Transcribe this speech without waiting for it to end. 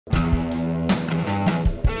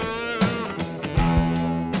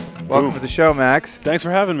Welcome to the show, Max. Thanks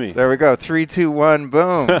for having me. There we go. 3, 2, 1,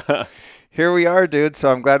 boom. Here we are, dude.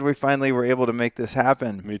 So I'm glad we finally were able to make this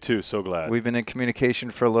happen. Me too. So glad. We've been in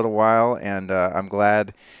communication for a little while, and I'm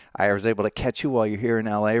glad I was able to catch you while you're here in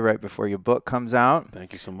LA right before your book comes out.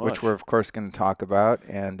 Thank you so much. Which we're, of course, going to talk about.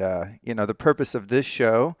 And, the purpose of this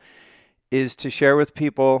show is to share with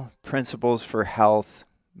people principles for health,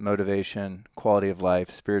 motivation, quality of life,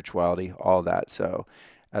 spirituality, all that. So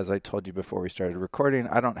as I told you before we started recording,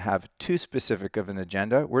 I don't have too specific of an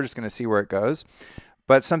agenda. We're just going to see where it goes.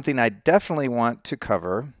 But something I definitely want to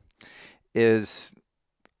cover is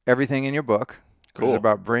everything in your book. Cool. It's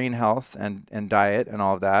about brain health and diet and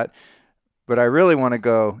all of that. But I really want to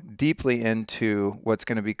go deeply into what's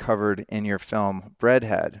going to be covered in your film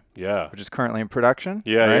Breadhead. Yeah. Which is currently in production.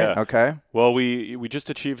 Yeah, right? yeah. Okay. Well, we just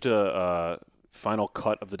achieved a final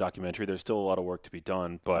cut of the documentary. There's still a lot of work to be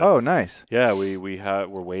done, but oh, nice. Yeah, we're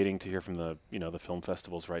waiting to hear from the the film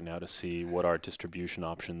festivals right now to see what our distribution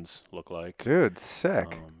options look like. Dude,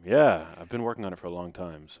 sick. Yeah, I've been working on it for a long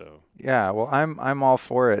time, so. Yeah, well, I'm all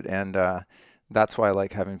for it, and that's why I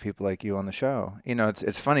like having people like you on the show.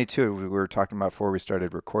 It's funny too. We were talking about before we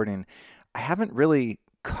started recording. I haven't really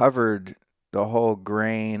covered the whole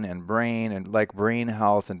brain and like brain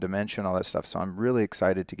health and dementia and all that stuff. So I'm really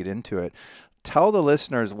excited to get into it. Tell the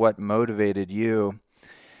listeners what motivated you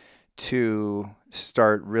to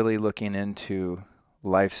start really looking into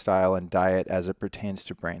lifestyle and diet as it pertains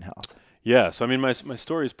to brain health. Yeah, so I mean, my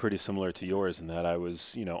story is pretty similar to yours in that I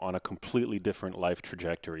was, on a completely different life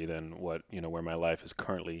trajectory than what, where my life is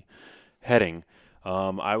currently heading.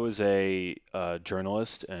 I was a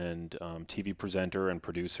journalist and TV presenter and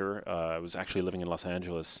producer. I was actually living in Los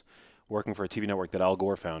Angeles, working for a TV network that Al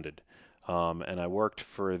Gore founded. And I worked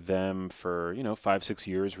for them for, 5, 6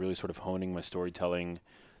 years, really sort of honing my storytelling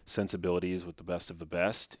sensibilities with the best of the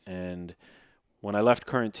best. And when I left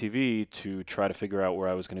Current TV to try to figure out where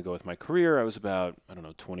I was going to go with my career, I was about,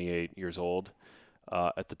 28 years old.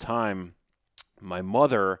 At the time, my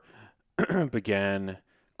mother began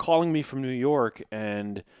calling me from New York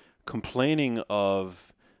and complaining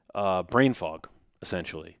of brain fog,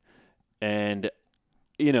 essentially. And,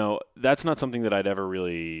 that's not something that I'd ever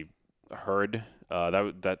really heard.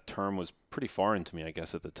 That term was pretty foreign to me, I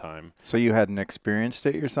guess, at the time. So you hadn't experienced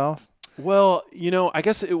it yourself? Well, I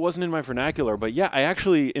guess it wasn't in my vernacular, but yeah, I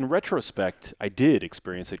actually, in retrospect, I did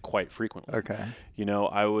experience it quite frequently. Okay.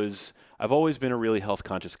 I've always been a really health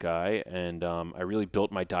conscious guy, and I really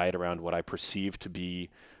built my diet around what I perceived to be,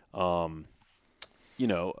 healthy,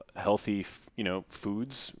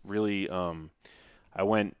 foods. Really, I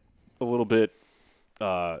went a little bit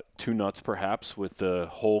too nuts, perhaps, with the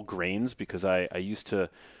whole grains because I used to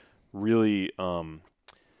really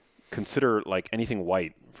consider like anything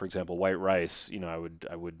white. For example, white rice, I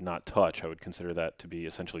would not touch. I would consider that to be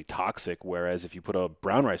essentially toxic. Whereas if you put a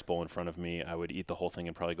brown rice bowl in front of me, I would eat the whole thing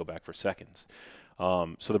and probably go back for seconds.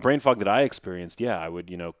 So the brain fog that I experienced, I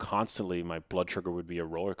would, constantly, my blood sugar would be a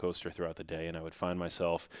roller coaster throughout the day, and I would find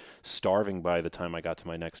myself starving by the time I got to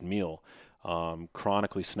my next meal,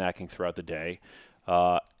 chronically snacking throughout the day.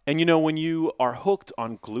 And when you are hooked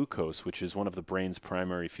on glucose, which is one of the brain's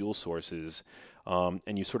primary fuel sources,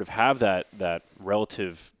 and you sort of have that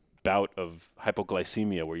relative bout of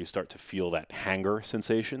hypoglycemia where you start to feel that hunger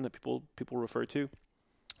sensation that people refer to,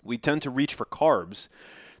 we tend to reach for carbs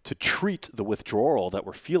to treat the withdrawal that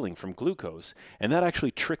we're feeling from glucose. And that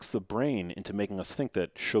actually tricks the brain into making us think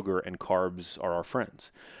that sugar and carbs are our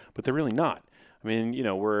friends. But they're really not. I mean,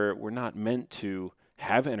 we're not meant to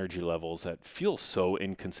have energy levels that feel so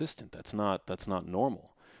inconsistent. That's not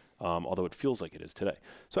normal, although it feels like it is today.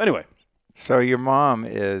 So anyway. So your mom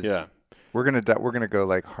is. Yeah. We're gonna go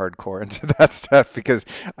like hardcore into that stuff because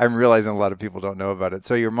I'm realizing a lot of people don't know about it.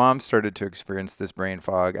 So your mom started to experience this brain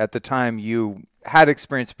fog. At the time, you had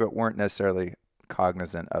experience but weren't necessarily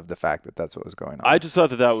cognizant of the fact that that's what was going on. I just thought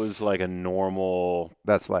that was like a normal.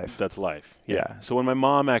 That's life. That's life. Yeah. So when my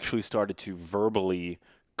mom actually started to verbally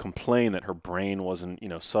complain that her brain wasn't,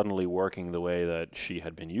 suddenly working the way that she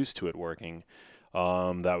had been used to it working,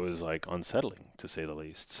 that was like unsettling to say the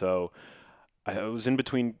least. So I was in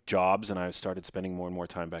between jobs and I started spending more and more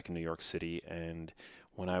time back in New York City. And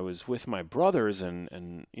when I was with my brothers and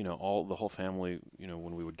the whole family,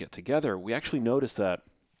 when we would get together, we actually noticed that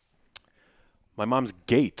my mom's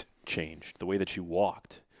gait changed, the way that she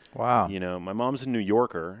walked. Wow. My mom's a New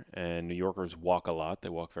Yorker, and New Yorkers walk a lot. They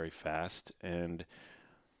walk very fast. And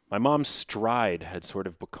my mom's stride had sort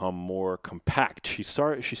of become more compact. She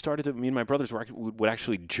started to, me and my brothers would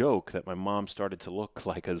actually joke that my mom started to look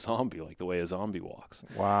like a zombie, like the way a zombie walks.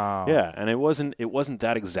 Wow. Yeah, and it wasn't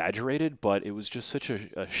that exaggerated, but it was just such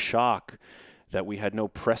a shock that we had no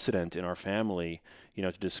precedent in our family,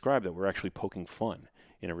 to describe that we're actually poking fun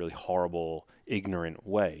in a really horrible, ignorant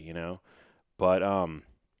way, But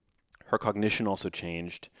her cognition also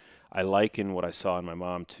changed. I liken what I saw in my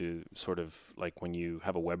mom to sort of like when you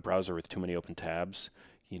have a web browser with too many open tabs,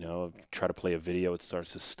 try to play a video, it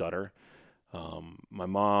starts to stutter. My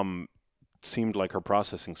mom seemed like her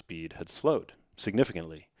processing speed had slowed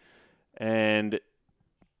significantly. And,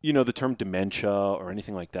 the term dementia or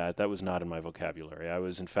anything like that, that was not in my vocabulary. I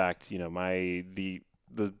was, in fact, the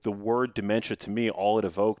word dementia to me, all it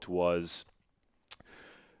evoked was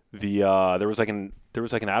there was like an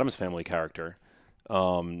Addams Family character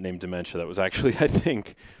named Dementia that was actually, I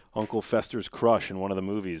think, Uncle Fester's crush in one of the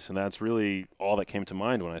movies, and that's really all that came to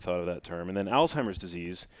mind when I thought of that term. And then Alzheimer's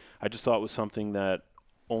disease, I just thought was something that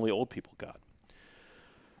only old people got.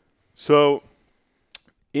 So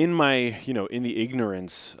in my, in the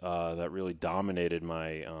ignorance that really dominated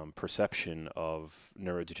my perception of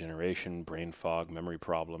neurodegeneration, brain fog, memory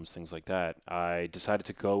problems, things like that, I decided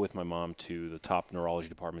to go with my mom to the top neurology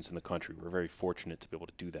departments in the country. We're very fortunate to be able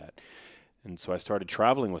to do that. And so I started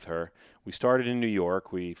traveling with her. We started in New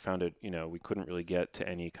York. We found it, we couldn't really get to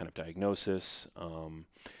any kind of diagnosis.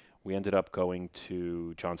 We ended up going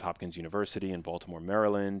to Johns Hopkins University in Baltimore,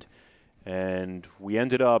 Maryland. And we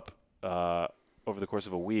ended up, over the course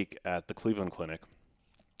of a week, at the Cleveland Clinic.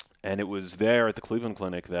 And it was there at the Cleveland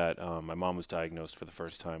Clinic that my mom was diagnosed for the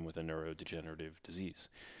first time with a neurodegenerative disease.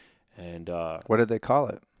 And What did they call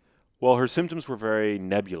it? well, her symptoms were very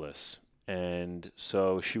nebulous. And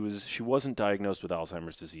so she wasn't diagnosed with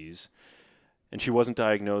Alzheimer's disease, and she wasn't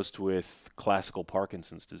diagnosed with classical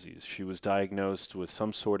Parkinson's disease. She was diagnosed with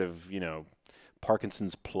some sort of,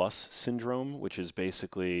 Parkinson's plus syndrome, which is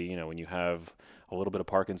basically, when you have a little bit of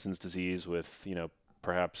Parkinson's disease with,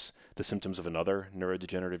 perhaps the symptoms of another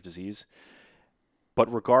neurodegenerative disease. But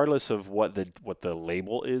regardless of what the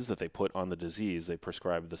label is that they put on the disease, they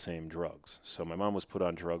prescribe the same drugs. So my mom was put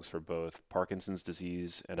on drugs for both Parkinson's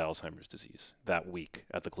disease and Alzheimer's disease that week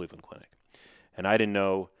at the Cleveland Clinic. And I didn't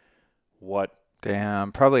know what...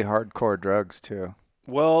 Damn, probably hardcore drugs too.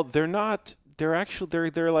 Well, they're not...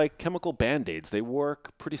 They're like chemical Band-Aids. They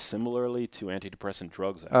work pretty similarly to antidepressant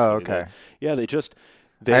drugs, actually. Oh, okay.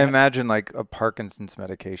 I imagine like a Parkinson's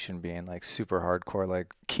medication being like super hardcore,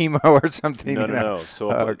 like chemo or something. No.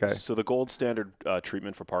 Okay. So the gold standard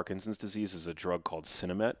treatment for Parkinson's disease is a drug called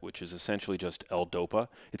Sinemet, which is essentially just L-Dopa.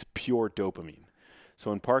 It's pure dopamine.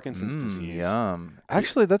 So in Parkinson's disease... Yum.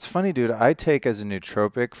 Actually, that's funny, dude. I take as a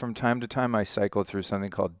nootropic from time to time, I cycle through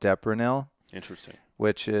something called Deprenyl. Interesting.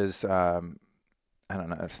 Which is, I don't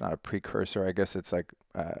know, it's not a precursor. I guess it's like...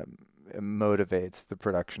 it motivates the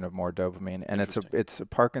production of more dopamine, and it's a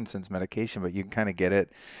Parkinson's medication, but you can kind of get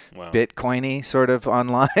it Bitcoiny sort of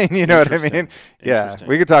online. You know what I mean? Yeah,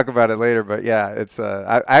 we could talk about it later, but yeah, it's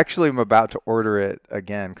I actually am about to order it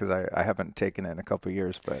again because I haven't taken it in a couple of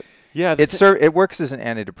years, but yeah, it works as an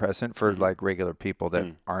antidepressant for like regular people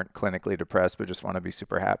that aren't clinically depressed but just want to be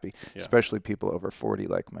super happy, especially people over 40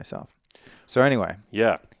 like myself. So anyway,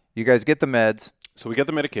 you guys get the meds. So we get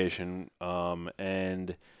the medication,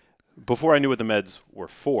 and before I knew what the meds were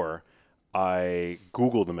for, I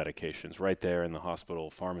Googled the medications right there in the hospital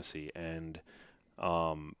pharmacy. And,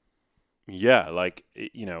 Alzheimer's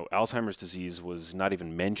disease was not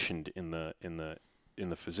even mentioned in the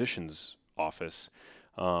physician's office.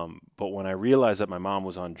 But when I realized that my mom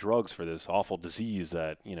was on drugs for this awful disease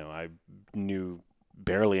that, I knew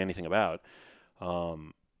barely anything about,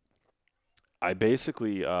 I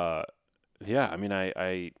basically, I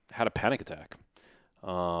had a panic attack.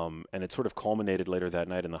 And it sort of culminated later that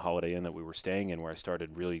night in the Holiday Inn that we were staying in, where I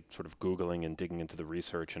started really sort of Googling and digging into the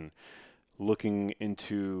research and looking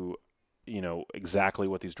into, exactly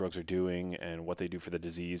what these drugs are doing and what they do for the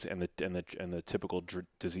disease and the typical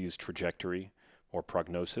disease trajectory or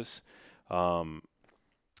prognosis. Alzheimer's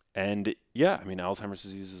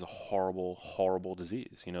disease is a horrible, horrible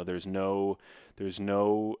disease. There's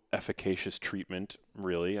no efficacious treatment,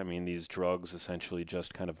 really. I mean, these drugs essentially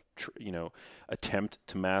just kind of, attempt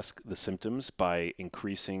to mask the symptoms by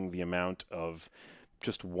increasing the amount of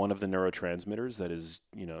just one of the neurotransmitters that is,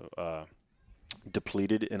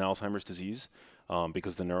 depleted in Alzheimer's disease,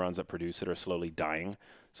 because the neurons that produce it are slowly dying.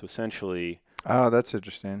 So essentially... Oh, that's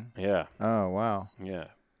interesting. Yeah. Oh, wow. Yeah.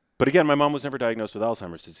 But again, my mom was never diagnosed with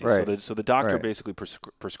Alzheimer's disease. Right. So the doctor basically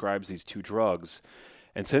prescribes these two drugs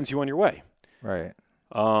and sends you on your way. Right.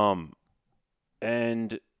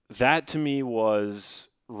 And that to me was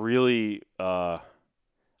really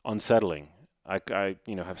unsettling. I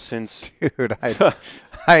have since... Dude,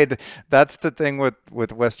 that's the thing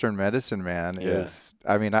with Western medicine, man, is,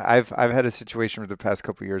 I've had a situation for the past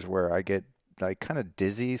couple of years where I get like kind of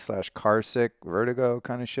dizzy slash car sick, vertigo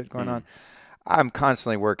kind of shit going Mm. on. I'm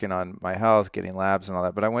constantly working on my health, getting labs and all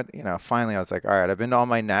that. But I went, finally I was like, all right, I've been to all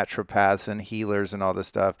my naturopaths and healers and all this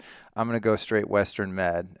stuff. I'm going to go straight Western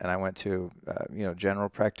med. And I went to, general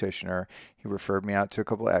practitioner. He referred me out to a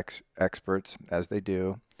couple of experts, as they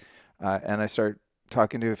do. And I start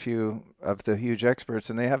talking to a few of the huge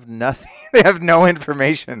experts, and they have nothing. They have no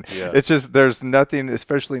information. Yeah. It's just there's nothing,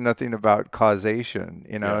 especially nothing about causation.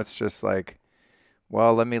 Yeah. It's just like,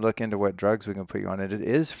 well, let me look into what drugs we can put you on. And it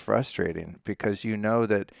is frustrating because you know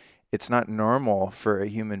that it's not normal for a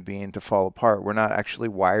human being to fall apart. We're not actually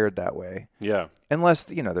wired that way. Yeah. Unless,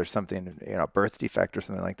 there's something, birth defect or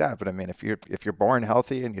something like that. But I mean, if you're born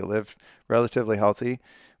healthy and you live relatively healthy,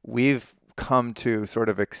 we've come to sort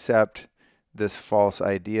of accept this false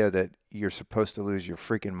idea that you're supposed to lose your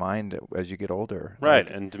freaking mind as you get older. Right.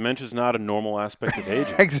 And dementia is not a normal aspect of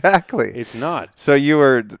aging. Exactly. It's not. So you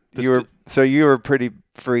were pretty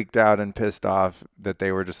freaked out and pissed off that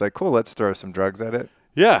they were just like, cool, let's throw some drugs at it.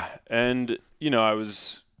 Yeah. And, I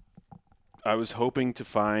was hoping to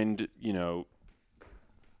find,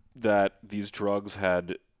 that these drugs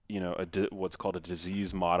had, what's called a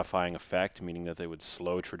disease modifying effect, meaning that they would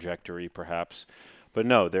slow trajectory perhaps. But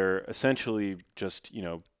no, they're essentially just,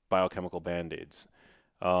 biochemical Band-Aids.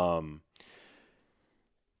 And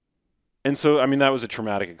so, I mean, that was a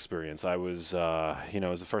traumatic experience. I was, it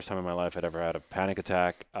was the first time in my life I'd ever had a panic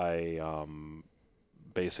attack.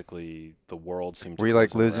 Basically, the world seemed to Were you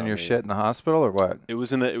like close losing around your me. shit in the hospital or what? It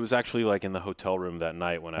was actually like in the hotel room that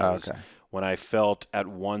night when Okay. when I felt at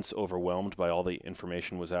once overwhelmed by all the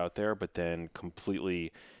information was out there, but then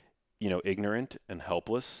completely, ignorant and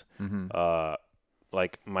helpless. Mm-hmm.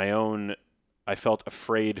 I felt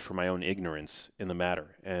afraid for my own ignorance in the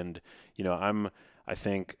matter. And, I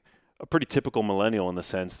think, a pretty typical millennial in the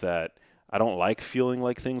sense that I don't like feeling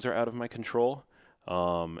like things are out of my control.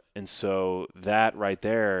 And so that right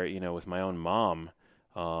there, with my own mom,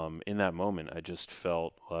 in that moment, I just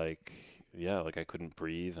felt like I couldn't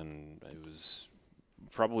breathe. And it was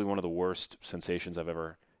probably one of the worst sensations I've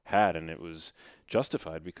ever had. And it was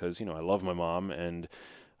justified because, I love my mom and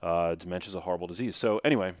dementia is a horrible disease. So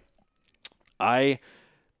anyway,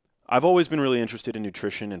 I've always been really interested in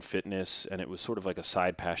nutrition and fitness, and it was sort of like a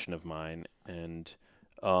side passion of mine. And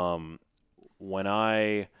when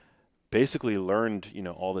I basically learned,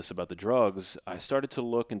 all this about the drugs, I started to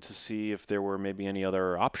look and to see if there were maybe any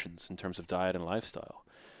other options in terms of diet and lifestyle.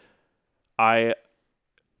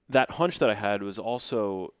 That hunch that I had was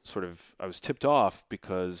also I was tipped off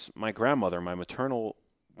because my grandmother, my maternal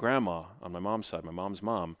grandma on my mom's side, my mom's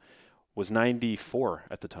mom, was 94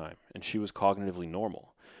 at the time, and she was cognitively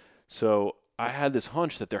normal. So I had this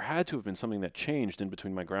hunch that there had to have been something that changed in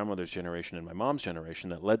between my grandmother's generation and my mom's generation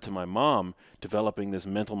that led to my mom developing this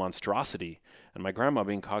mental monstrosity and my grandma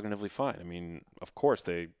being cognitively fine. I mean, of course,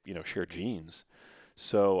 they, share genes.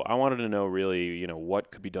 So I wanted to know really,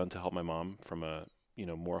 what could be done to help my mom from a,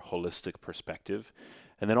 more holistic perspective.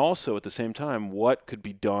 And then also at the same time, what could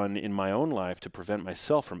be done in my own life to prevent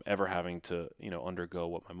myself from ever having to, undergo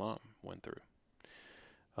what my mom went through.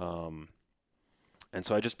 And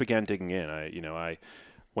so I just began digging in. I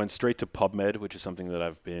went straight to PubMed, which is something that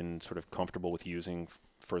I've been sort of comfortable with using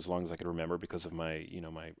for as long as I could remember because of my,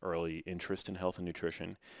 my early interest in health and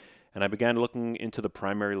nutrition. And I began looking into the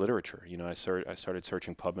primary literature. I started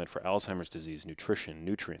searching PubMed for Alzheimer's disease, nutrition,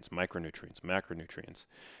 nutrients, micronutrients, macronutrients,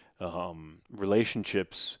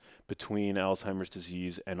 relationships between Alzheimer's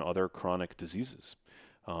disease and other chronic diseases.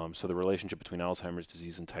 So the relationship between Alzheimer's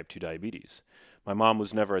disease and type 2 diabetes. My mom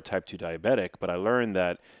was never a type 2 diabetic, but I learned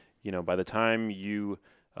that, by the time you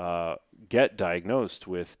get diagnosed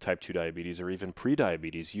with type 2 diabetes or even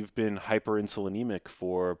pre-diabetes, you've been hyperinsulinemic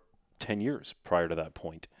for 10 years prior to that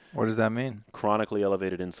point. What does that mean? Chronically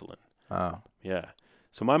elevated insulin. Oh. Yeah.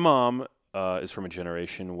 So my mom is from a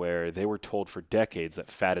generation where they were told for decades that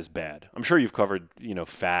fat is bad. I'm sure you've covered,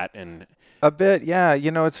 fat and... A bit, yeah.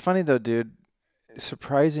 It's funny though, dude.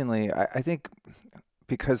 Surprisingly, I think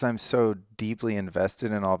because I'm so deeply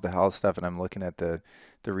invested in all of the health stuff and I'm looking at the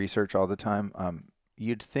research all the time,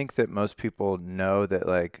 you'd think that most people know that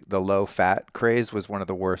like the low fat craze was one of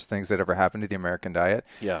the worst things that ever happened to the American diet.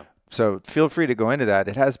 Yeah. So feel free to go into that.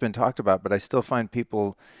 It has been talked about, but I still find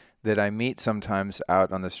people that I meet sometimes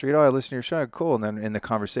out on the street, oh, I listen to your show, cool. And then in the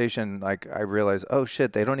conversation, like I realize, oh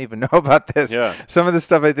shit, they don't even know about this. Yeah. Some of the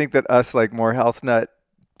stuff I think that us like more health nut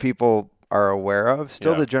people are aware of,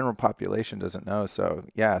 still the general population doesn't know. So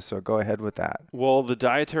yeah, so go ahead with that. Well, the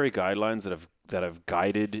dietary guidelines that have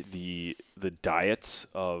guided the diets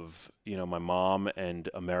of, my mom and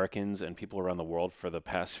Americans and people around the world for the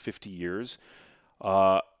past 50 years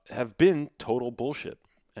have been total bullshit.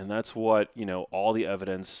 And that's what, all the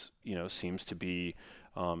evidence, seems to be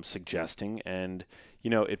suggesting. And,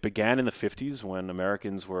 it began in the 50s when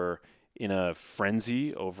Americans were in a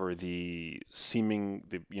frenzy over there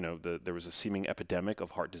was a seeming epidemic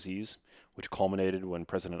of heart disease, which culminated when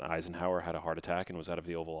President Eisenhower had a heart attack and was out of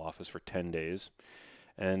the Oval Office for 10 days.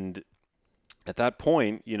 And at that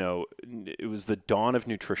point, it was the dawn of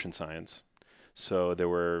nutrition science. So there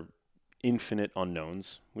were infinite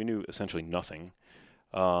unknowns. We knew essentially nothing.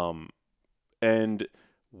 And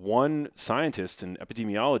one scientist, an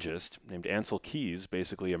epidemiologist named Ansel Keys,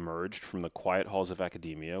 basically emerged from the quiet halls of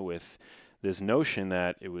academia with this notion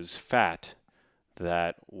that it was fat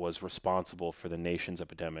that was responsible for the nation's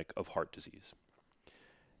epidemic of heart disease.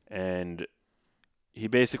 And he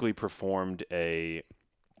basically performed a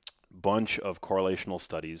bunch of correlational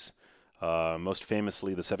studies, most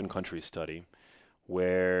famously the 7-country study,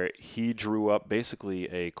 where he drew up basically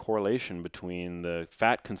a correlation between the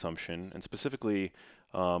fat consumption and specifically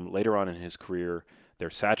later on in his career, their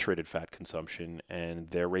saturated fat consumption and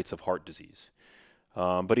their rates of heart disease.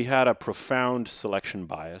 But he had a profound selection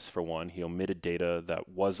bias, for one. He omitted data that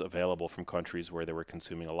was available from countries where they were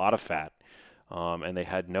consuming a lot of fat, and they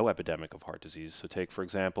had no epidemic of heart disease. So take, for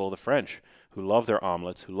example, the French, who love their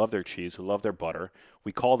omelets, who love their cheese, who love their butter.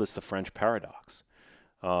 We call this the French paradox.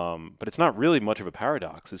 But it's not really much of a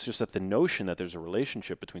paradox. It's just that the notion that there's a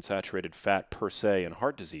relationship between saturated fat per se and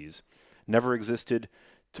heart disease never existed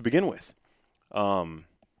to begin with.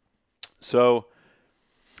 So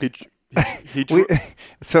we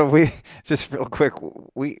just real quick,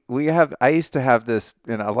 I used to have this,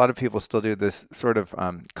 and a lot of people still do this sort of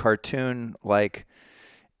cartoon like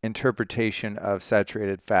interpretation of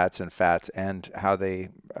saturated fats and how they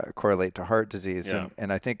correlate to heart disease. Yeah.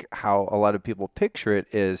 And I think how a lot of people picture it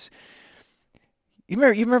is, you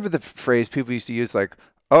remember the phrase people used to use, like,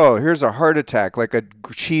 oh, here's a heart attack, like a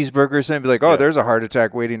cheeseburger or something, be like, oh, there's a heart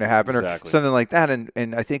attack waiting to happen, exactly. or something like that.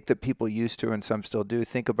 And I think that people used to, and some still do,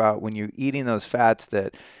 think about when you're eating those fats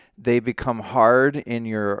that they become hard in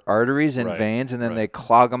your arteries and veins, and then they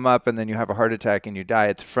clog them up, and then you have a heart attack and you die.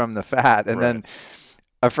 It's from the fat. And then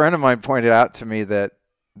a friend of mine pointed out to me that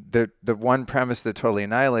the one premise that totally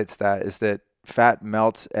annihilates that is that fat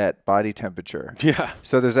melts at body temperature. Yeah.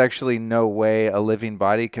 So there's actually no way a living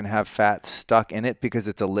body can have fat stuck in it because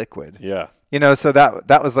it's a liquid. Yeah. So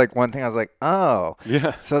that was like one thing I was like, oh.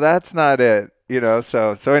 Yeah. So that's not it.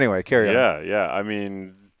 So anyway, carry on. Yeah. I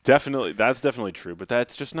mean, that's definitely true, but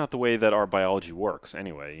that's just not the way that our biology works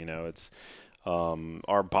anyway. It's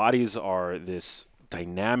our bodies are this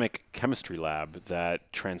dynamic chemistry lab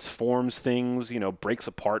that transforms things, breaks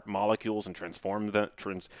apart molecules and transforms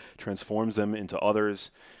them into others.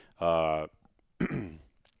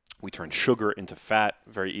 We turn sugar into fat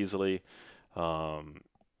very easily.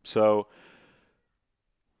 So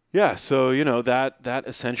that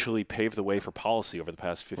essentially paved the way for policy over the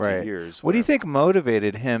past 50 years. What do you think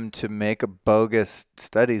motivated him to make a bogus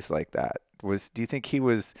studies like that? Do you think he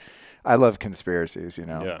was, I love conspiracies,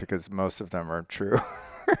 because most of them are true.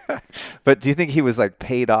 But do you think he was like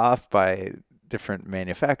paid off by different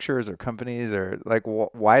manufacturers or companies, or like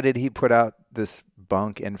why did he put out this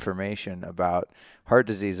bunk information about heart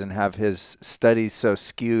disease and have his studies so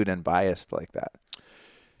skewed and biased like that?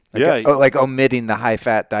 Like omitting the high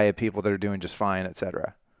fat diet people that are doing just fine, et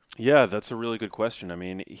cetera. Yeah, that's a really good question. I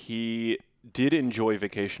mean, he did enjoy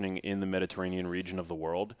vacationing in the Mediterranean region of the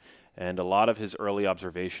world. And a lot of his early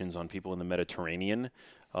observations on people in the Mediterranean,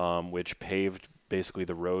 which paved basically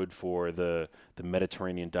the road for the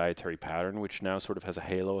Mediterranean dietary pattern, which now sort of has a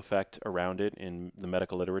halo effect around it in the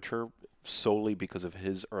medical literature, solely because of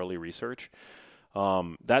his early research.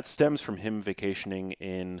 That stems from him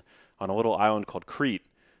vacationing on a little island called Crete,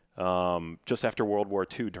 just after World War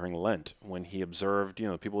II during Lent, when he observed,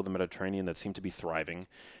 people of the Mediterranean that seemed to be thriving.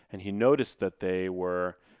 And he noticed that they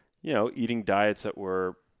were, eating diets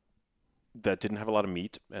that didn't have a lot of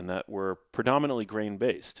meat and that were predominantly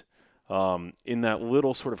grain-based. In that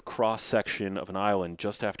little sort of cross-section of an island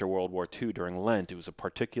just after World War II during Lent, it was a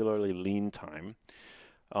particularly lean time.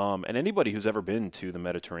 And anybody who's ever been to the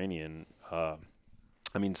Mediterranean,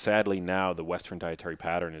 sadly now the Western dietary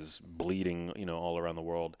pattern is bleeding, all around the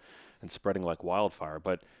world and spreading like wildfire.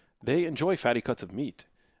 But they enjoy fatty cuts of meat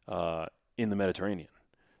in the Mediterranean.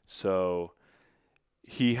 So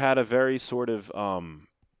he had a very sort of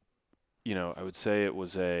I would say it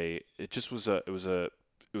was a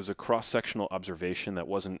cross-sectional observation that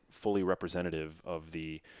wasn't fully representative of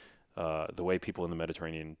the way people in the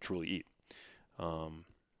Mediterranean truly eat.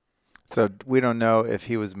 So we don't know if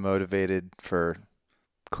he was motivated for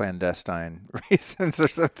clandestine reasons or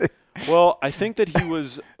something. Well, I think that he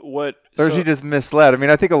was what. Or is he just misled? I mean,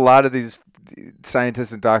 I think a lot of these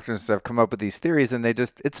scientists and doctors and stuff come up with these theories, and they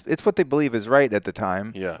just it's what they believe is right at the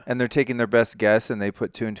time. Yeah. And they're taking their best guess, and they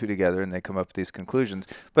put two and two together, and they come up with these conclusions.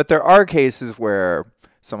 But there are cases where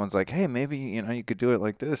someone's like, hey, maybe, you could do it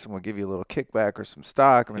like this, and we'll give you a little kickback or some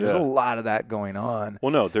stock. I mean, there's a lot of that going on.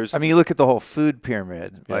 Well, no, there's. I mean, you look at the whole food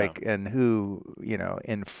pyramid, Yeah. and who,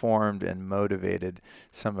 informed and motivated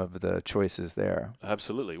some of the choices there.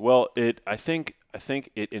 Absolutely. Well, I think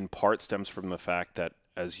it in part stems from the fact that,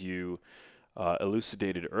 as you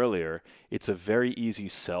elucidated earlier, it's a very easy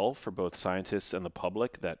sell for both scientists and the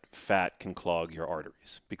public that fat can clog your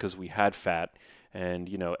arteries, because we had fat,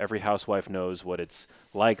 and every housewife knows what it's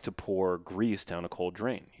like to pour grease down a cold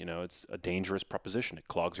drain. It's a dangerous proposition. It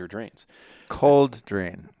clogs your drains. Cold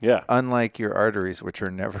drain. Yeah. Unlike your arteries, which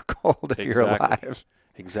are never cold if you're alive.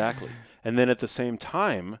 Exactly. And then at the same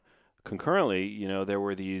time, concurrently, there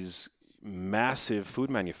were these massive food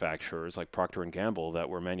manufacturers like Procter and Gamble that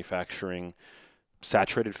were manufacturing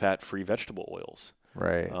saturated fat-free vegetable oils.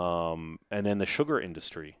 Right. And then the sugar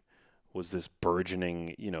industry was this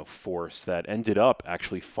burgeoning, force that ended up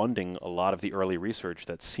actually funding a lot of the early research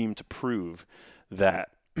that seemed to prove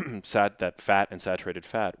that that fat and saturated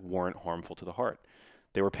fat weren't harmful to the heart.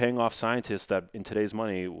 They were paying off scientists that in today's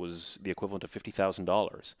money was the equivalent of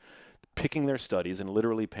 $50,000, picking their studies and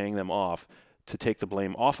literally paying them off to take the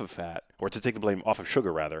blame off of fat, or to take the blame off of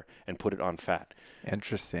sugar rather, and put it on fat.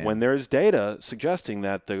 Interesting. When there's data suggesting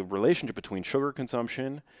that the relationship between sugar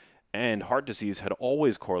consumption and heart disease had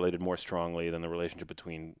always correlated more strongly than the relationship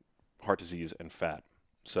between heart disease and fat.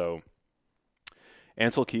 So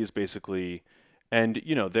Ansel Keys basically, and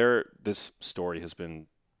this story has been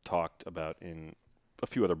talked about in a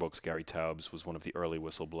few other books. Gary Taubes was one of the early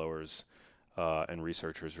whistleblowers and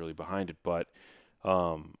researchers really behind it. But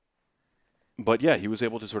yeah, he was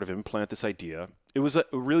able to sort of implant this idea. It was a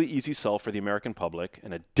really easy sell for the American public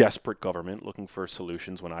and a desperate government looking for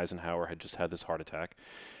solutions when Eisenhower had just had this heart attack.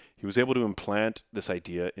 He was able to implant this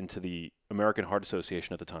idea into the American Heart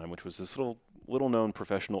Association at the time, which was this little known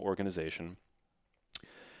professional organization.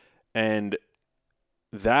 And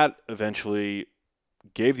that eventually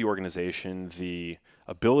gave the organization the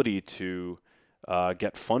ability to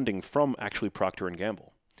get funding from actually Procter and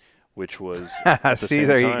Gamble, which was see,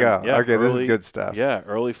 there you go. Yeah, okay, this is good stuff. Yeah,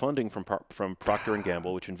 early funding from Procter and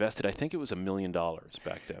Gamble, which invested, I think it was $1 million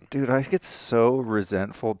back then. Dude, I get so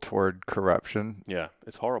resentful toward corruption. Yeah,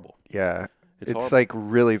 it's horrible. Yeah, it's like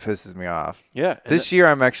really pisses me off. Yeah. This year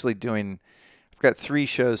I'm actually I've got 3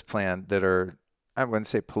 shows planned that are, I wouldn't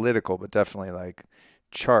say political, but definitely like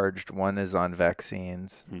charged. One is on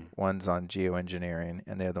vaccines, one's on geoengineering,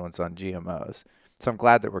 and the other one's on GMOs. So I'm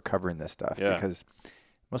glad that we're covering this stuff because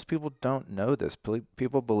most people don't know this.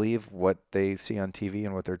 People believe what they see on TV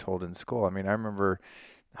and what they're told in school. I mean, I remember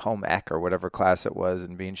home ec or whatever class it was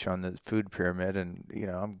and being shown the food pyramid, and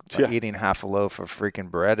I'm eating half a loaf of freaking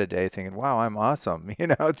bread a day thinking, wow, I'm awesome.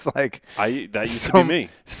 It's like that used to be me.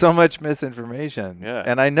 So much misinformation. Yeah.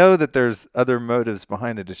 And I know that there's other motives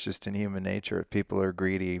behind it. It's just in human nature. People are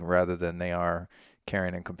greedy rather than they are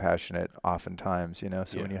caring and compassionate oftentimes,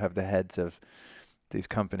 So when you have the heads of these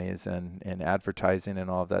companies and advertising and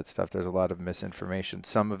all of that stuff, there's a lot of misinformation,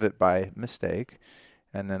 some of it by mistake,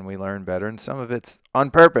 and then we learn better, and some of it's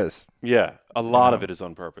on purpose. Yeah, a lot of it is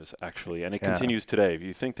on purpose, actually, and it continues today. If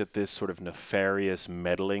you think that this sort of nefarious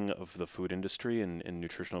meddling of the food industry and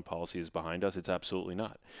nutritional policy is behind us, it's absolutely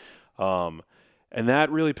not. And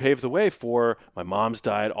that really paved the way for my mom's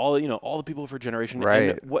diet, all the people of her generation,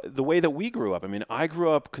 right? And the way that we grew up. I mean, I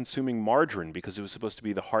grew up consuming margarine because it was supposed to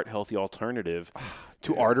be the heart-healthy alternative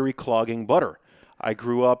to artery-clogging butter. I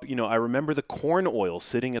grew up, I remember the corn oil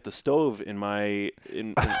sitting at the stove in my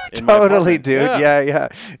totally, dude. Yeah.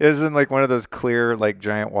 Isn't like one of those clear, like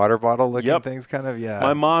giant water bottle looking things, kind of. Yeah.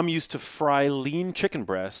 My mom used to fry lean chicken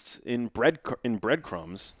breasts in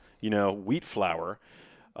breadcrumbs, wheat flour,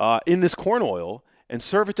 in this corn oil, and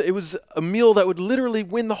serve it. It was a meal that would literally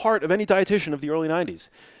win the heart of any dietitian of the early 90s.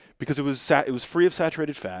 Because it was free of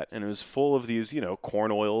saturated fat, and it was full of these,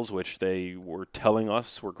 corn oils, which they were telling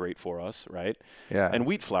us were great for us, right? Yeah. And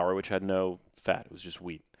wheat flour, which had no fat. It was just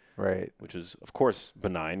wheat. Right. Which is, of course,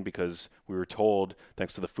 benign because we were told,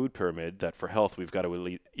 thanks to the food pyramid, that for health we've got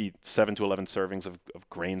to eat 7 to 11 servings of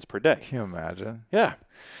grains per day. Can you imagine? Yeah.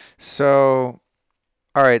 So,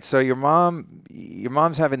 all right. So your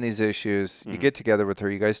mom's having these issues. You get together with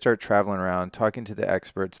her. You guys start traveling around, talking to the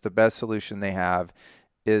experts. The best solution they have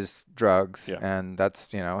is drugs, Yeah. and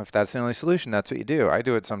that's, if that's the only solution, that's what you do. I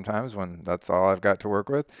do it sometimes when that's all I've got to work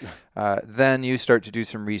with. Then you start to do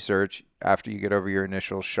some research after you get over your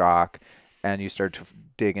initial shock, and you start to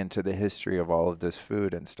dig into the history of all of this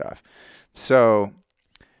food and stuff. So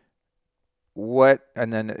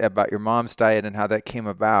and then about your mom's diet and how that came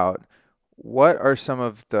about, what are some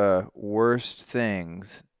of the worst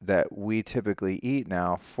things that we typically eat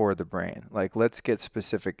now for the brain? Like, let's get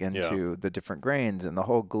specific Yeah. into the different grains and the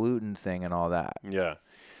whole gluten thing and all that. Yeah.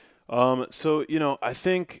 So, I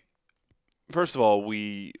think, first of all,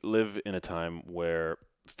 we live in a time where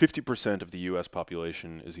 50% of the U.S.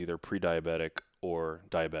 population is either pre-diabetic or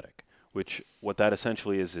diabetic, which what that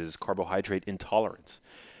essentially is carbohydrate intolerance.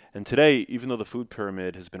 And today, even though the food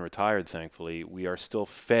pyramid has been retired, thankfully, we are still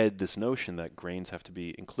fed this notion that grains have to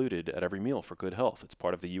be included at every meal for good health. It's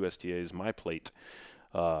part of the USDA's My Plate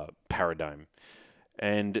paradigm.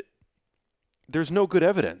 And there's no good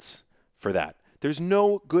evidence for that. There's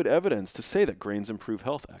no good evidence to say that grains improve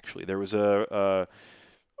health, actually. There was a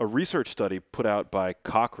research study put out by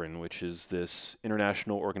Cochrane, which is this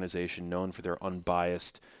international organization known for their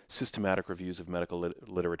unbiased, systematic reviews of medical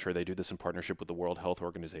literature. They do this in partnership with the World Health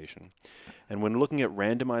Organization. And when looking at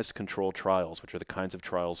randomized controlled trials, which are the kinds of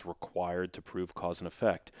trials required to prove cause and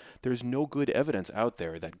effect, there's no good evidence out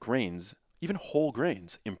there that grains, even whole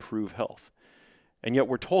grains, improve health. And yet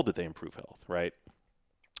we're told that they improve health, right?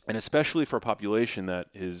 And especially for a population that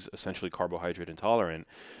is essentially carbohydrate intolerant,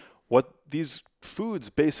 what these foods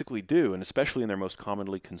basically do, and especially in their most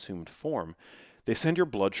commonly consumed form, they send your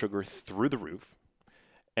blood sugar through the roof.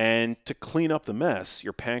 And to clean up the mess,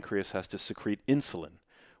 your pancreas has to secrete insulin,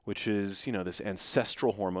 which is, this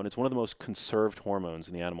ancestral hormone. It's one of the most conserved hormones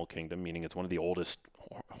in the animal kingdom, meaning it's one of the oldest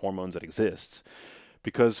hormones that exists.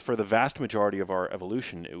 Because for the vast majority of our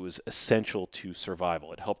evolution, it was essential to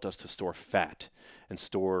survival. It helped us to store fat and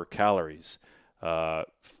store calories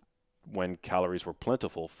when calories were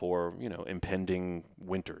plentiful for, impending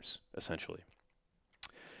winters, essentially.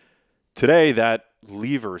 Today, that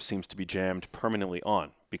lever seems to be jammed permanently on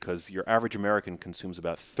because your average American consumes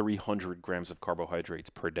about 300 grams of carbohydrates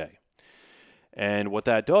per day. And what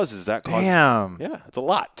that does is that causes... Damn. Yeah, it's a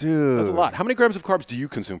lot. Dude. That's a lot. How many grams of carbs do you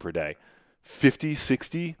consume per day? 50,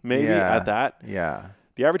 60 maybe at that? Yeah.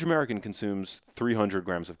 The average American consumes 300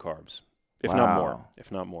 grams of carbs, if not more.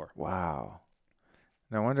 If not more. Wow.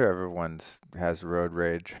 No wonder everyone has road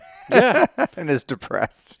rage. Yeah. And is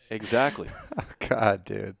depressed. Exactly. Oh, God,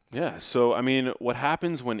 dude. Yeah. So, what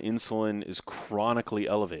happens when insulin is chronically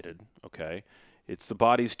elevated, okay, it's the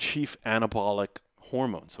body's chief anabolic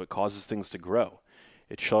hormone, so it causes things to grow.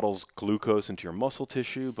 It shuttles glucose into your muscle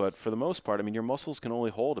tissue, but for the most part, your muscles can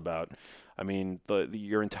only hold about,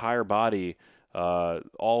 your entire body,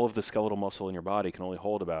 all of the skeletal muscle in your body can only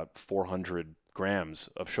hold about 400 grams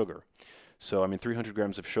of sugar. So, 300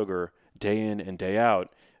 grams of sugar day in and day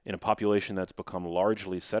out in a population that's become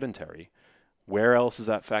largely sedentary, where else is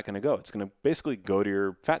that fat going to go? It's going to basically go to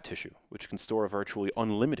your fat tissue, which can store a virtually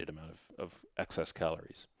unlimited amount of excess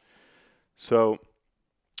calories. So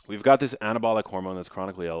we've got this anabolic hormone that's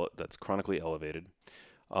chronically elevated.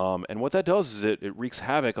 And what that does is it wreaks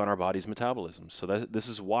havoc on our body's metabolism. So this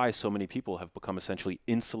is why so many people have become essentially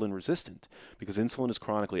insulin resistant, because insulin is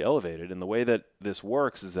chronically elevated. And the way that this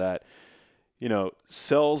works is that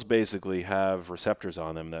cells basically have receptors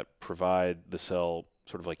on them that provide the cell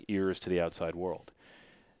sort of like ears to the outside world.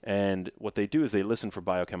 And what they do is they listen for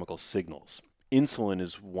biochemical signals. Insulin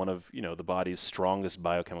is one of, the body's strongest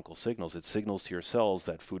biochemical signals. It signals to your cells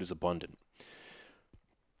that food is abundant.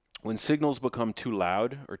 When signals become too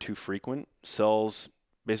loud or too frequent, cells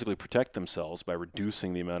basically protect themselves by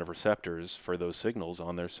reducing the amount of receptors for those signals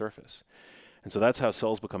on their surface. And so that's how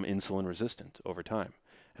cells become insulin resistant over time.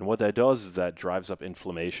 And what that does is that drives up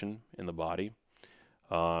inflammation in the body.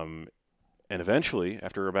 And eventually,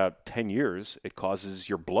 after about 10 years, it causes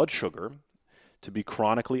your blood sugar to be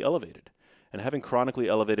chronically elevated. And having chronically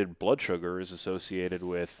elevated blood sugar is associated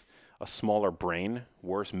with a smaller brain,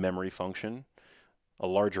 worse memory function, a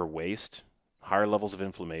larger waist, higher levels of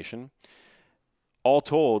inflammation. All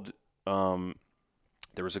told, there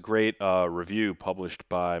was a great review published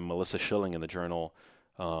by Melissa Schilling in the journal,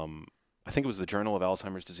 I think it was the Journal of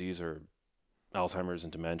Alzheimer's Disease or Alzheimer's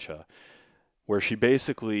and Dementia, where she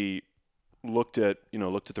basically looked at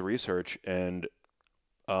the research and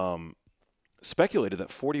speculated that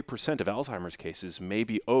 40% of Alzheimer's cases may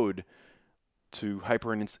be owed to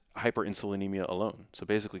hyperinsulinemia alone. So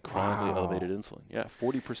basically chronically elevated insulin. Yeah,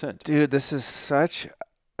 40%. Dude, this is such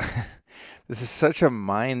a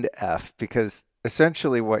mind F, because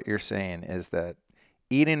essentially what you're saying is that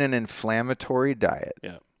eating an inflammatory diet,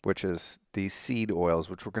 Yeah. which is these seed oils,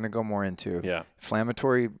 which we're going to go more into. Yeah.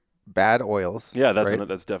 Inflammatory bad oils. Yeah, that's right?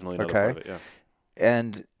 that's definitely another part of it. Yeah.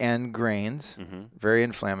 And grains, Mm-hmm. very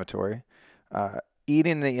inflammatory.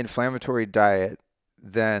 Eating the inflammatory diet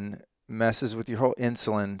then messes with your whole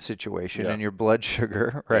insulin situation Yeah. and your blood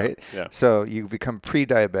sugar, right? Yeah. So you become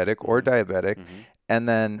pre-diabetic or diabetic, Mm-hmm. and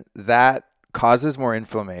then that causes more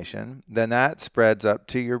inflammation. Then that spreads up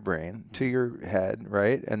to your brain, to your head,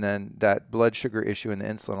 right? And then that blood sugar issue and the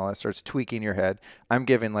insulin, all that starts tweaking your head. I'm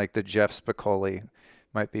giving like the Jeff Spicoli,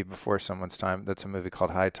 might be before someone's time. That's a movie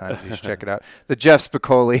called High Times. You should check it out. The Jeff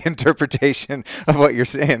Spicoli interpretation of what you're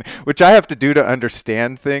saying, which I have to do to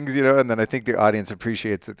understand things, you know, and then I think the audience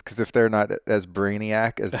appreciates it because if they're not as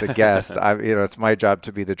brainiac as the guest, it's my job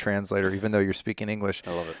to be the translator, even though you're speaking English.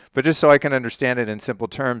 I love it. But just so I can understand it in simple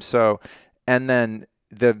terms. So, and then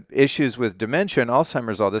the issues with dementia and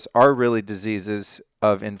Alzheimer's, all this are really diseases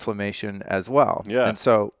of inflammation as well. Yeah. And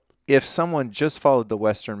so if someone just followed the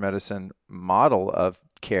Western medicine model of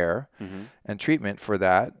care and treatment for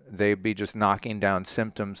that, they'd be just knocking down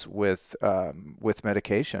symptoms with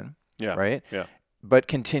medication, right? Yeah. But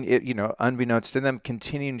unbeknownst to them,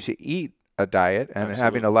 continuing to eat a diet and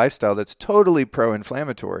having a lifestyle that's totally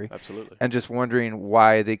pro-inflammatory. Absolutely. And just wondering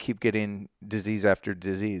why they keep getting disease after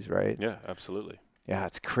disease, right? Yeah, absolutely. Yeah,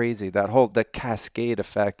 it's crazy. The cascade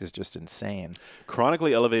effect is just insane.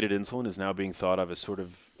 Chronically elevated insulin is now being thought of as sort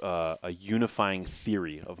of a unifying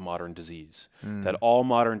theory of modern disease. That all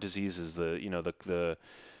modern diseases, the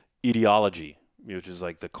etiology, which is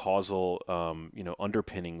like the causal,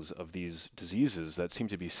 underpinnings of these diseases that seem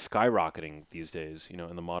to be skyrocketing these days,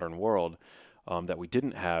 in the modern world, that we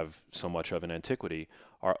didn't have so much of in antiquity,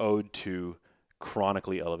 are owed to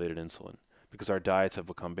chronically elevated insulin. Because our diets have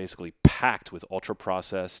become basically packed with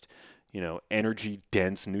ultra-processed,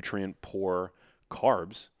 energy-dense, nutrient-poor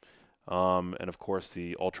carbs, and of course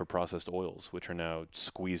the ultra-processed oils, which are now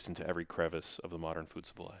squeezed into every crevice of the modern food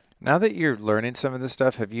supply. Now that you're learning some of this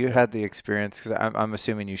stuff, have you had the experience? Because I'm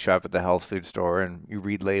assuming you shop at the health food store and you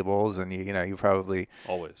read labels, and you're probably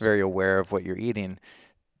always very aware of what you're eating.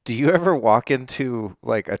 Do you ever walk into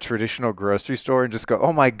like a traditional grocery store and just go,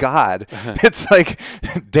 "Oh my God, it's like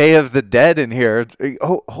Day of the Dead in here"?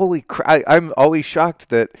 Oh, holy crap! I'm always shocked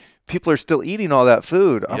that people are still eating all that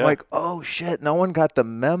food. I'm like, "Oh shit, no one got the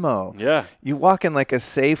memo." Yeah. You walk in like a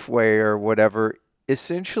Safeway or whatever.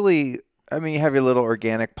 Essentially, I mean, you have your little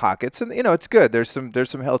organic pockets, and it's good. There's some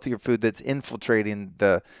healthier food that's infiltrating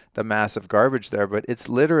the massive garbage there, but it's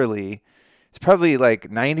probably like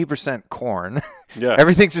 90% corn. Yeah.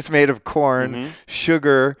 Everything's just made of corn,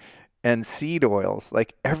 sugar, and seed oils.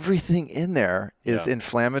 Like everything in there is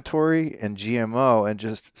inflammatory and GMO and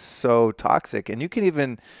just so toxic. And you can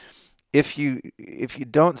even, if you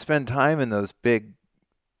don't spend time in those big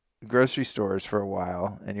grocery stores for a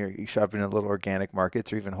while and you're shopping at little organic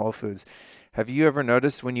markets or even Whole Foods, have you ever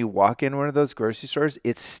noticed when you walk in one of those grocery stores,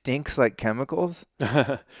 it stinks like chemicals?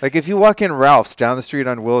 Like if you walk in Ralph's down the street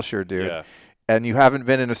on Wilshire, dude, and you haven't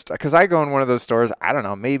been in a store, because I go in one of those stores, I don't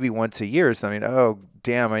know, maybe once a year or something. Oh,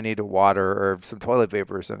 damn, I need a water or some toilet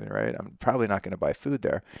paper or something, right? I'm probably not going to buy food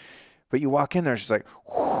there. But you walk in there, it's just like,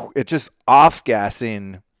 whoo, it's just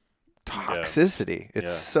off-gassing toxicity.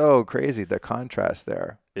 It's so crazy, the contrast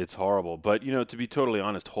there. It's horrible. But, to be totally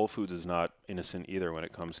honest, Whole Foods is not innocent either when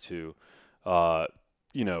it comes to,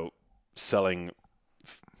 selling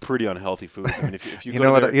pretty unhealthy foods. I mean, if you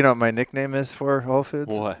know what my nickname is for Whole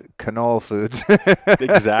Foods? What? Canola Foods.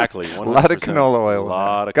 Exactly. 100%. A lot of canola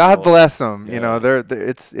oil. God bless them. They're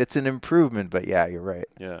it's an improvement, but yeah, you're right.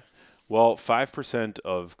 Yeah. Well, 5%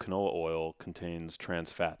 of canola oil contains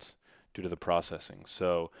trans fats due to the processing.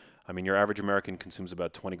 So, I mean, your average American consumes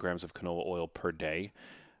about 20 grams of canola oil per day,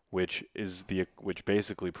 which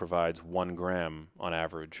basically provides 1 gram on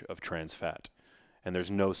average of trans fat. And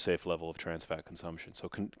there's no safe level of trans fat consumption. So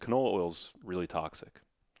canola oil's really toxic.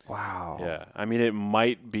 Wow. Yeah. I mean, it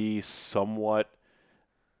might be somewhat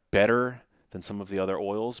better than some of the other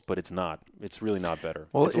oils, but it's not. It's really not better.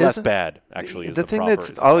 Well, it's less bad, actually. The thing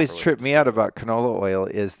that's always tripped me out about canola oil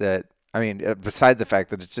is that, I mean, beside the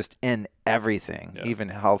fact that it's just in everything, even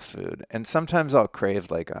health food. And sometimes I'll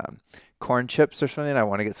crave like corn chips or something. I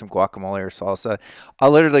want to get some guacamole or salsa.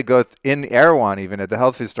 I'll literally go in Erewhon, even at the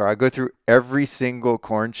health food store. I go through every single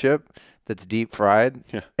corn chip that's deep fried,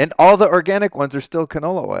 and all the organic ones are still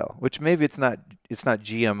canola oil. Which maybe it's not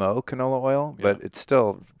GMO canola oil, but it's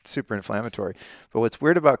still super inflammatory. But what's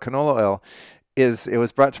weird about canola oil is it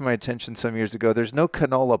was brought to my attention some years ago. There's no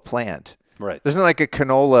canola plant. Right. There's not like a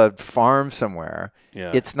canola farm somewhere.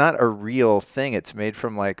 Yeah. It's not a real thing. It's made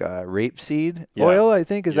from like rapeseed oil, I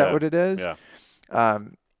think. Is that what it is? Yeah.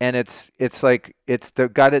 and it's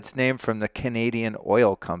got its name from the Canadian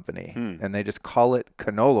oil company, and they just call it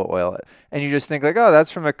canola oil, and you just think like, oh,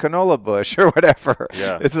 that's from a canola bush or whatever.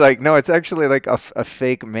 Yeah. It's like, no, it's actually like a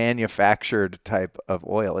fake manufactured type of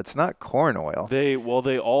oil. It's not corn oil. They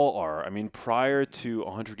all are. I mean, prior to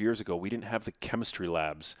 100 years ago, we didn't have the chemistry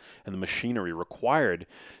labs and the machinery required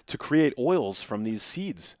to create oils from these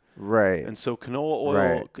seeds. Right. And so canola oil,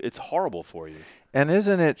 Right. it's horrible for you. And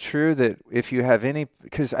isn't it true that if you have any,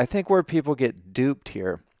 because I think where people get duped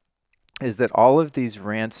here is that all of these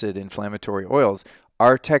rancid inflammatory oils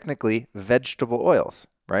are technically vegetable oils,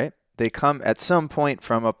 right? They come at some point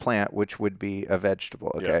from a plant, which would be a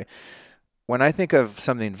vegetable, okay? Yeah. When I think of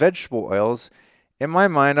something vegetable oils, in my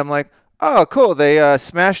mind, I'm like, oh, cool. They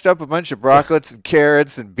smashed up a bunch of broccoli and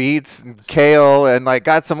carrots and beets and kale and like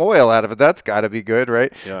got some oil out of it. That's got to be good,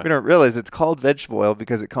 right? Yeah. We don't realize it's called vegetable oil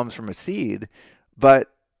because it comes from a seed.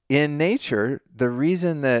 But in nature, the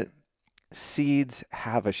reason that seeds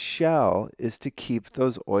have a shell is to keep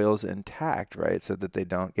those oils intact, right? So that they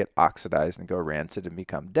don't get oxidized and go rancid and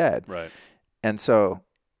become dead. Right. And so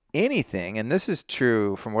anything, and this is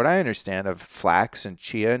true from what I understand of flax and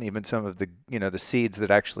chia and even some of the, the seeds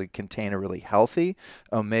that actually contain a really healthy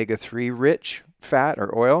omega-3 rich fat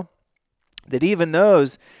or oil, that even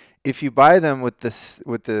those, if you buy them with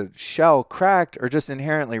the shell cracked, are just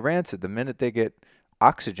inherently rancid. The minute they get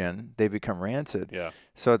oxygen, they become rancid. Yeah.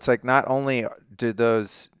 So it's like not only do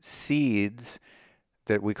those seeds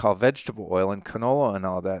that we call vegetable oil and canola and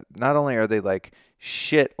all that, not only are they like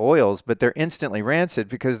shit oils, but they're instantly rancid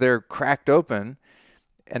because they're cracked open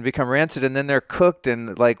and become rancid, and then they're cooked.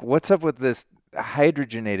 And like, what's up with this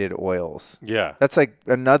hydrogenated oils? Yeah. That's like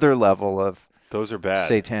another level of Those are bad.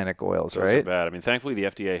 satanic oils, Those right? are bad. I mean, thankfully the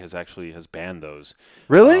FDA has banned those.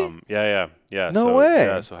 Really? Yeah. No so, way.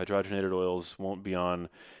 Yeah, so hydrogenated oils won't be on.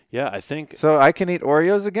 Yeah, I think. So I can eat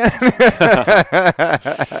Oreos again?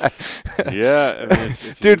 Yeah, I mean,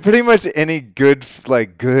 if Dude, pretty much any good,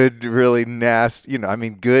 really nasty,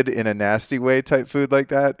 good in a nasty way type food like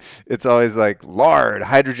that, it's always like lard,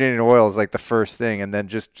 hydrogenated oil is like the first thing, and then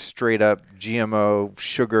just straight up GMO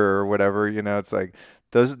sugar or whatever, it's like,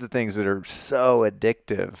 those are the things that are so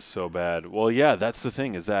addictive. So bad. Well, yeah, that's the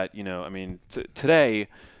thing is that, today,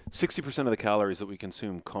 60% of the calories that we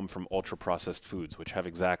consume come from ultra-processed foods, which have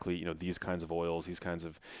exactly, these kinds of oils, these kinds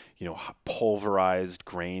of, pulverized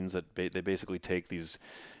grains that they basically take these,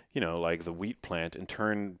 like the wheat plant and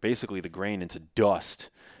turn basically the grain into dust,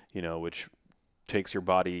 which takes your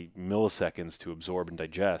body milliseconds to absorb and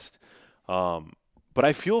digest. But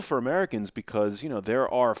I feel for Americans because,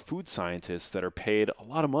 there are food scientists that are paid a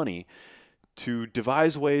lot of money to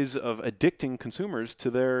devise ways of addicting consumers to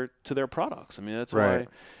their products. I mean, that's Right. why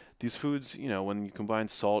these foods, when you combine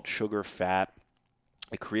salt, sugar, fat,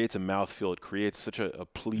 it creates a mouthfeel. It creates such a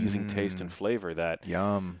pleasing taste and flavor that,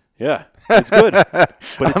 Yum. yeah, it's good.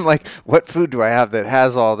 But I'm like, what food do I have that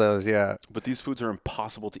has all those? Yeah. But these foods are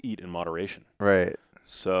impossible to eat in moderation. Right.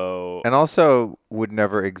 So And also would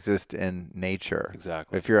never exist in nature.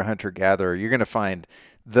 exactly. If you're a hunter-gatherer, you're going to find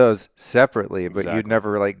those separately, but Exactly. you'd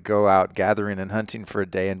never like go out gathering and hunting for a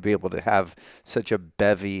day and be able to have such a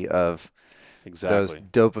bevy of those Exactly.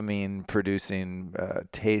 dopamine-producing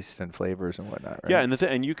tastes and flavors and whatnot, right? Yeah,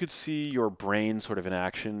 and you could see your brain sort of in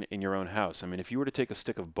action in your own house. I mean, if you were to take a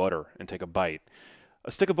stick of butter and take a bite,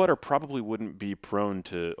 a stick of butter probably wouldn't be prone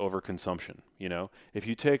to overconsumption. If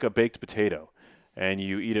you take a baked potato and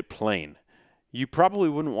you eat it plain, you probably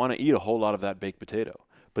wouldn't want to eat a whole lot of that baked potato.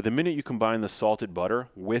 But the minute you combine the salted butter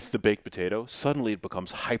with the baked potato, suddenly it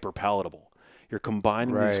becomes hyper palatable. You're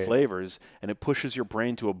combining these Right. flavors, and it pushes your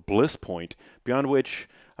brain to a bliss point beyond which,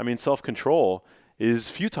 self-control is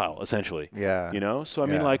futile, essentially. Yeah. So,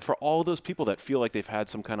 Yeah. like, for all those people that feel like they've had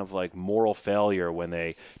some kind of, like, moral failure when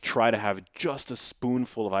they try to have just a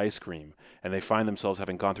spoonful of ice cream and they find themselves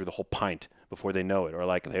having gone through the whole pint before they know it, or,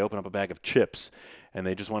 like, they open up a bag of chips and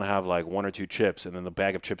they just want to have, like, one or two chips and then the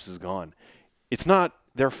bag of chips is gone. It's not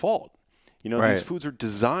their fault. Right. These foods are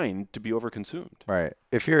designed to be overconsumed. Right.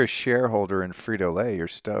 If you're a shareholder in Frito-Lay, you're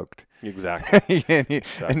stoked. Exactly.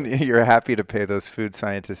 And you're happy to pay those food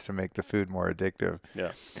scientists to make the food more addictive.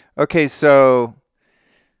 Yeah. Okay, so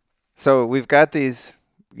we've got these,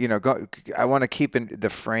 I want to keep in the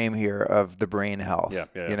frame here of the brain health,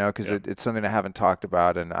 Yeah. because it's something I haven't talked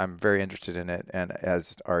about, and I'm very interested in it, and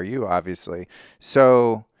as are you, obviously.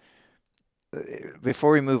 So before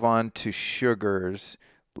we move on to sugars,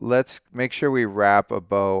 let's make sure we wrap a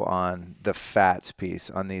bow on the fats piece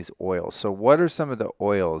on these oils. So what are some of the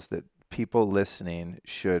oils that people listening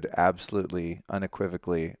should absolutely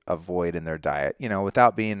unequivocally avoid in their diet,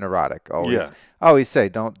 without being neurotic? Yeah. I always say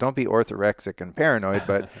don't be orthorexic and paranoid,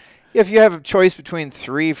 but if you have a choice between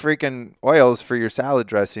three freaking oils for your salad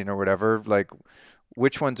dressing or whatever, like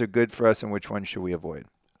which ones are good for us and which ones should we avoid?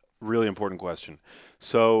 Really important question.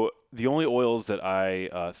 So the only oils that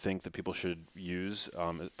I think that people should use,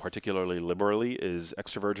 particularly liberally, is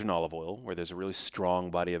extra virgin olive oil, where there's a really strong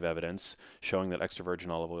body of evidence showing that extra virgin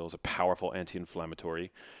olive oil is a powerful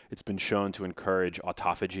anti-inflammatory. It's been shown to encourage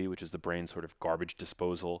autophagy, which is the brain's sort of garbage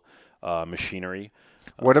disposal machinery.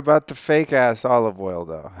 What about the fake ass olive oil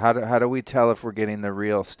though? How do we tell if we're getting the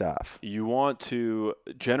real stuff? You want to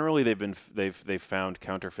generally they've found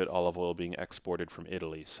counterfeit olive oil being exported from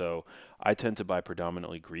Italy. So I tend to buy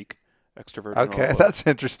predominantly Greek extra virgin olive oil. That's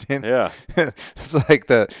interesting. Yeah. It's like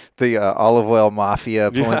the olive oil mafia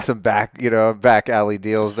pulling some back alley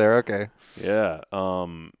deals there. Okay. Yeah.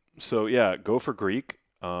 So yeah, go for Greek.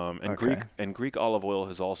 Okay. Greek olive oil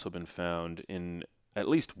has also been found in at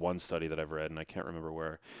least one study that I've read, and I can't remember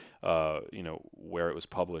where it was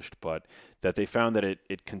published, but that they found that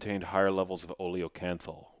it contained higher levels of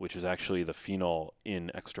oleocanthal, which is actually the phenol in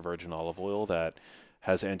extra virgin olive oil that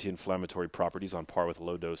has anti-inflammatory properties on par with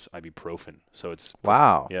low-dose ibuprofen. So it's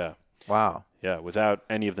Wow. Yeah. Wow. Yeah, without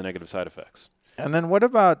any of the negative side effects. And then what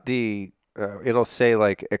about it'll say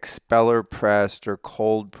like expeller pressed or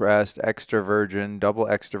cold pressed, extra virgin, double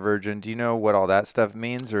extra virgin. Do you know what all that stuff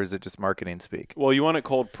means, or is it just marketing speak? Well, you want it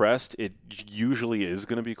cold pressed. It usually is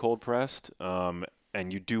going to be cold pressed, and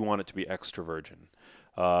you do want it to be extra virgin.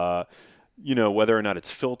 Whether or not it's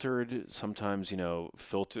filtered, sometimes,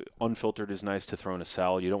 unfiltered is nice to throw in a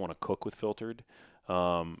salad. You don't want to cook with filtered.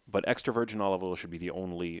 But extra virgin olive oil should be the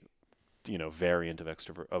only, variant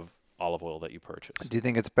of olive oil that you purchase. Do you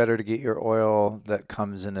think it's better to get your oil that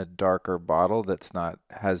comes in a darker bottle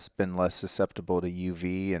has been less susceptible to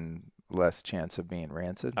UV and less chance of being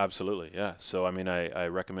rancid? Absolutely, yeah. So, I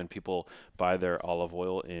recommend people buy their olive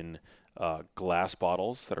oil in glass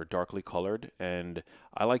bottles that are darkly colored, and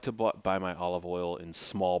I like to buy my olive oil in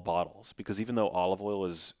small bottles because even though olive oil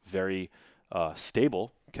is very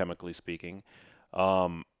stable, chemically speaking,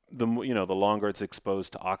 the longer it's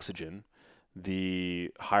exposed to oxygen,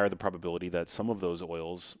 the higher the probability that some of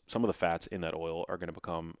the fats in that oil are going to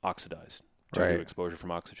become oxidized due to exposure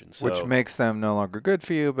from oxygen. So, which makes them no longer good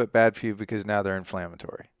for you, but bad for you because now they're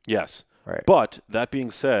inflammatory. Yes. Right. But that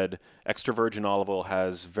being said, extra virgin olive oil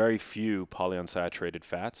has very few polyunsaturated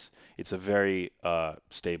fats. It's a very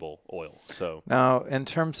stable oil. So now, in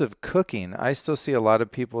terms of cooking, I still see a lot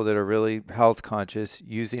of people that are really health conscious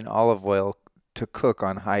using olive oil to cook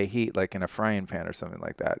on high heat, like in a frying pan or something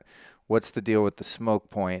like that. What's the deal with the smoke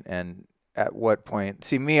point, and at what point?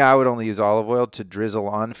 See, me, I would only use olive oil to drizzle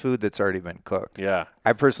on food that's already been cooked. Yeah.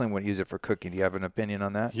 I personally wouldn't use it for cooking. Do you have an opinion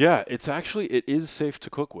on that? Yeah, it is safe to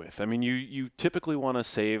cook with. You typically want to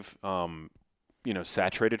save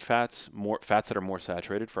saturated fats that are more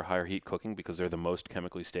saturated for higher heat cooking because they're the most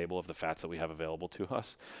chemically stable of the fats that we have available to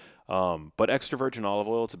us. But extra virgin olive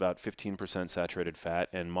oil, it's about 15% saturated fat,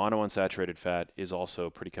 and monounsaturated fat is also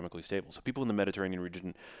pretty chemically stable. So people in the Mediterranean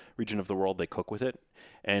region of the world, they cook with it,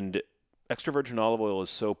 and extra virgin olive oil is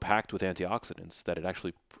so packed with antioxidants that it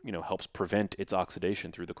actually, helps prevent its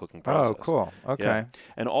oxidation through the cooking process. Oh, cool. Okay. Yeah.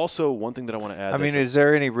 And also, one thing that I want to add. Is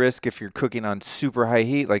there any risk if you're cooking on super high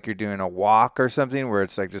heat, like you're doing a wok or something where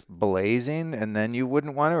it's like just blazing, and then you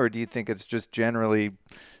wouldn't want to, or do you think it's just generally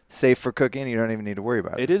safe for cooking? You don't even need to worry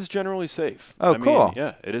about it. It is generally safe. Oh, cool.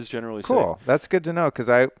 Yeah, it is generally safe. Cool. That's good to know because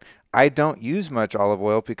I don't use much olive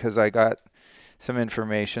oil because I got some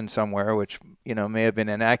information somewhere which may have been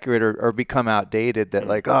inaccurate or become outdated that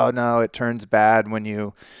like, oh no, it turns bad when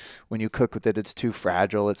you cook with it, it's too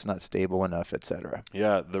fragile, it's not stable enough, etc.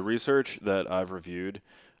 Yeah, the research that I've reviewed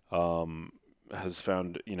has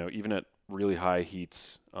found even at really high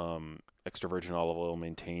heats, extra virgin olive oil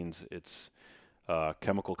maintains its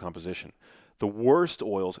chemical composition. The worst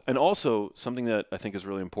oils, and also something that I think is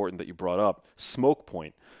really important that you brought up, smoke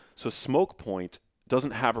point. So smoke point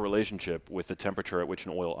doesn't have a relationship with the temperature at which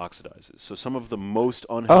an oil oxidizes. So some of the most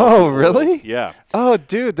unhealthy oils, really? Yeah. Oh,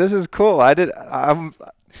 dude, this is cool. I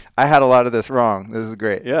had a lot of this wrong. This is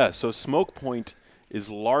great. Yeah, so smoke point is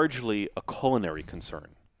largely a culinary concern.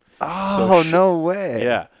 Oh, no way.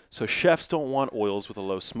 Yeah. So chefs don't want oils with a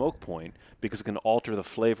low smoke point because it can alter the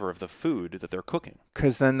flavor of the food that they're cooking.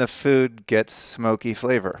 Because then the food gets smoky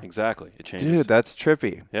flavor. Exactly. It changes. Dude, that's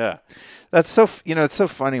trippy. Yeah. That's so, it's so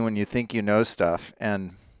funny when you think you know stuff.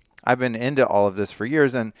 And I've been into all of this for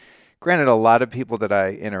years. And Granted, a lot of people that I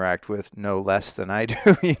interact with know less than I do,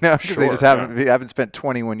 you know, 'cause they Sure. just Yeah. haven't spent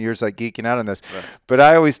 21 years like geeking out on this. Right. But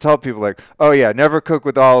I always tell people like, oh yeah, never cook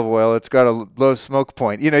with olive oil. It's got a low smoke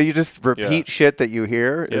point. You know, you just Yeah. repeat shit that you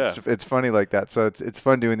hear. Yeah. It's funny like that. So it's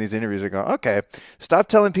fun doing these interviews. I go, okay, stop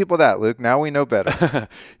telling people that, Luke. Now we know better.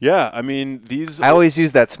 Yeah. I mean, these. I always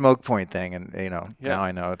use that smoke point thing, and Yeah. now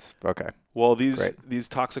I know it's okay. Well, Great. these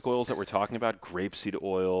toxic oils that we're talking about, grapeseed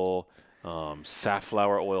oil,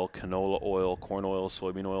 safflower oil, canola oil, corn oil,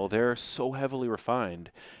 soybean oil, they're so heavily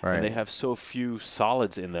refined, and they Right. have so few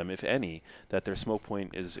solids in them, if any, that their smoke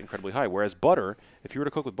point is incredibly high. Whereas butter, if you were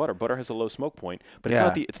to cook with butter, butter has a low smoke point, but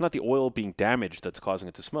Yeah. it's not the oil being damaged that's causing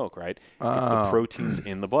it to smoke, right? It's the Oh. proteins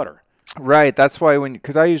in the butter. Right. That's why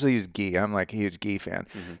because I usually use ghee. I'm like a huge ghee fan.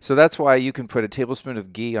 So that's why you can put a tablespoon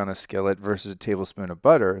of ghee on a skillet versus a tablespoon of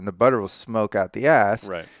butter, and the butter will smoke out the ass,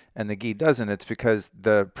 Right. and the ghee doesn't. It's because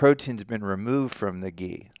the protein's been removed from the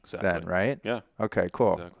ghee. Exactly. Then, right? Yeah. Okay.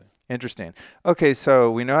 Cool. Exactly. Interesting. Okay.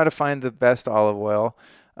 So we know how to find the best olive oil,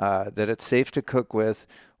 that it's safe to cook with.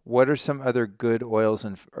 What are some other good oils,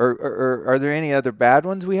 or are there any other bad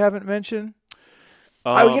ones we haven't mentioned?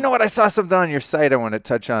 Oh, you know what? I saw something on your site I want to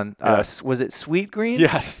touch on. Yeah. Was it Sweet Green?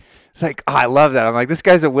 Yes. It's like, I love that. I'm like, this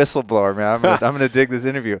guy's a whistleblower, man. I'm gonna dig this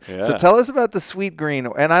interview. Yeah. So tell us about the Sweet Green,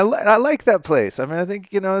 and I like that place. I mean, I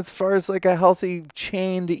think as far as like a healthy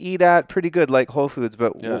chain to eat at, pretty good, like Whole Foods.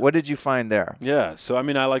 But Yeah. what did you find there? Yeah. So I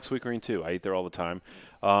mean, I like sweet green too. I eat there all the time.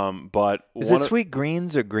 But Is it Sweet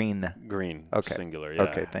Greens or Green? green? Okay. Singular. Yeah.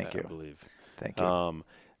 Okay, thank you. I believe. Thank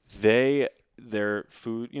you. Their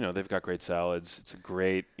food, they've got great salads. It's a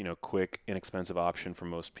great, quick, inexpensive option for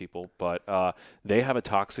most people. But they have a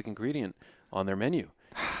toxic ingredient on their menu,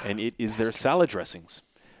 and it is their salad dressings.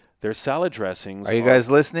 Their salad dressings. Are you guys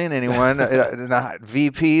listening? Anyone?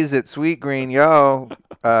 VPs at Sweet Green,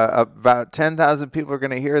 about 10,000 people are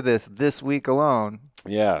going to hear this week alone.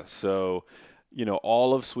 Yeah. So,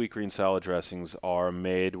 all of sweet green salad dressings are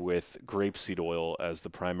made with grapeseed oil as the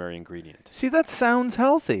primary ingredient. See, that sounds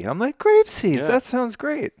healthy. I'm like, grape seeds. Yeah. That sounds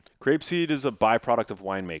great. Grapeseed is a byproduct of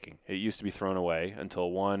winemaking. It used to be thrown away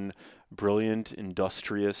until one brilliant,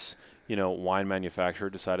 industrious, wine manufacturer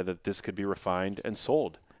decided that this could be refined and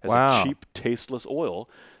sold as Wow. a cheap, tasteless oil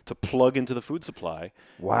to plug into the food supply.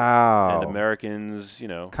 Wow. And Americans,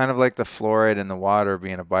 Kind of like the fluoride in the water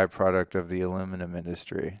being a byproduct of the aluminum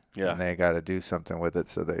industry. Yeah. And they got to do something with it,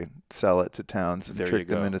 so they sell it to towns and There trick you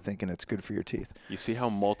them go. into thinking it's good for your teeth. you see how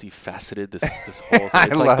multifaceted this whole thing. I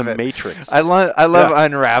It's like love the it. Matrix. I love Yeah.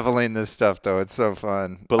 unraveling this stuff, though. It's so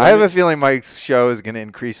fun. But I let have me- a feeling my show is going to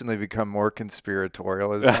increasingly become more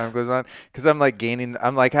conspiratorial as time goes on, because I'm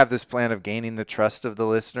like have this plan of gaining the trust of the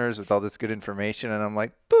listeners with all this good information, and I'm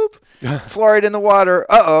like, boop, fluoride in the water.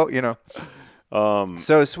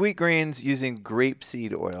 So Sweet Greens using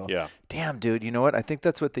grapeseed oil. Yeah. Damn, dude. You know what? I think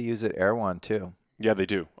that's what they use at Erewhon too. Yeah, they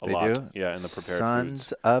do. A They lot. do? Yeah, in the prepared Sons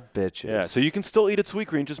foods. of bitches. Yeah, so you can still eat at Sweet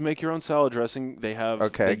Green. Just make your own salad dressing. They have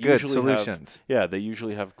Okay, they good usually have- solutions. they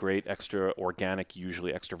usually have great extra organic,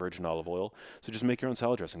 usually extra virgin olive oil. So just make your own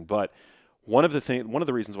salad dressing. But one of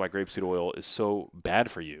the reasons why grapeseed oil is so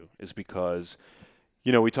bad for you is because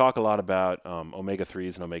we talk a lot about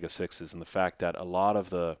omega-3s and omega-6s, and the fact that a lot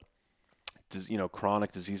of the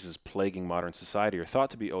chronic diseases plaguing modern society are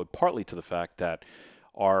thought to be owed partly to the fact that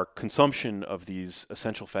our consumption of these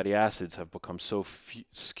essential fatty acids have become so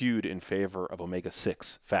skewed in favor of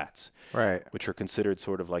omega-6 fats, Right. which are considered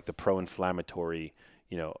sort of like the pro-inflammatory,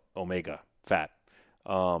 omega fat.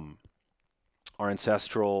 Our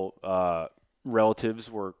ancestral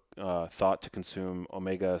relatives were thought to consume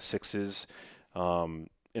omega-6s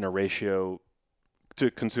in a ratio to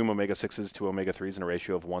consume omega-6s to omega-3s in a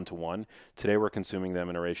ratio of 1-to-1. Today we're consuming them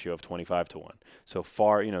in a ratio of 25-to-1. So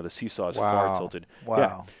far, the seesaw is far tilted. Wow.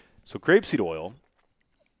 Yeah. So grapeseed oil,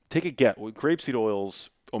 take a guess. With grapeseed oil's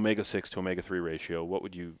omega-6 to omega-3 ratio, what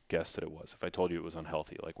would you guess that it was? If I told you it was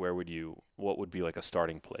unhealthy, like what would be like a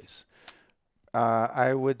starting place?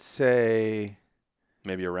 I would say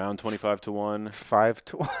Maybe around 25-to-1,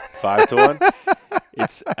 5-to-1.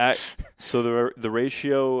 5-to-1. So the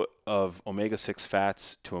ratio of omega-6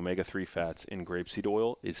 fats to omega-3 fats in grapeseed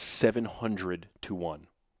oil is 700-to-1.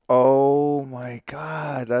 Oh my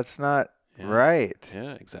God, that's not right.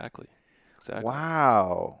 Yeah, exactly.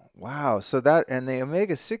 Wow. So and the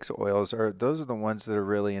omega-6 oils those are the ones that are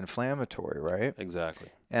really inflammatory, right? Exactly.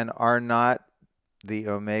 And are not the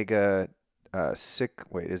omega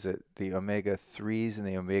is it the omega-3s and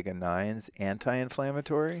the omega-9s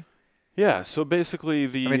anti-inflammatory? Yeah, so basically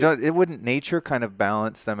Wouldn't nature kind of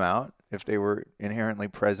balance them out? if they were inherently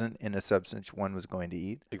present in a substance one was going to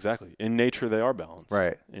eat. Exactly. In nature, they are balanced.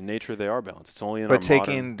 Right. In nature, they are balanced. It's only in our But modern.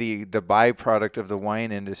 taking the byproduct of the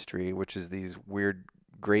wine industry, which is these weird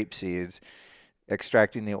grape seeds,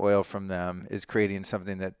 extracting the oil from them is creating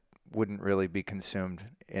something that wouldn't really be consumed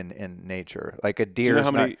in nature. Like Do you know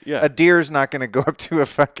how many? a Yeah. deer's not going to go up to a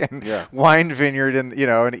fucking Yeah. wine vineyard and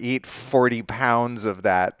and eat 40 pounds of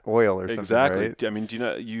that oil or something, Exactly. right? I mean, do you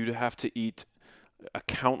know you'd have to eat a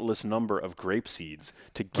countless number of grape seeds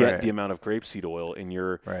to get Right. the amount of grapeseed oil in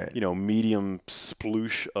your, Right. medium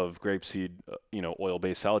sploosh of grapeseed,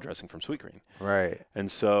 oil-based salad dressing from Sweetgreen. Right. And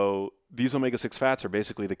so these omega-6 fats are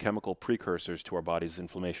basically the chemical precursors to our body's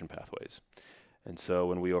inflammation pathways. And so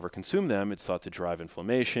when we overconsume them, it's thought to drive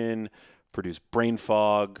inflammation, produce brain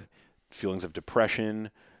fog, feelings of depression.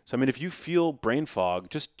 So, I mean, if you feel brain fog,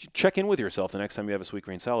 just check in with yourself the next time you have a sweet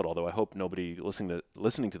green salad, although I hope nobody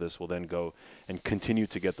listening to this will then go and continue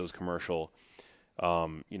to get those commercial,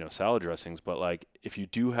 salad dressings. But, like, if you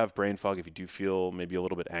do have brain fog, if you do feel maybe a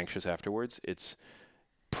little bit anxious afterwards, it's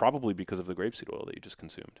probably because of the grapeseed oil that you just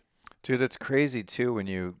consumed. Dude, it's crazy too when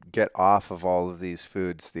you get off of all of these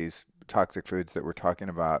foods, these toxic foods that we're talking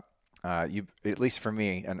about. At least for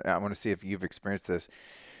me, and I want to see if you've experienced this,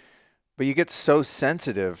 but you get so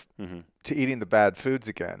sensitive to eating the bad foods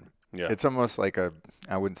again. Yeah. It's almost like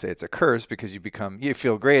I wouldn't say it's a curse because you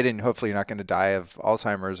feel great and hopefully you're not going to die of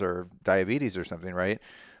Alzheimer's or diabetes or something, right?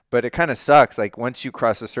 But it kind of sucks. Like once you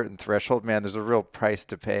cross a certain threshold, man, there's a real price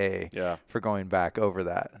to pay for going back over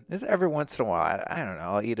that. Just every once in a while, I don't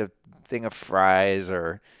know, I'll eat a thing of fries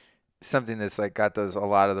or something that's like got a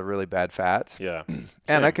lot of the really bad fats. Yeah.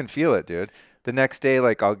 And I can feel it, dude. The next day,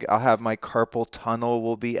 like I'll have my carpal tunnel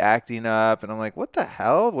will be acting up, and I'm like, what the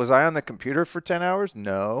hell? Was I on the computer for 10 hours?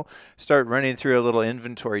 No. Start running through a little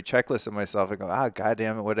inventory checklist of myself and go,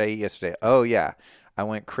 goddamn it, what did I eat yesterday? Oh yeah, I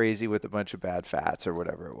went crazy with a bunch of bad fats or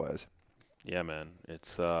whatever it was. Yeah, man.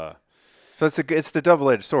 It's So it's the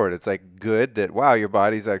double-edged sword. It's like good that, wow, your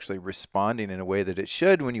body's actually responding in a way that it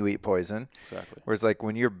should when you eat poison. exactly. Whereas like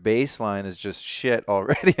when your baseline is just shit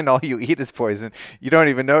already and all you eat is poison, you don't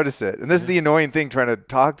even notice it. And this is the annoying thing trying to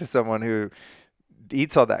talk to someone who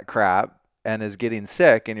eats all that crap and is getting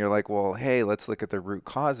sick, and you're like, well, hey, let's look at the root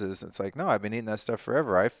causes. It's like, no, I've been eating that stuff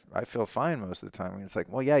forever. I feel fine most of the time. And it's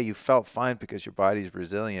like, well, yeah, you felt fine because your body's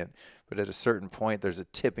resilient. But at a certain point, there's a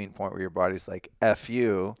tipping point where your body's like, F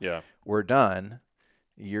you, we're done.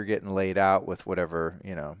 You're getting laid out with whatever,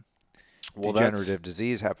 degenerative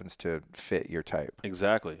disease happens to fit your type.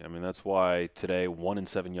 Exactly. I mean, that's why today 1 in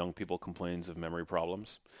 7 young people complains of memory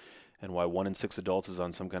problems, and why 1 in 6 adults is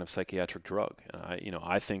on some kind of psychiatric drug. And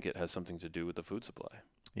I think it has something to do with the food supply.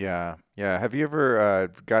 Yeah. Have you ever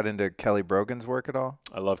got into Kelly Brogan's work at all?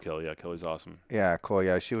 I love Kelly. Yeah, Kelly's awesome. Yeah, cool.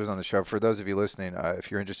 Yeah, she was on the show. For those of you listening, if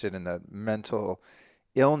you're interested in the mental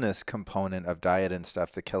illness component of diet and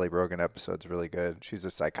stuff, the Kelly Brogan episode's really good. She's a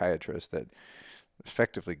psychiatrist that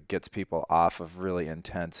effectively gets people off of really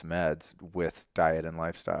intense meds with diet and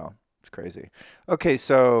lifestyle. It's crazy. Okay,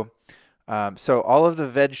 so all of the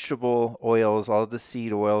vegetable oils, all of the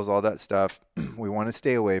seed oils, all that stuff, we want to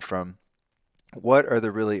stay away from. What are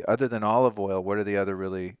the really, other than olive oil, what are the other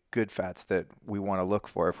really good fats that we want to look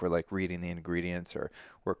for if we're like reading the ingredients or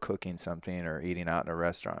we're cooking something or eating out in a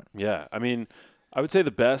restaurant? Yeah, I mean, I would say the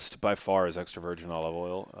best by far is extra virgin olive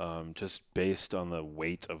oil, just based on the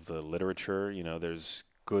weight of the literature. There's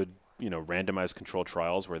good, randomized controlled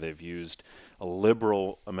trials where they've used a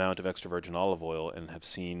liberal amount of extra virgin olive oil and have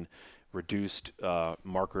seen reduced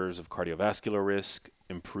markers of cardiovascular risk,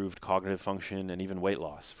 improved cognitive function, and even weight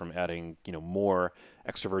loss from adding, more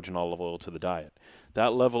extra virgin olive oil to the diet.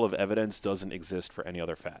 That level of evidence doesn't exist for any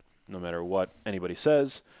other fat. No matter what anybody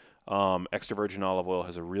says, extra virgin olive oil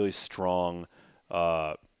has a really strong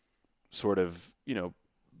sort of,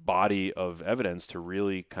 body of evidence to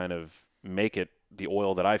really kind of make it the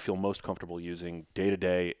oil that I feel most comfortable using day to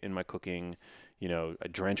day in my cooking. I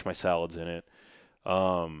drench my salads in it.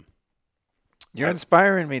 You're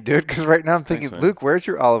inspiring me, dude, because right now I'm thinking, Thanks, Luke, where's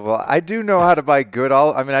your olive oil? I do know how to buy good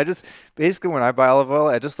olive. I mean, basically when I buy olive oil,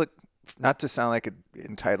 I just look, not to sound like an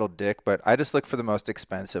entitled dick, but I just look for the most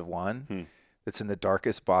expensive one that's in the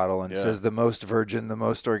darkest bottle and says the most virgin, the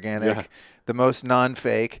most organic, the most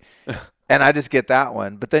non-fake. And I just get that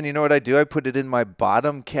one. But then you know what I do? I put it in my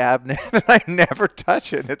bottom cabinet and I never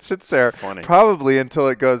touch it. It sits there probably until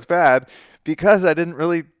it goes bad because I didn't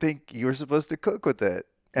really think you were supposed to cook with it.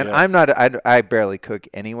 And I barely cook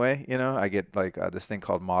anyway, I get like this thing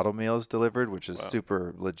called model meals delivered, which is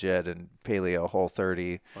super legit and paleo Whole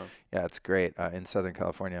 30. Wow. Yeah, it's great in Southern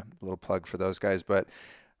California. A little plug for those guys. But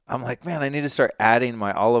I'm like, man, I need to start adding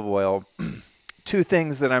my olive oil two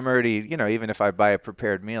things that I'm already, even if I buy a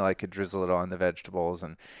prepared meal, I could drizzle it on the vegetables.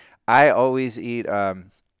 And I always eat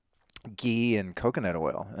ghee and coconut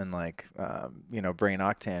oil and like, brain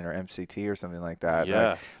octane or MCT or something like that. Right?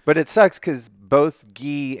 Yeah. But it sucks because both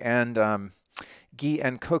ghee and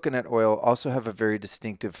coconut oil also have a very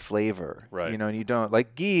distinctive flavor, Right. and you don't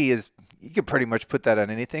like ghee is, you can pretty much put that on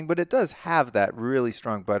anything, but it does have that really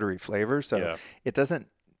strong buttery flavor. So Yeah. it doesn't,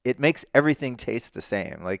 it makes everything taste the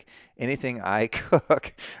same. Like anything I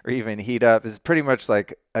cook or even heat up is pretty much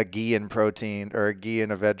like a ghee and protein or a ghee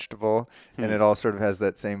and a vegetable, and it all sort of has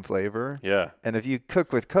that same flavor. Yeah. And if you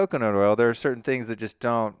cook with coconut oil, there are certain things that just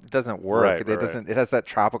it doesn't work. Right. Right. Right. It has that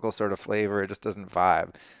tropical sort of flavor. It just doesn't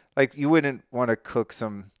vibe. Like you wouldn't want to cook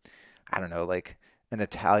some, I don't know, like an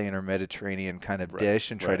Italian or Mediterranean kind of Right. dish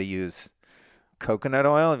and try Right. to use coconut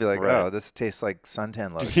oil and be like, Right. oh, this tastes like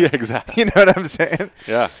suntan lotion. Yeah. Exactly. You know what I'm saying?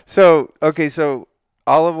 Yeah. So, okay, so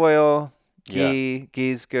olive oil, Yeah.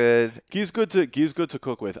 ghee's good. Ghee's good to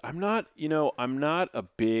cook with. I'm not a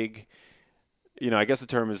big, I guess the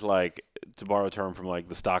term is like, to borrow a term from like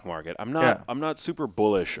the stock market. I'm not super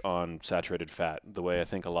bullish on saturated fat the way I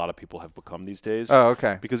think a lot of people have become these days. Oh,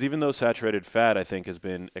 okay. Because even though saturated fat, I think, has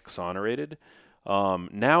been exonerated,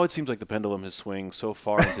 now it seems like the pendulum has swung so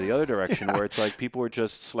far into the other direction where it's like people are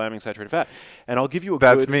just slamming saturated fat. And I'll give you a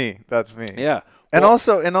That's good. me. That's me. Yeah. And Well,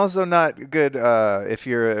 also not good if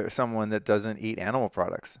you're someone that doesn't eat animal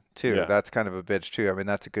products too. Yeah. That's kind of a bitch too. I mean,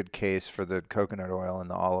 that's a good case for the coconut oil and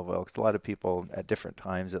the olive oil because a lot of people at different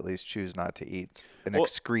times at least choose not to eat an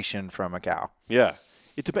excretion from a cow. Yeah.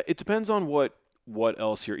 It depends on what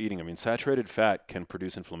else you're eating. I mean, saturated fat can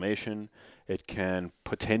produce inflammation. It can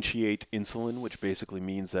potentiate insulin, which basically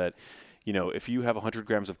means that, if you have 100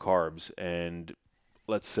 grams of carbs and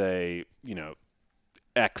let's say,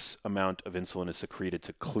 X amount of insulin is secreted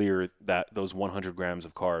to clear those 100 grams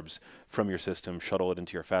of carbs from your system, shuttle it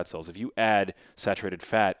into your fat cells. If you add saturated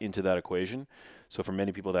fat into that equation, so for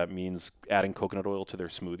many people that means adding coconut oil to their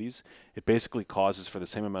smoothies, it basically causes for the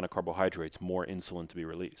same amount of carbohydrates more insulin to be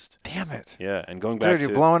released. Damn it. Yeah, and going back Dude, you're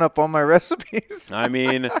blowing up all my recipes. I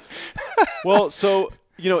mean, well, so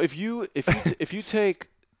if you take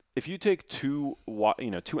two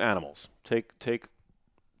animals, take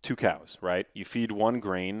two cows, right? You feed one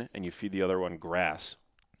grain and you feed the other one grass.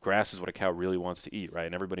 Grass is what a cow really wants to eat, right?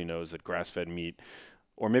 And everybody knows that grass-fed meat,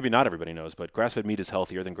 or maybe not everybody knows, but grass-fed meat is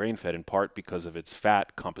healthier than grain-fed in part because of its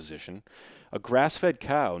fat composition. A grass-fed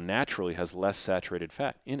cow naturally has less saturated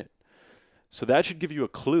fat in it. So that should give you a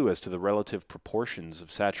clue as to the relative proportions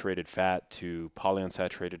of saturated fat to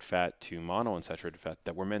polyunsaturated fat to monounsaturated fat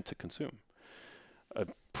that we're meant to consume. A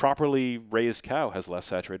properly raised cow has less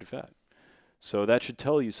saturated fat. So that should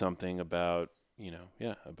tell you something about,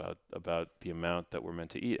 about the amount that we're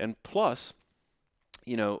meant to eat. And plus,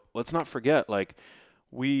 let's not forget, like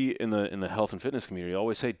we in the health and fitness community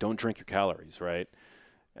always say, don't drink your calories, right?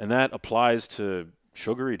 And that applies to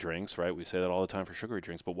sugary drinks, right? We say that all the time for sugary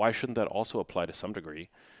drinks, but why shouldn't that also apply to some degree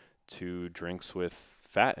to drinks with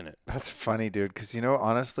fat in it? That's funny, dude, because,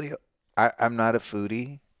 honestly, I'm not a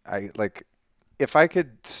foodie. If I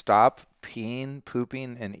could stop peeing,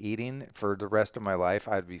 pooping, and eating for the rest of my life,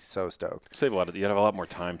 I'd be so stoked. You'd have a lot more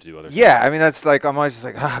time to do other things. Yeah, I mean, that's like, I'm always just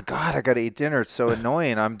like, oh, God, I got to eat dinner. It's so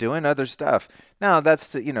annoying. I'm doing other stuff. Now, that's,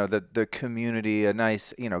 the community, a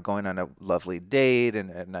nice, going on a lovely date and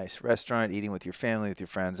a nice restaurant, eating with your family, with your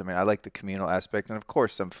friends. I mean, I like the communal aspect. And, of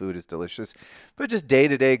course, some food is delicious. But just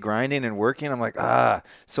day-to-day grinding and working, I'm like,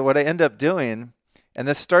 So what I end up doing... And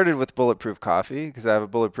this started with bulletproof coffee because I have a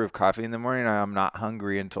bulletproof coffee in the morning. And I'm not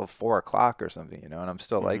hungry until 4 o'clock or something, and I'm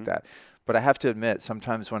still like that. But I have to admit,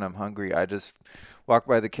 sometimes when I'm hungry, I just walk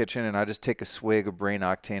by the kitchen and I just take a swig of brain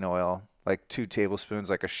octane oil, like 2 tablespoons,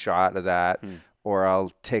 like a shot of that. Or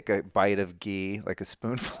I'll take a bite of ghee, like a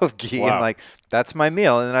spoonful of ghee, Wow. and like that's my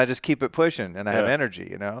meal. And then I just keep it pushing and I have Yeah.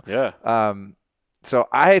 energy, Yeah. So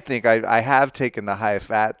I think I have taken the high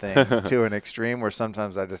fat thing to an extreme where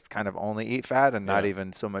sometimes I just kind of only eat fat and not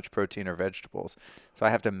even so much protein or vegetables. So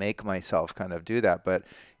I have to make myself kind of do that. But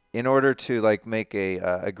in order to like make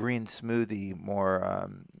a green smoothie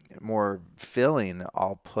more filling,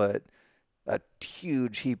 I'll put a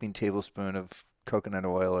huge heaping tablespoon of coconut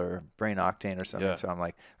oil or brain octane or something. Yeah. So I'm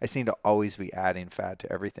like, I seem to always be adding fat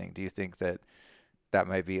to everything. Do you think that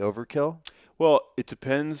might be overkill? Well, it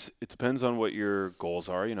depends. It depends on what your goals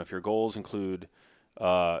are. If your goals include,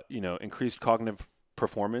 increased cognitive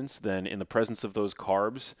performance, then in the presence of those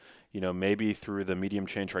carbs, maybe through the medium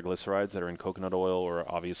chain triglycerides that are in coconut oil, or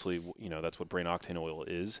obviously, that's what brain octane oil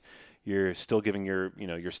is. You're still giving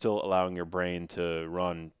you're still allowing your brain to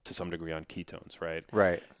run to some degree on ketones, right?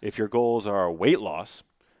 Right. If your goals are weight loss,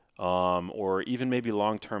 or even maybe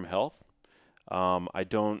long-term health. I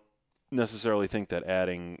don't necessarily think that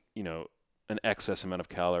adding, an excess amount of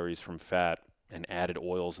calories from fat and added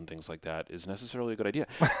oils and things like that is necessarily a good idea.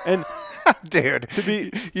 And Dude, to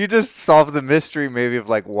be, you just solved the mystery maybe of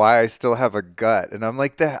like why I still have a gut. And I'm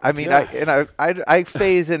like that. I mean, yeah, I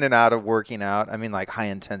phase in and out of working out. I mean, like high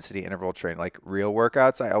intensity interval training, like real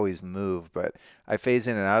workouts. I always move, but I phase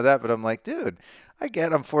in and out of that. But I'm like, dude,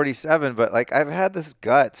 I'm 47, but like I've had this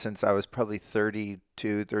gut since I was probably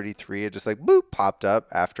 32, 33. It just like boop popped up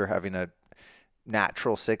after having a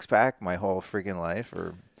natural six pack my whole freaking life.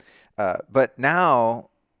 But now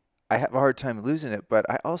I have a hard time losing it, but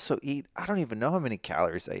I also eat, I don't even know how many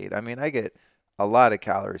calories I eat. I mean, I get a lot of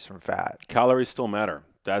calories from fat. calories still matter.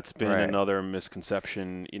 That's been Right. another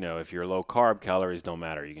misconception. If you're low carb, calories don't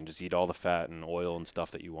matter. You can just eat all the fat and oil and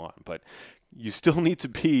stuff that you want, but you still need to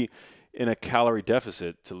be in a calorie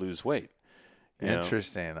deficit to lose weight.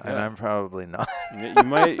 Interesting. And Yeah. I'm probably not. You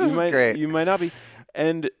might, This is great. you might not be.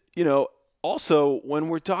 And, also when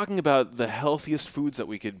we're talking about the healthiest foods that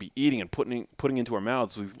we could be eating and putting into our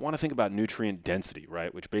mouths, we want to think about nutrient density,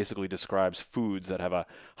 right? Which basically describes foods that have a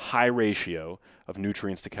high ratio of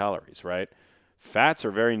nutrients to calories, right? Fats are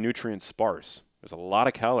very nutrient sparse. There's a lot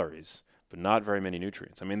of calories, but not very many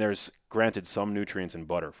nutrients. I mean, there's granted some nutrients in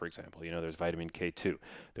butter, for example. There's vitamin K2,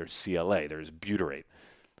 there's CLA, there's butyrate,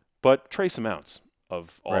 but trace amounts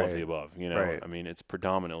of all of the Right. above. Right. I mean, it's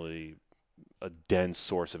predominantly a dense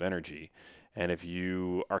source of energy. And if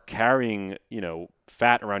you are carrying,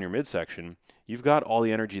 fat around your midsection, you've got all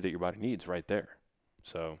the energy that your body needs right there.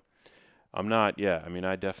 So I mean,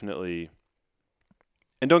 I definitely,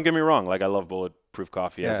 and don't get me wrong, like I love bulletproof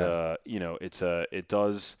coffee as Yeah. it's a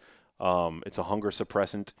hunger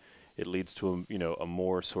suppressant. It leads to a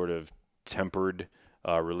more sort of tempered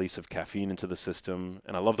release of caffeine into the system,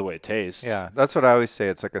 and I love the way it tastes. Yeah. That's what I always say.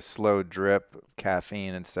 It's like a slow drip of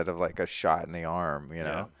caffeine instead of like a shot in the arm, you Yeah,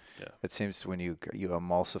 know? yeah. It seems when you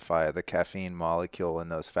emulsify the caffeine molecule in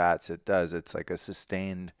those fats, it does. It's like a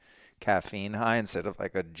sustained caffeine high instead of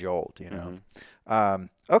like a jolt, you know. Hmm.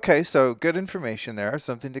 Okay, so good information there.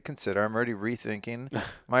 Something to consider. I'm already rethinking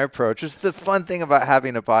my approach. It's the fun thing about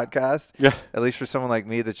having a podcast, Yeah. at least for someone like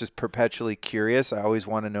me that's just perpetually curious. I always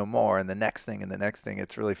want to know more and the next thing and the next thing.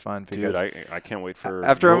 It's really fun Dude, because I can't wait for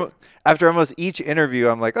after your. after almost each interview,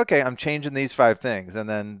 I'm like, okay, I'm changing these 5 things, and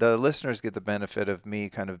then the listeners get the benefit of me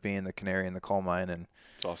kind of being the canary in the coal mine and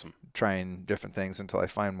It's awesome. trying different things until I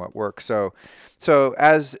find what works. So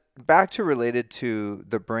as back to related to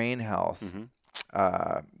the brain health, Hmm.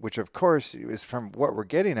 which of course is from what we're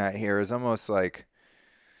getting at here is almost like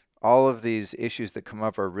all of these issues that come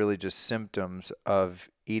up are really just symptoms of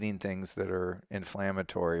eating things that are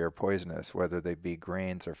inflammatory or poisonous, whether they be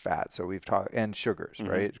grains or fat. So we've talked, and sugars, Hmm.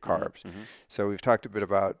 right? Hmm. Carbs. Hmm. So we've talked a bit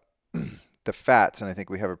about the fats, and I think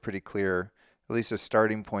we have a pretty clear, at least a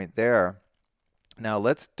starting point there. Now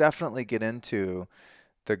let's definitely get into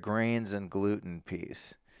the grains and gluten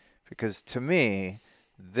piece, because to me,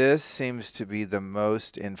 this seems to be the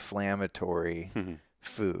most inflammatory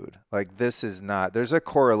food. Like this is not, there's a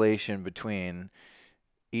correlation between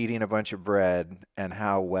eating a bunch of bread and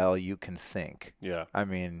how well you can think. Yeah. I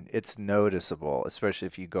mean, it's noticeable, especially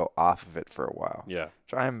if you go off of it for a while. Yeah.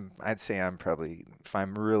 So I'd say I'm probably, if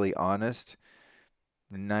I'm really honest,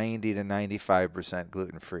 90 to 95%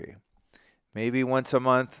 gluten free. Maybe once a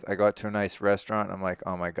month, I go out to a nice restaurant. I'm like,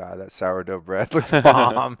 oh my God, that sourdough bread looks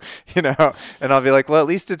bomb, And I'll be like, well, at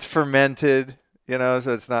least it's fermented,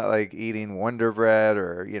 so it's not like eating Wonder Bread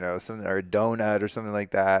or something or a donut or something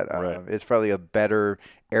like that. Right. It's probably a better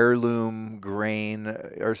heirloom grain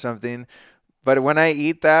or something. But when I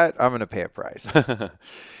eat that, I'm gonna pay a price.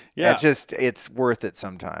 Yeah. It's worth it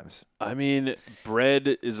sometimes. I mean,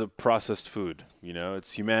 bread is a processed food.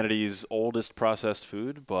 It's humanity's oldest processed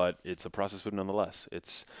food, but it's a processed food nonetheless.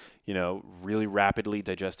 It's, really rapidly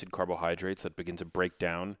digested carbohydrates that begin to break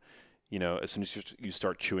down, as soon as you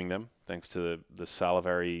start chewing them, thanks to the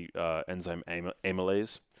salivary enzyme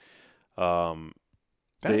amylase. Damn,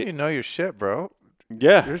 They, you know your shit, bro.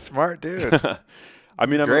 yeah. You're a smart dude. I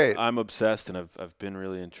mean, Great. I'm obsessed, and I've been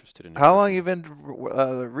really interested in How long nutrition. you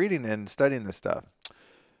been reading and studying this stuff?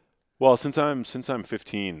 Well, since I'm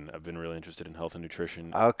 15, I've been really interested in health and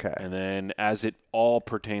nutrition, Okay. and then as it all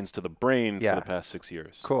pertains to the brain for Yeah. the past 6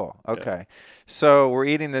 years. Cool. Yeah. Okay. So we're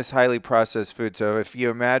eating this highly processed food. So if you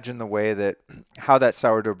imagine the way that how that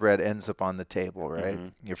sourdough bread ends up on the table, right?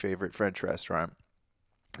 Mhm. Your favorite French restaurant,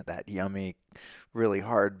 that yummy, really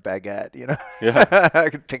hard baguette, Yeah. I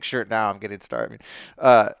can picture it now. I'm getting starving.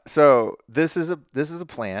 So this is a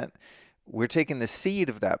plant. We're taking the seed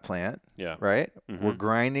of that plant, Yeah. right? We're Mhm.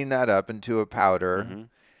 grinding that up into a powder. Mhm.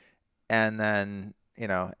 and then,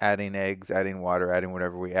 adding eggs, adding water, adding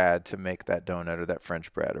whatever we add to make that donut or that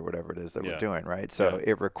French bread or whatever it is that we're Yeah. doing, right? Yeah. So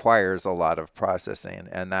it requires a lot of processing,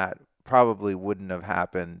 and that probably wouldn't have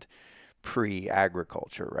happened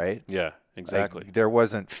pre-agriculture, right? Yeah. Exactly. Like there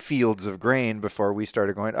wasn't fields of grain before we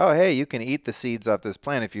started going, oh, hey, you can eat the seeds off this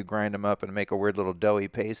plant if you grind them up and make a weird little doughy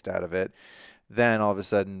paste out of it. Then all of a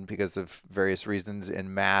sudden, because of various reasons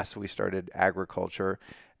in mass, we started agriculture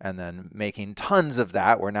and then making tons of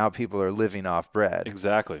that where now people are living off bread.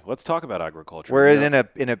 Exactly. Let's talk about agriculture. Whereas in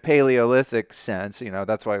a Paleolithic sense,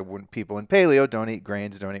 that's why when people in paleo don't eat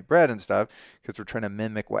grains, don't eat bread and stuff, because we're trying to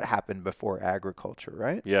mimic what happened before agriculture,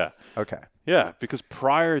 right? Yeah. Okay. Yeah, because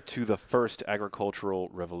prior to the first agricultural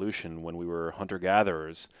revolution, when we were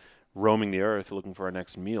hunter-gatherers roaming the earth looking for our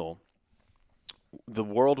next meal, the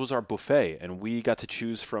world was our buffet, and we got to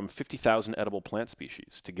choose from 50,000 edible plant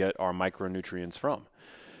species to get our micronutrients from.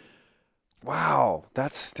 Wow,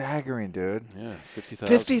 that's staggering, dude. Yeah,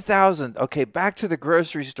 50,000. 50,000. Okay, back to the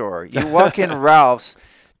grocery store. You walk in Ralph's,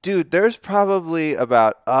 dude, there's probably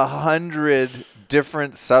about 100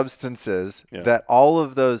 different substances that all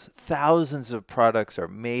of those thousands of products are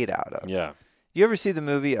made out of. Yeah. You ever see the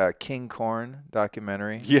movie King Corn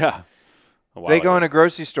documentary? Yeah. They go in a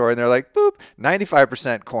grocery store and they're like, boop,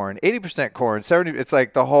 95% corn, 80% corn, 70. It's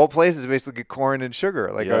like the whole place is basically corn and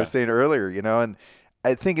sugar, like I was saying earlier, and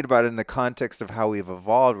I thinking about it in the context of how we've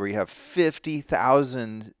evolved, where you have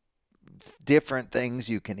 50,000 different things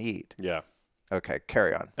you can eat. Yeah. Okay,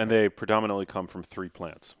 carry on. And they predominantly come from 3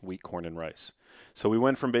 plants: wheat, corn, and rice. So we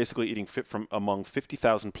went from basically eating from among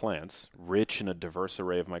 50,000 plants, rich in a diverse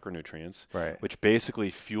array of micronutrients, which basically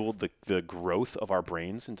fueled the growth of our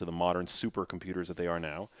brains into the modern supercomputers that they are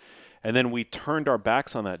now. And then we turned our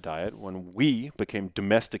backs on that diet when we became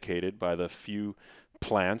domesticated by the few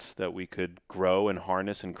plants that we could grow and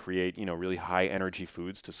harness and create, really high energy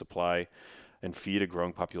foods to supply and feed a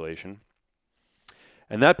growing population.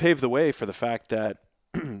 And that paved the way for the fact that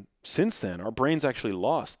since then, our brains actually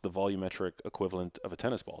lost the volumetric equivalent of a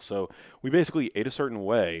tennis ball. So we basically ate a certain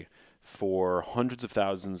way for hundreds of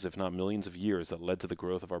thousands, if not millions of years, that led to the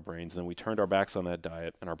growth of our brains. And then we turned our backs on that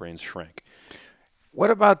diet and our brains shrank.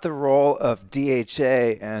 What about the role of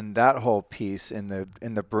DHA and that whole piece in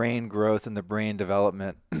the brain growth and the brain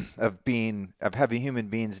development of having human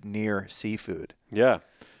beings near seafood? Yeah.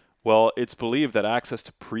 Well, it's believed that access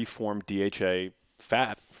to preformed DHA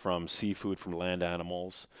fat from seafood, from land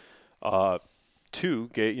animals,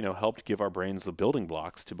 helped give our brains the building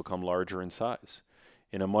blocks to become larger in size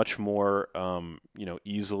in a much more,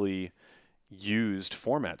 easily used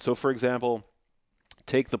format. So, for example,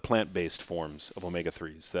 take the plant-based forms of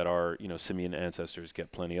omega-3s that our, simian ancestors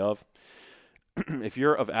get plenty of. If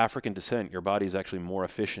you're of African descent, your body is actually more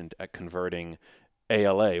efficient at converting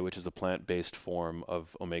ALA, which is the plant-based form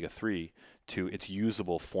of omega-3, to its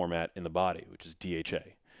usable format in the body, which is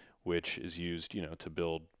DHA, which is used, to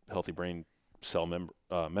build healthy brain cell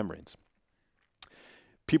membranes.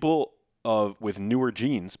 People with newer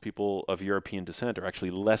genes, people of European descent, are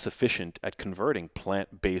actually less efficient at converting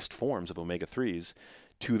plant-based forms of omega-3s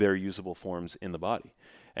to their usable forms in the body.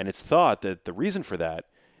 And it's thought that the reason for that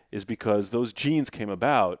is because those genes came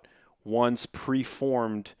about once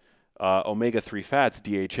preformed omega-3 fats,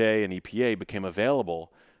 DHA and EPA, became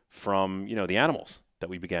available from, the animals that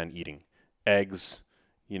we began eating. Eggs,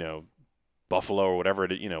 buffalo, or whatever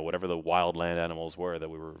whatever the wild land animals were that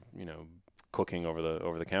we were, cooking over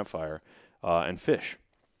the campfire, and fish.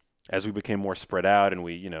 As we became more spread out and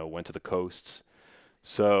we, went to the coasts.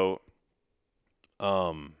 So,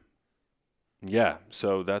 so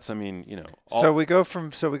that's, So we go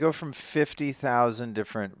from 50,000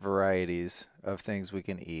 different varieties of things we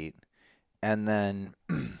can eat. And then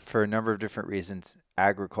for a number of different reasons,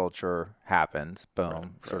 agriculture happens,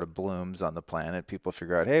 boom, sort of blooms on the planet. People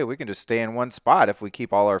figure out, hey, we can just stay in one spot if we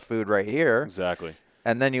keep all our food right here. Exactly.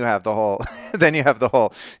 And then you have the whole,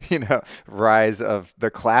 rise of the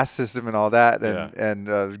class system and all that,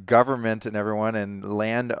 and government and everyone, and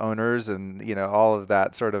landowners, and all of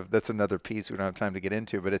that sort of. That's another piece we don't have time to get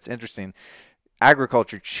into, but it's interesting.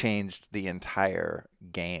 Agriculture changed the entire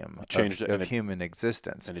game of human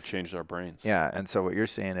existence, and it changed our brains. Yeah, and so what you're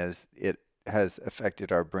saying is it has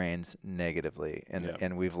affected our brains negatively,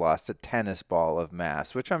 and we've lost a tennis ball of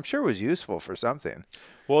mass, which I'm sure was useful for something.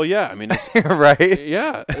 Well, yeah, it's, right?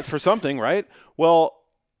 Yeah, for something, right? Well,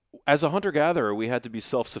 as a hunter-gatherer, we had to be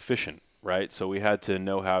self-sufficient, right? So we had to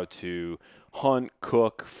know how to hunt,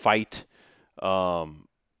 cook, fight.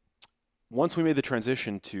 Once we made the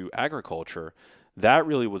transition to agriculture, that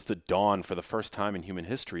really was the dawn for the first time in human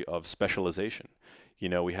history of specialization. You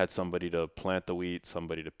know, we had somebody to plant the wheat,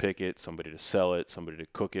 somebody to pick it, somebody to sell it, somebody to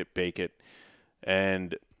cook it, bake it.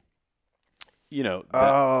 And, you know, that,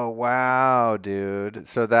 Oh, wow, dude.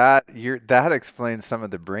 So that explains some of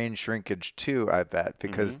the brain shrinkage too, I bet,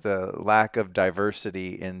 because mhm. the lack of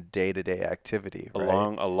diversity in day-to-day activity, right?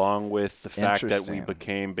 Along with the fact that we Interesting.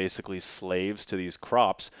 became basically slaves to these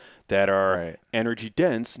crops that are Right. energy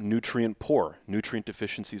dense, nutrient poor. Nutrient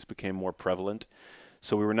deficiencies became more prevalent.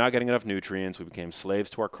 So we were not getting enough nutrients. We became slaves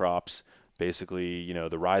to our crops. Basically, you know,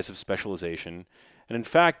 the rise of specialization. And in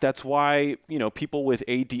fact, that's why, you know, people with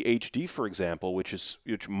ADHD, for example, which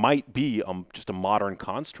might be just a modern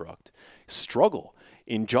construct, struggle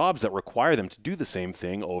in jobs that require them to do the same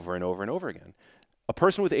thing over and over and over again. A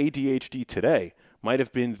person with ADHD today might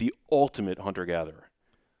have been the ultimate hunter-gatherer.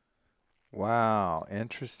 Wow,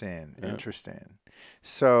 interesting. Yeah. Interesting.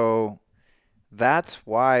 So that's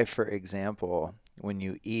why, for example, when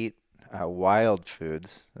you eat wild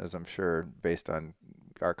foods, as I'm sure based on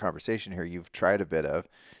our conversation here, you've tried a bit of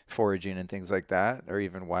foraging and things like that, or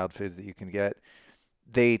even wild foods that you can get,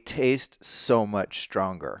 they taste so much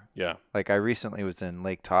stronger. Yeah. Like I recently was in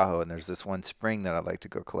Lake Tahoe and there's this one spring that I like to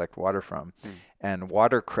go collect water from. Hmm. And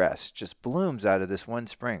watercress just blooms out of this one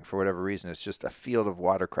spring for whatever reason. It's just a field of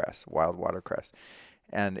watercress, wild watercress.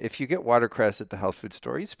 And if you get watercress at the health food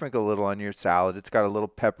store, you sprinkle a little on your salad. It's got a little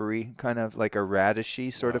peppery, kind of like a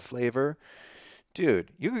radishy sort of Wow. flavor.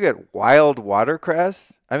 Dude, you could get wild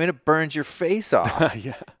watercress. I mean, it burns your face off.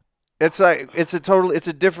 Yeah. It's like it's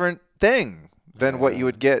a different thing than what you Yeah.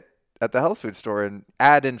 would get at the health food store and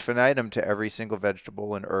ad infinitum to every single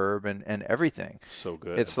vegetable and herb and everything. So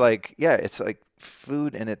good. It's like, yeah, it's like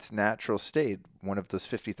food in its natural state. One of those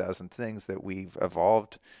 50,000 things that we've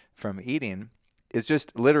evolved from eating is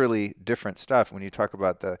just literally different stuff. When you talk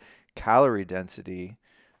about the calorie density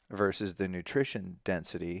versus the nutrition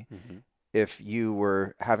density, Hmm. if you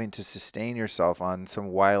were having to sustain yourself on some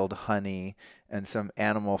wild honey and some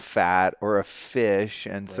animal fat or a fish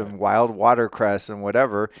and Right. some wild watercress and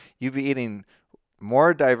whatever, you'd be eating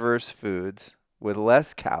more diverse foods with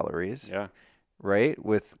less calories, Yeah. right?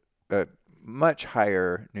 With a much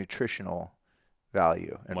higher nutritional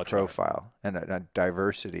value and Much higher. profile and a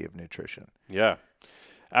diversity of nutrition. Yeah.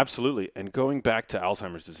 Absolutely. And going back to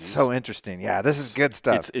Alzheimer's disease, So interesting. Yeah, this is good it's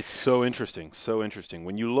stuff. it's so interesting. So interesting.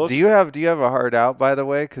 When you Do look, you have a hard out, by the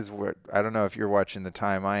way? Because I don't know if you're watching the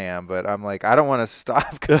time I am, but I'm like I don't want to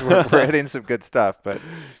stop because we're hitting some good stuff. But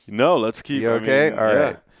no, let's keep. you I okay? mean, All yeah.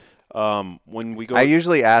 right. When we I go,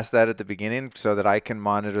 usually ask that at the beginning so that I can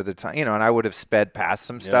monitor the time, and I would have sped past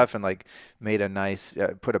some yeah. stuff and like made a nice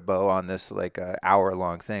put a bow on this like hour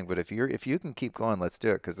long thing. But if you can keep going, let's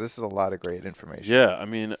do it because this is a lot of great information. Yeah. I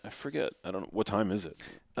mean, I forget. I don't know. What time is it?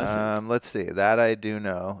 I think. Let's see. That I do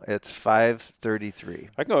know. It's 5:33.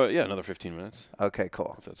 I can go, yeah, another 15 minutes, Okay,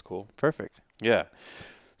 cool. if that's cool. Perfect. Yeah.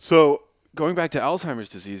 So going back to Alzheimer's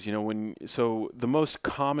disease, you know, so the most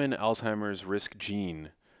common Alzheimer's risk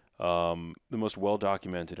gene, the most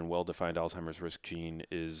well-documented and well-defined Alzheimer's risk gene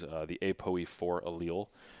is the ApoE4 allele,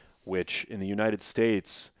 which in the United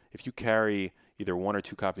States, if you carry either one or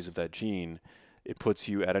two copies of that gene, it puts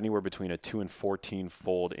you at anywhere between a 2 and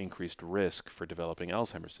 14-fold increased risk for developing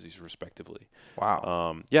Alzheimer's disease, respectively.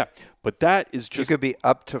 Wow. Yeah, but that is You just, could be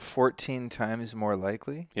up to 14 times more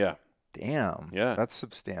likely. yeah, Damn. yeah. That's If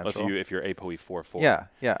substantial. you're ApoE4 4. Yeah,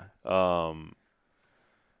 yeah. Um,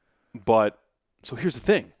 but so here's the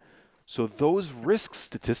thing. So those risk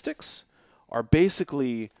statistics are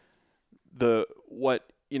basically what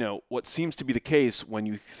seems to be the case when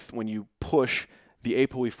you push the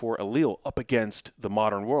ApoE4 allele up against the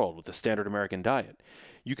modern world with the standard American diet.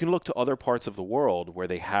 You can look to other parts of the world where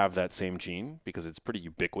they have that same gene because it's pretty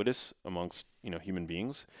ubiquitous amongst, human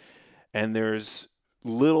beings, and there's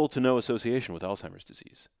little to no association with Alzheimer's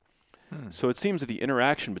disease. Hmm. So it seems that the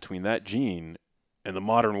interaction between that gene and the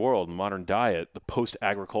modern world, the modern diet, the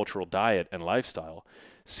post-agricultural diet and lifestyle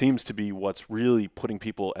seems to be what's really putting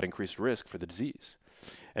people at increased risk for the disease.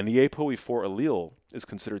 And the ApoE4 allele is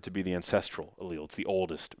considered to be the ancestral allele. It's the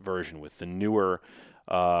oldest version, with the newer,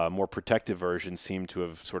 more protective versions seem to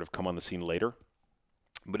have sort of come on the scene later.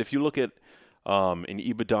 But if you look at in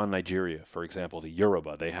Ibadan, Nigeria, for example, the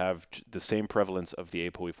Yoruba, they have the same prevalence of the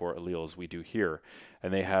ApoE4 allele as we do here,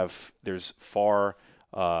 and there's far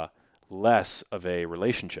less of a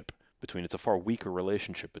relationship between. It's a far weaker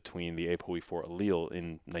relationship between the ApoE4 allele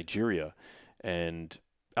in Nigeria and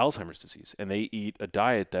Alzheimer's disease, and they eat a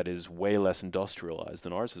diet that is way less industrialized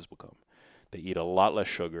than ours has become. They eat a lot less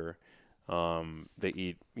sugar. They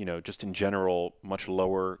eat, just in general, much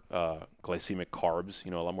lower glycemic carbs,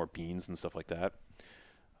 a lot more beans and stuff like that.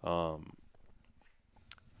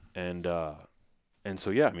 And And so,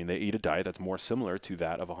 yeah, I mean, they eat a diet that's more similar to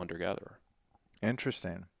that of a hunter-gatherer.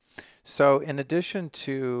 Interesting. So, in addition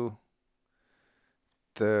to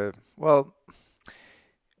well,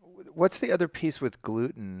 what's the other piece with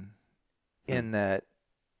gluten Hmm. in that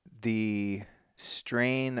the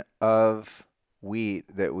strain of wheat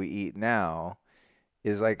that we eat now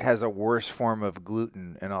is like has a worse form of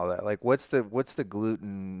gluten and all that. Like what's the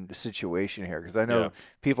gluten situation here? Because I Yeah. know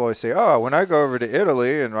people always say, "Oh, when I go over to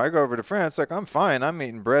Italy and I go over to France, like I'm fine. I'm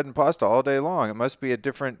eating bread and pasta all day long. It must be a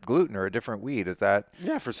different gluten or a different wheat."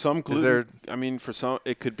 Yeah, for some Is gluten, there I mean, for some,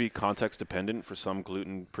 it could be context dependent. For some,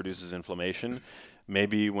 gluten produces inflammation.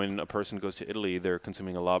 Maybe when a person goes to Italy, they're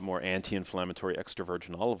consuming a lot more anti-inflammatory extra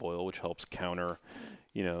virgin olive oil, which helps counter,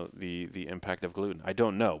 the impact of gluten. I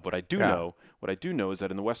don't know, but I do yeah. know. What I do know is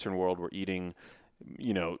that in the Western world, we're eating,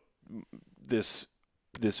 you know, this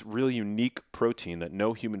this really unique protein that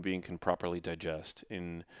no human being can properly digest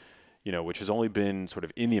which has only been sort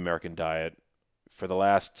of in the American diet for the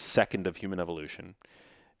last second of human evolution.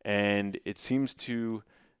 And it seems to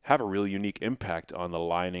have a really unique impact on the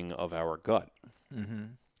lining of our gut.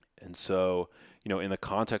 Mhm. And so, in the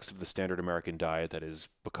context of the standard American diet that has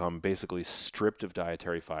become basically stripped of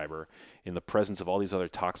dietary fiber, in the presence of all these other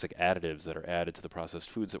toxic additives that are added to the processed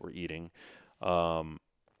foods that we're eating, um,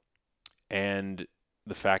 and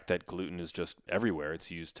the fact that gluten is just everywhere. It's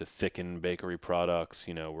used to thicken bakery products.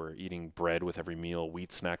 We're eating bread with every meal,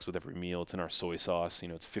 wheat snacks with every meal. It's in our soy sauce.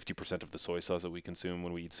 It's 50% of the soy sauce that we consume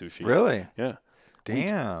when we eat sushi. Really? Yeah. Wheat.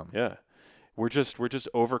 Damn. Yeah. We're just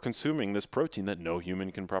over consuming this protein that no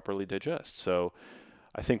human can properly digest. So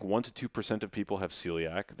I think 1 to 2% of people have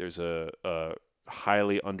celiac. There's a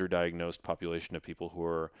highly underdiagnosed population of people who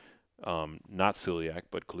are not celiac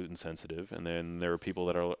but gluten sensitive, and then there are people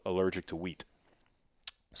that are allergic to wheat.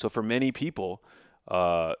 So for many people,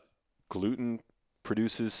 uh, gluten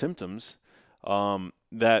produces symptoms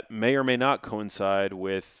that may or may not coincide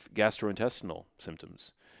with gastrointestinal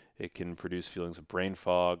symptoms. It can produce feelings of brain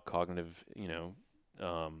fog, cognitive,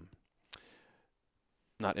 um,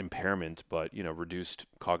 not impairment, but reduced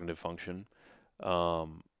cognitive function.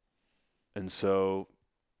 Um, and so,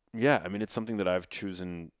 yeah, I mean, it's something that I've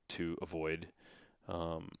chosen to avoid.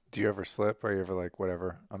 Um, Do you ever slip? Are you ever like,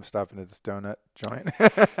 whatever? I'm stopping at this donut joint.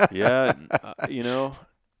 yeah,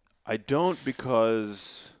 I don't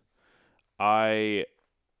because I,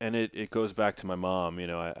 and it goes back to my mom.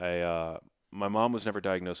 My mom was never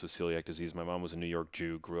diagnosed with celiac disease. My mom was a New York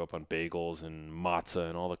Jew, grew up on bagels and matzah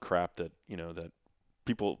and all the crap that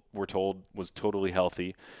people were told was totally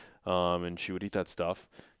healthy. And she would eat that stuff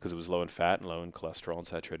because it was low in fat and low in cholesterol and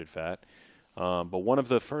saturated fat. But one of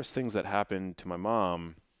the first things that happened to my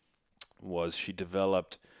mom was she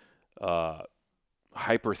developed uh,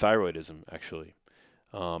 hyperthyroidism, actually.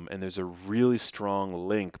 And there's a really strong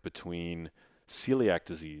link between celiac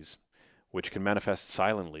disease, which can manifest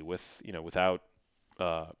silently without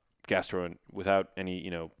uh, without any,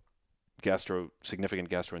 significant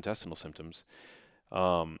gastrointestinal symptoms,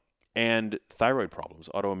 um, and thyroid problems,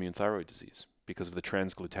 autoimmune thyroid disease, because of the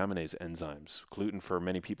transglutaminase enzymes. Gluten, for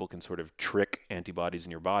many people, can sort of trick antibodies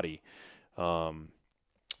in your body um,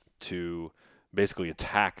 to basically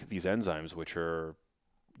attack these enzymes, which are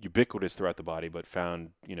ubiquitous throughout the body, but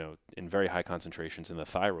found, in very high concentrations in the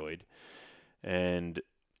thyroid. And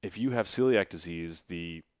if you have celiac disease,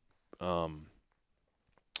 um,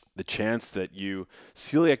 the chance that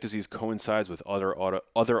celiac disease coincides with other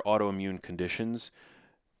autoimmune conditions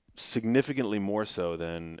significantly more so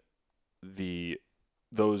than the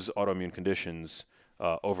those autoimmune conditions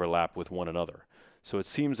overlap with one another. So it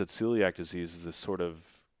seems that celiac disease is this sort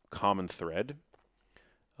of common thread.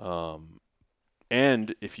 Um,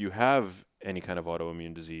 And if you have any kind of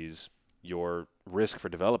autoimmune disease, your risk for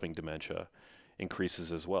developing dementia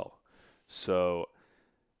increases as well. So,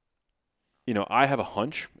 I have a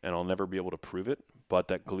hunch, and I'll never be able to prove it, but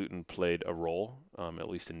that gluten played a role, at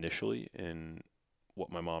least initially, in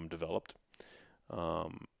what my mom developed.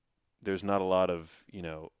 Um, there's not a lot of,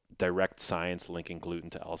 direct science linking gluten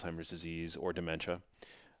to Alzheimer's disease or dementia.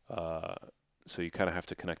 Uh, so you kind of have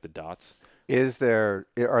to connect the dots.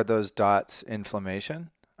 Are those dots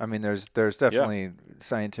inflammation? I mean, there's Yeah, definitely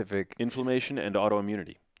scientific, inflammation and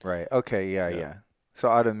autoimmunity. right? Okay, yeah, Yeah. yeah. So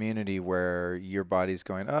autoimmunity, where your body's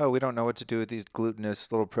going, oh, we don't know what to do with these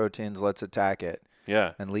glutinous little proteins. Let's attack it,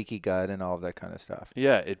 Yeah. and leaky gut and all of that kind of stuff.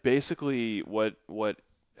 Yeah, it basically what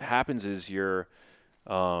happens is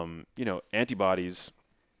antibodies,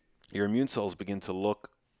 your immune cells begin to look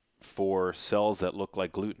for cells that look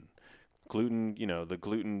like gluten. Gluten, the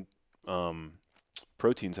gluten um,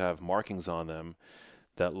 proteins have markings on them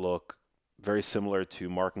that look very similar to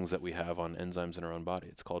markings that we have on enzymes in our own body.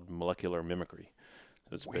 It's called molecular mimicry.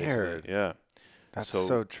 It's basically, Weird. yeah. That's So, so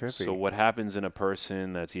so trippy. what happens in a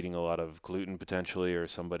person that's eating a lot of gluten potentially, or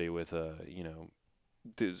somebody with a,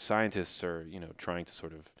 scientists are, trying to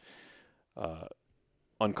sort of uh,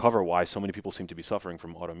 uncover why so many people seem to be suffering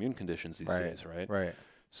from autoimmune conditions these Right. days, right? Right.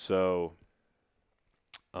 So,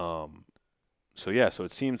 um, so yeah, so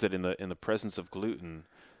it seems that in the presence of gluten,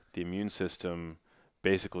 the immune system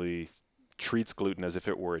basically treats gluten as if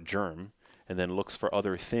it were a germ, and then looks for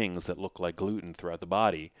other things that look like gluten throughout the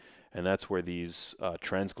body, and that's where these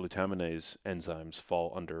transglutaminase enzymes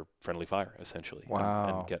fall under friendly fire, essentially, and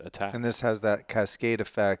Wow. get And attacked. this has that cascade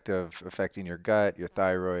effect of affecting your gut, your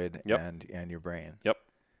thyroid, Yep. and your brain. Yep.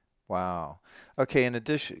 Wow. Okay, in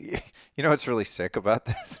addition, you know what's really sick about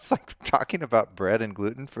this? It's like talking about bread and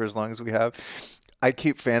gluten for as long as we have. I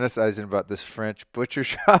keep fantasizing about this French butcher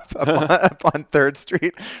shop up on 3rd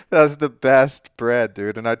Street that has the best bread,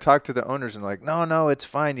 dude. And I talked to the owners and like, no, no, it's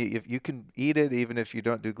fine. You can eat it even if you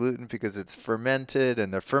don't do gluten because it's fermented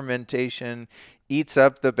and the fermentation eats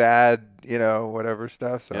up the bad, whatever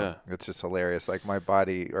stuff. So Yeah. it's just hilarious. Like my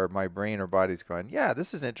body or my brain or body's going, yeah,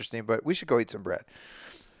 this is interesting, but we should go eat some bread.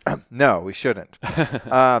 No, we shouldn't.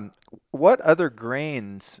 Um, what other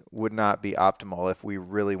grains would not be optimal if we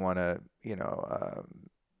really want to,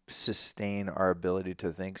 sustain our ability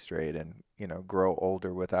to think straight and, grow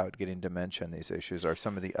older without getting dementia and these issues? Are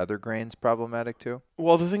some of the other grains problematic too?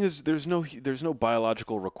 Well, the thing is, there's no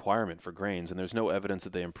biological requirement for grains, and there's no evidence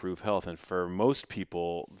that they improve health. And for most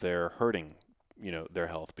people, they're hurting, their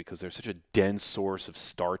health because they're such a dense source of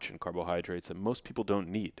starch and carbohydrates that most people don't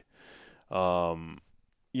need. Um,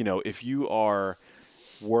 if you are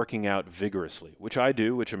working out vigorously, which I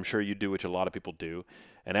do, which I'm sure you do, which a lot of people do,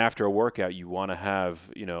 and after a workout you want to have,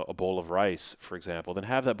 a bowl of rice, for example, then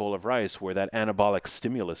have that bowl of rice where that anabolic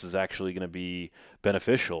stimulus is actually going to be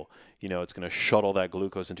beneficial. It's going to shuttle that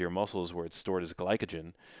glucose into your muscles where it's stored as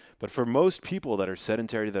glycogen. But for most people that are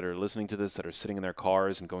sedentary, that are listening to this, that are sitting in their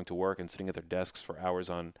cars and going to work and sitting at their desks for hours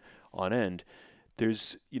on end,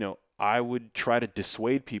 there's, I would try to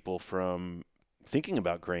dissuade people from thinking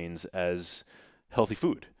about grains as healthy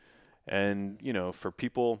food. And, for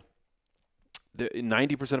people,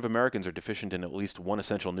 90% of Americans are deficient in at least one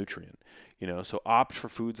essential nutrient. So opt for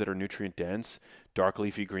foods that are nutrient dense, dark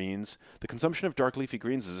leafy greens. The consumption of dark leafy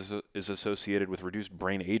greens is associated with reduced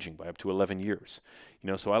brain aging by up to 11 years.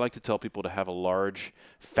 So I like to tell people to have a large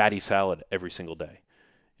fatty salad every single day.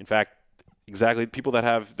 In fact, exactly, people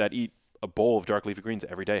that eat a bowl of dark leafy greens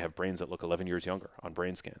every day have brains that look 11 years younger on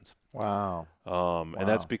brain scans. Wow. And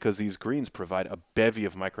that's Wow. because these greens provide a bevy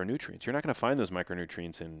of micronutrients. You're not going to find those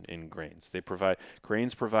micronutrients in grains.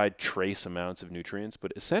 Grains provide trace amounts of nutrients,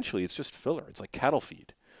 but essentially it's just filler. It's like cattle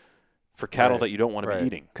feed for cattle Right. that you don't want to be Right.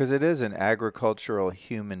 eating. Because it is an agricultural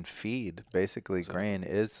human feed. Basically, Exactly. grain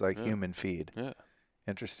is like Yeah. human feed. Yeah.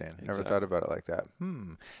 Interesting. Never thought Exactly. about it like that.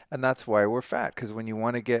 And that's why we're fat, because when you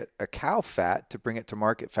want to get a cow fat to bring it to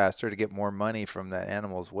market faster to get more money from that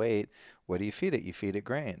animal's weight, what do you feed it? You feed it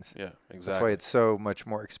grains. Yeah. That's why Exactly. it's so much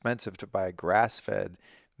more expensive to buy grass-fed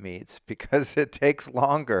meats because it takes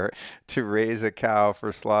longer to raise a cow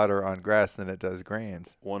for slaughter on grass than it does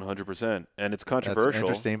grains. 100%. And it's That's controversial.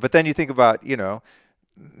 interesting. But then you think about,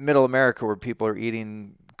 middle America where people are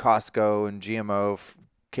eating Costco and GMO,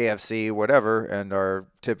 KFC, whatever, and are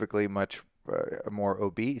typically much more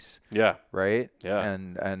obese, Yeah. right? Yeah.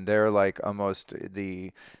 And they're like almost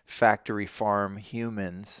the factory farm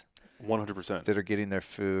humans 100%. that are getting their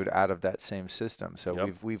food out of that same system. So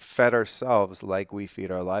Yep. we've fed ourselves like we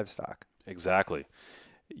feed our livestock. Exactly.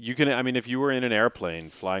 If you were in an airplane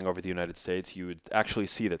flying over the United States, you would actually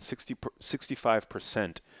see that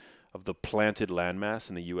 65% of the planted landmass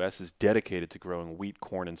in the U.S. is dedicated to growing wheat,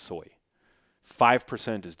 corn, and soy.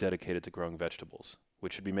 5% is dedicated to growing vegetables,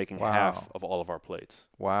 which should be making half Wow. of all of our plates.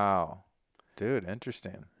 Wow. Dude,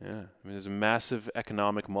 interesting. Yeah. There's a massive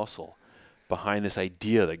economic muscle behind this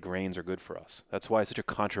idea that grains are good for us. That's why it's such a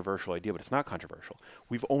controversial idea, but it's not controversial.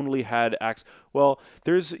 We've only had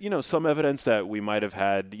there's, some evidence that we might have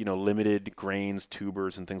had, limited grains,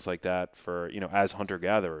 tubers, and things like that for, as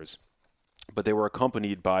hunter-gatherers. But they were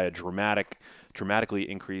accompanied by a dramatic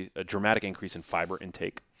increase in fiber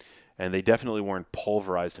intake. And they definitely weren't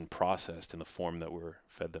pulverized and processed in the form that we're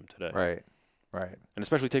fed them today. Right. Right. And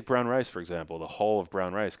especially take brown rice, for example. The hull of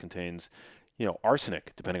brown rice contains,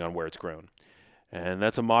 arsenic, depending on where it's grown. And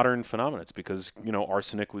that's a modern phenomenon. It's because,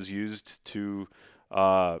 arsenic was used to,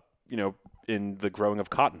 in the growing of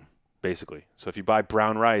cotton, basically. So if you buy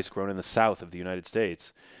brown rice grown in the south of the United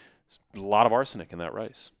States, there's a lot of arsenic in that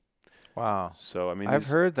rice. Wow. So, I've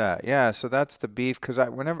heard that. Yeah. So that's the beef. Because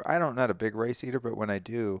I'm not a big rice eater, but when I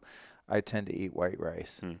do, I tend to eat white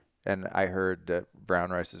rice. And I heard that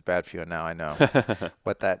brown rice is bad for you, and now I know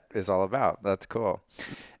what that is all about. That's cool.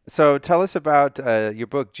 So tell us about your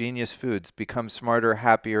book, Genius Foods: Become Smarter,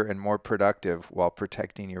 Happier, and More Productive While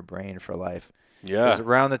Protecting Your Brain for Life. Because Yeah.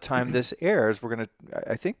 around the time this airs, we're going to,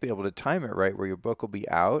 I think, be able to time it right where your book will be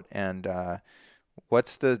out. And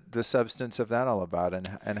what's the substance of that all about?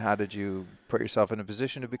 And how did you put yourself in a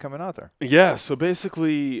position to become an author? Yeah. So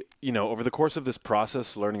basically, over the course of this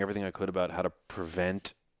process, learning everything I could about how to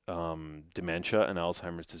prevent dementia and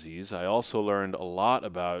Alzheimer's disease, I also learned a lot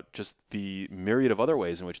about just the myriad of other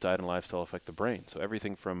ways in which diet and lifestyle affect the brain. So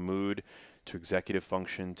everything from mood to executive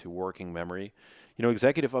function to working memory.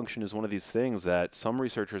 Executive function is one of these things that some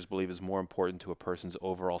researchers believe is more important to a person's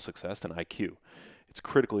overall success than IQ. It's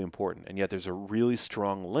critically important, and yet there's a really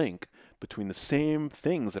strong link between the same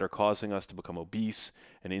things that are causing us to become obese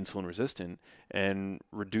and insulin resistant and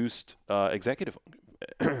reduced executive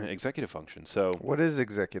function. So, What is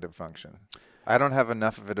executive function? I don't have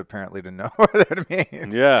enough of it apparently to know what that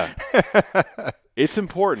means. yeah, it's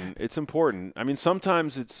important. It's important. I mean,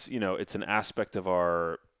 sometimes it's an aspect of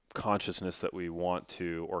our consciousness that we want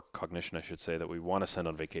to, or cognition, I should say, that we want to send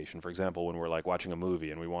on vacation. For example, when we're like watching a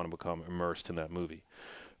movie and we want to become immersed in that movie,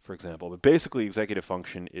 for example. But basically, executive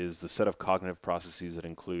function is the set of cognitive processes that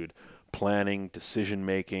include planning, decision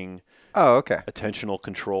making, Oh, okay. attentional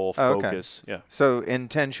control, Oh, okay. focus. Yeah, So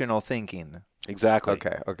intentional thinking. exactly.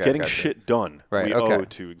 Okay, okay, Getting gotcha. shit done. Right, We okay. owe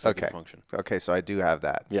to executive Okay. function. Okay, so I do have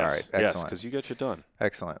that. Yes. All right, Yes, excellent. because you get shit done.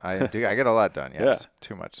 Excellent. I do. I get a lot done. Yes.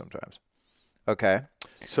 Too much sometimes. Okay.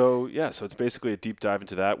 So it's basically a deep dive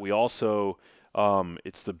into that. We also,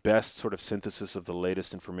 it's the best sort of synthesis of the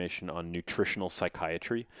latest information on nutritional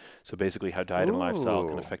psychiatry. So basically how diet and lifestyle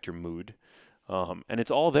can Ooh. affect your mood. And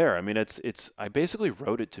it's all there. I mean, I basically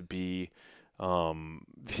wrote it to be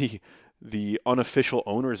the unofficial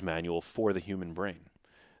owner's manual for the human brain.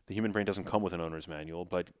 The human brain doesn't come with an owner's manual,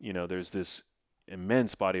 but there's this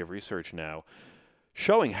immense body of research now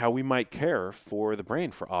showing how we might care for the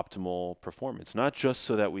brain for optimal performance, not just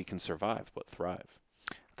so that we can survive, but thrive.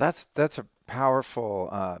 That's a powerful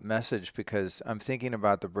message because I'm thinking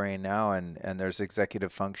about the brain now, and there's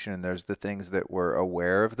executive function, and there's the things that we're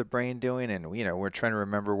aware of the brain doing, and we're trying to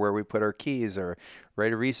remember where we put our keys or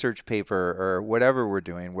write a research paper or whatever we're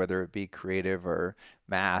doing, whether it be creative or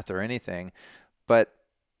math or anything. But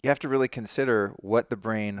you have to really consider what the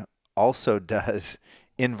brain also does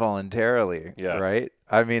involuntarily, Yeah. right?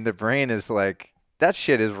 I mean, the brain is like that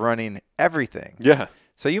shit is running everything. Yeah.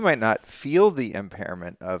 So you might not feel the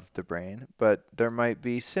impairment of the brain, but there might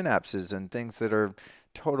be synapses and things that are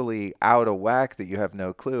totally out of whack that you have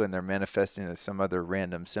no clue, and they're manifesting as some other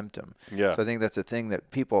random symptom. Yeah. So I think that's a thing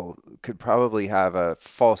that people could probably have a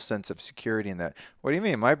false sense of security in that. What do you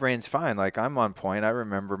mean? My brain's fine. Like I'm on point. I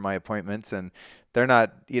remember my appointments, and they're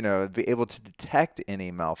not, be able to detect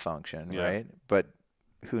any malfunction, Yeah. right? But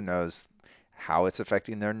who knows how it's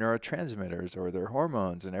affecting their neurotransmitters or their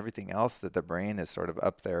hormones and everything else that the brain is sort of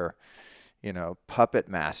up there, puppet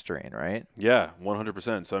mastering, right? Yeah,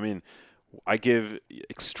 100%. So, I mean, I give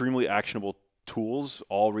extremely actionable tools,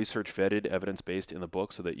 all research vetted, evidence based in the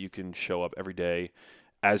book so that you can show up every day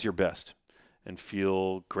as your best and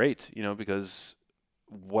feel great, because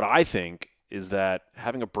what I think is that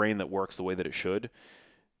having a brain that works the way that it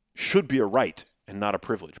should be a right and not a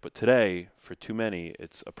privilege. But today, for too many,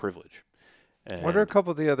 it's a privilege. What are a And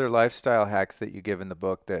couple of the other lifestyle hacks that you give in the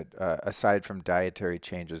book that, aside from dietary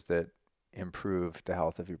changes, that improve the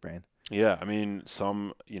health of your brain? yeah, I mean,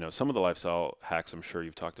 some of the lifestyle hacks I'm sure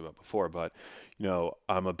you've talked about before, but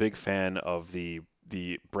I'm a big fan of the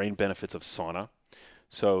brain benefits of sauna.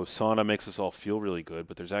 So sauna makes us all feel really good,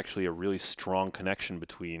 but there's actually a really strong connection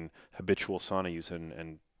between habitual sauna use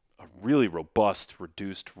and a really robust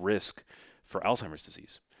reduced risk for Alzheimer's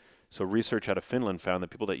disease. So research out of Finland found that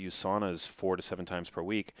people that use saunas 4 to 7 times per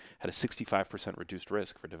week had a 65% reduced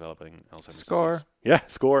risk for developing Alzheimer's Score. disease. Yeah,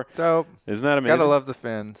 score. Dope. Isn't that amazing? Gotta love the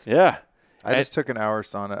Finns. Yeah. I just took an hour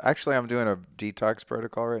sauna. Actually, I'm doing a detox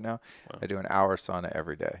protocol right now. Wow. I do an hour sauna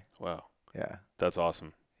every day. Wow. Yeah. That's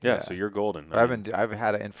awesome. Yeah, Yeah. so you're golden. But I've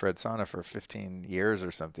had an infrared sauna for 15 years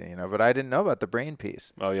or something, but I didn't know about the brain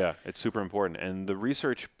piece. Oh yeah, it's super important. And the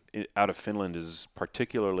research out of Finland is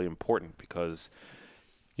particularly important because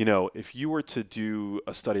if you were to do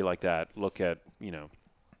a study like that, look at,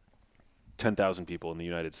 10,000 people in the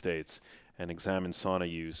United States and examine sauna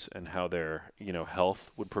use and how their, health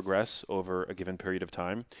would progress over a given period of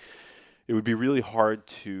time, it would be really hard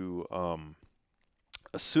to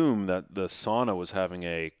assume that the sauna was having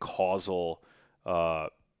a causal,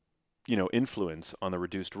 influence on the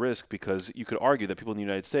reduced risk, because you could argue that people in the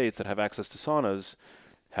United States that have access to saunas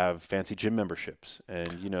have fancy gym memberships, and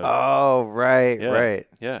Oh, right, yeah, right.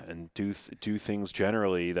 yeah, and do things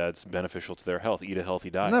generally that's beneficial to their health. Eat a healthy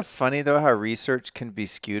Isn't that diet. funny though how research can be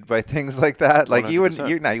skewed by things like that? Like you wouldn't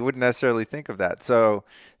 100%. you wouldn't necessarily think of that. So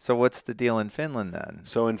what's the deal in Finland then?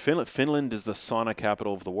 So in Finland is the sauna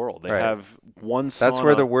capital of the world. They Right. have one That's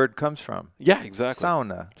where the sauna. word comes from. Yeah, exactly.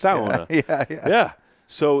 Sauna. Yeah, Sauna. yeah, yeah. Yeah.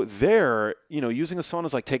 So there, using a sauna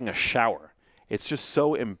is like taking a shower. It's just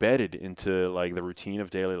so embedded into like the routine of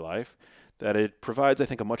daily life that it provides, I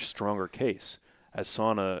think, a much stronger case as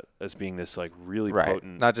sauna as being this like really Right.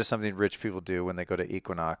 potent. Not just something rich people do when they go to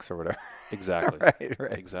Equinox or whatever. Exactly. Right,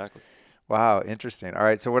 right. Exactly. Wow, interesting. All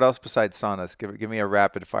right, so what else besides saunas? Give me a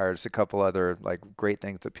rapid fire, just a couple other like great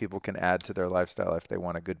things that people can add to their lifestyle if they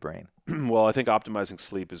want a good brain. Well, I think optimizing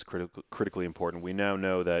sleep is critically important. We now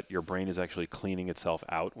know that your brain is actually cleaning itself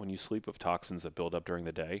out when you sleep of toxins that build up during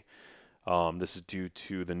the day. This is due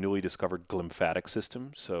to the newly discovered glymphatic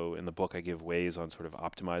system. So in the book, I give ways on sort of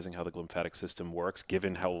optimizing how the glymphatic system works.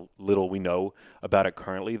 Given how little we know about it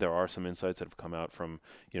currently, there are some insights that have come out from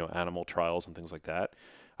animal trials and things like that.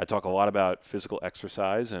 I talk a lot about physical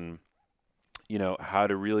exercise and how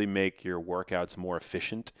to really make your workouts more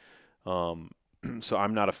efficient. Um, so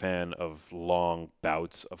I'm not a fan of long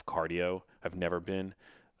bouts of cardio. I've never been.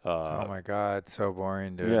 Oh Uh, my God, so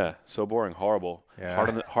boring, dude. yeah, so boring, horrible. Yeah.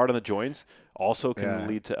 Hard on the joints. Also can Yeah.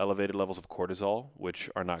 lead to elevated levels of cortisol, which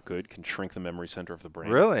are not good. Can shrink the memory center of the brain.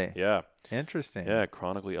 Really? Yeah, Interesting. yeah,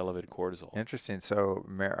 chronically elevated cortisol. Interesting. So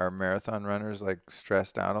are marathon runners like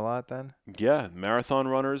stressed out a lot then? Yeah, marathon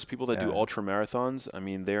runners, people that do Yeah. ultra marathons. I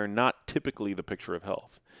mean, they're not typically the picture of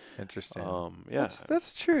health. Interesting. Yeah,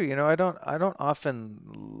 That's true. I don't often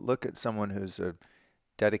look at someone who's a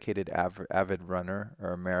dedicated avid runner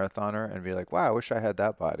or a marathoner and be like, wow, I wish I had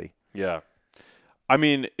that body. yeah. I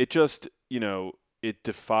mean, it just it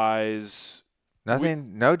defies.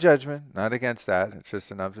 Nothing, no judgment, not against that. It's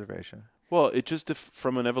just an observation. Well, it just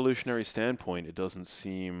from an evolutionary standpoint, it doesn't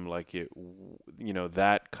seem like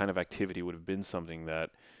that kind of activity would have been something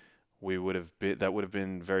that would have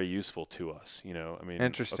been very useful to us. I mean, according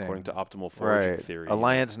Interesting. to optimal foraging Right. theory. A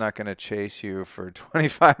lion's not going to chase you for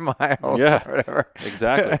 25 miles Yeah, or whatever.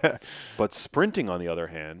 exactly. But sprinting, on the other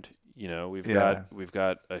hand, we've Yeah.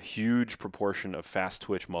 got a huge proportion of fast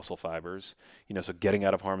twitch muscle fibers. So getting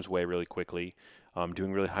out of harm's way really quickly,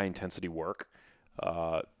 doing really high intensity work,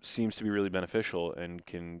 seems to be really beneficial and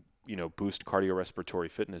can boost cardiorespiratory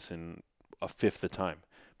fitness in a fifth the time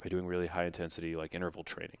by doing really high intensity like interval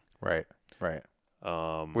training. Right. Right.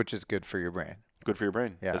 Um, Which is good for your brain. Good for your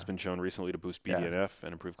brain. Yeah. Has been shown recently to boost Yeah. BDNF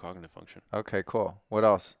and improve cognitive function. Okay, cool. What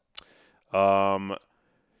else? Um,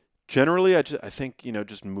 Generally, I think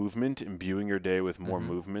just movement, imbuing your day with more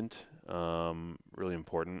movement, really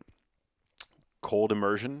important. Cold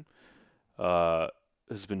immersion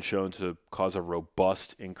has been shown to cause a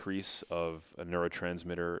robust increase of a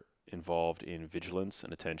neurotransmitter involved in vigilance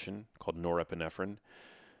and attention called norepinephrine.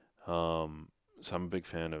 So I'm a big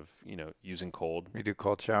fan of using cold. You do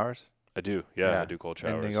cold showers? I do, yeah. I do cold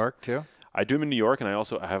showers In New York too? I do them in New York, and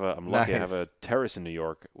I'm lucky I have Nice. a terrace in New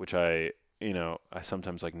York, which I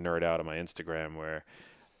sometimes like nerd out on my Instagram where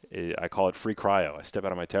I call it free cryo. I step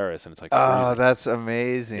out on my terrace and it's like Oh, freezing. that's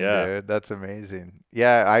amazing, Yeah. dude. That's amazing.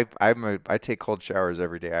 Yeah, I take cold showers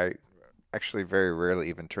every day. I actually very rarely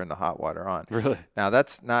even turn the hot water on. Really? Now,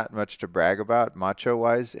 that's not much to brag about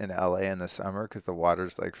macho-wise in LA in the summer because the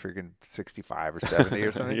water's like freaking 65 or 70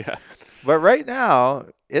 or something. Yeah. But right now,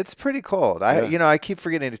 it's pretty cold. Yeah. I keep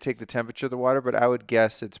forgetting to take the temperature of the water, but I would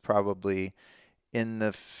guess it's probably in the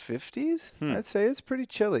 50s. I'd say it's pretty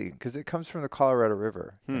chilly because it comes from the Colorado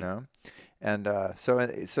River, And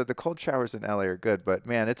so the cold showers in LA are good, but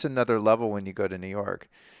man, it's another level when you go to New York.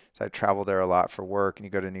 So I travel there a lot for work, and you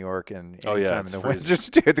go to New York and anytime in the winter,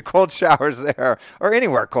 dude, the cold showers there, or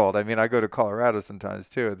anywhere cold. I mean, I go to Colorado sometimes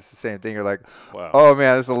too. It's the same thing. You're like, Wow. oh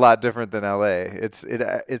man, this is a lot different than LA.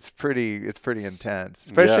 It's pretty intense,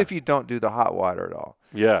 especially if you don't do the hot water at all.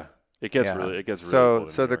 Yeah. It gets Yeah. really cold So in New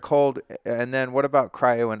the York. cold, and then what about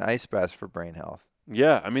cryo and ice baths for brain health?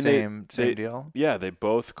 Yeah, I mean Same they deal. Yeah, they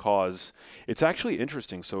both cause. It's actually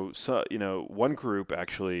interesting. So one group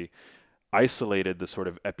actually isolated the sort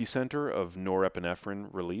of epicenter of norepinephrine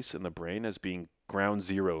release in the brain as being ground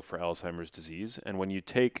zero for Alzheimer's disease. And when you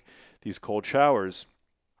take these cold showers,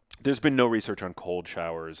 there's been no research on cold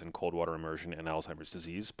showers and cold water immersion and Alzheimer's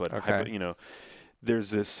disease, but Okay.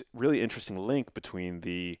 there's this really interesting link between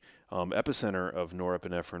the epicenter of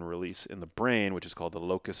norepinephrine release in the brain, which is called the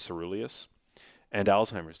locus ceruleus, and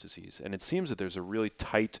Alzheimer's disease. And it seems that there's a really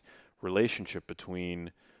tight relationship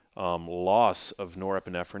between loss of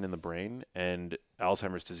norepinephrine in the brain and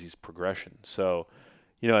Alzheimer's disease progression. So,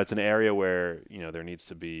 it's an area where, there needs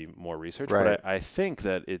to be more research, Right. but I think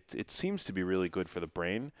that it seems to be really good for the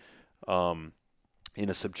brain, um, in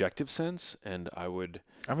a subjective sense. And I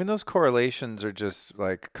mean, those correlations are just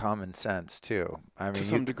like common sense too. to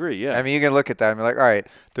some degree, yeah. I mean, you can look at that and be like, all right,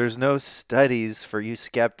 there's no studies for you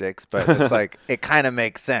skeptics, but it's like it kind of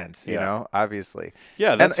makes sense, Yeah. obviously.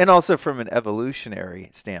 Yeah, And also from an evolutionary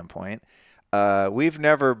standpoint, we've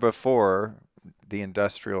never before the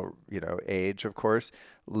industrial, age, of course,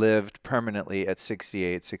 lived permanently at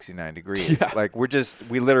 68, 69 degrees. Yeah. Like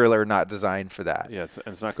we literally are not designed for that. Yeah,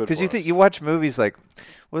 it's not good Because for us. you watch movies like,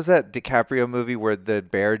 what was that DiCaprio movie where the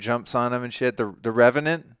bear jumps on him and shit? The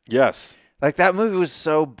Revenant. Yes. Like that movie was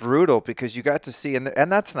so brutal because you got to see, and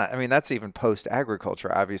that's not. I mean, that's even post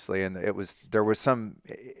agriculture, obviously, and there was some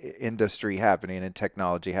industry happening and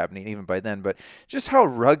technology happening even by then, but just how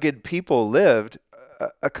rugged people lived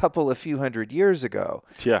a couple of few hundred years ago.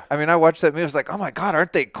 Yeah. I mean, I watched that movie. I was like, oh my God,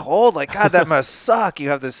 aren't they cold? Like, God, that must suck. You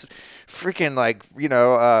have this freaking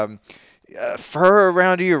fur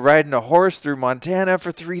around you. You're riding a horse through Montana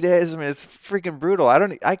for 3 days. I mean, it's freaking brutal.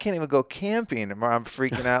 I can't even go camping. I'm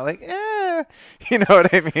freaking out. Like, you know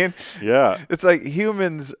what I mean? Yeah. It's like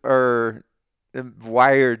humans are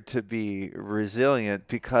wired to be resilient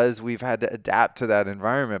because we've had to adapt to that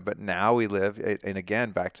environment. But now we live, and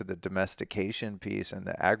again, back to the domestication piece and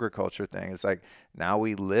the agriculture thing. It's like now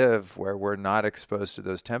we live where we're not exposed to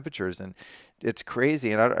those temperatures, and it's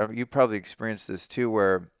crazy. And you probably experienced this too,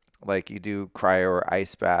 where like you do cryo or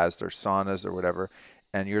ice baths or saunas or whatever,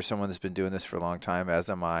 and you're someone that's been doing this for a long time, as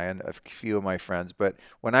am I, and a few of my friends. But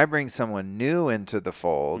when I bring someone new into the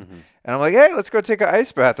fold, and I'm like, hey, let's go take an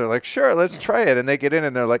ice bath, they're like, sure, let's try it. And they get in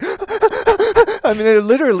and they're like, I mean, they're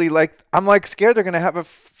literally like, I'm like scared they're going to have a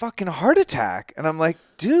fucking heart attack. And I'm like,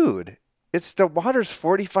 dude, the water's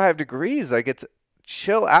 45 degrees. Like, it's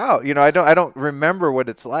chill out. I don't remember what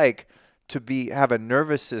it's like to have a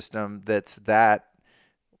nervous system that's that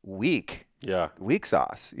weak. Yeah. Weak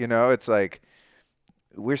sauce. It's like,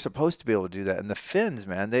 we're supposed to be able to do that. And the Finns,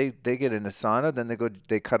 man, they get in a sauna, then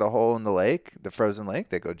they cut a hole in the lake, the frozen lake.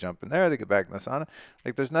 They go jump in there. They get back in the sauna.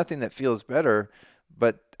 Like, there's nothing that feels better.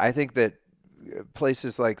 But I think that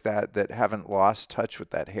places like that haven't lost touch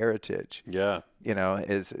with that heritage, Yeah.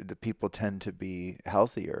 is the people tend to be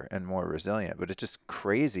healthier and more resilient. But it's just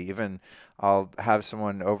crazy. Even I'll have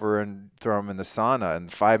someone over and throw them in the sauna,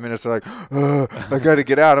 and 5 minutes they're like, I got to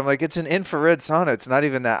get out. I'm like, it's an infrared sauna. It's not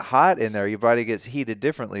even that hot in there. Your body gets heated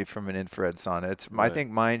differently from an infrared sauna. I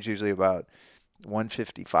think mine's usually about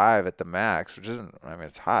 155 at the max, which isn't, I mean,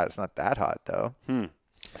 it's hot. It's not that hot though.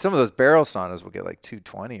 Some of those barrel saunas will get like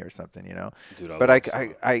 220 or something, Dude, but but I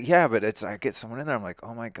get someone in there. I'm like,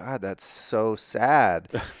 oh my God, that's so sad.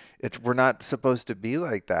 We're not supposed to be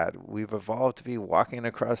like that. We've evolved to be walking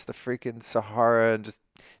across the freaking Sahara and just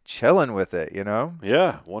chilling with it,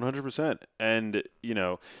 Yeah, 100%. And,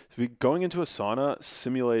 going into a sauna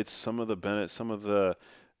simulates some of the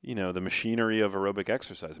the machinery of aerobic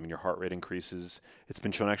exercise. I mean, your heart rate increases. It's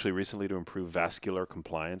been shown actually recently to improve vascular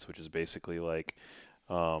compliance, which is basically like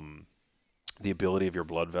the ability of your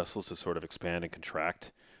blood vessels to sort of expand and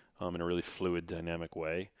contract in a really fluid, dynamic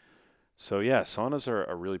way. So yeah, saunas are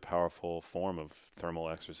a really powerful form of thermal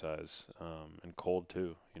exercise, and cold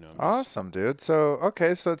too. Awesome, dude. So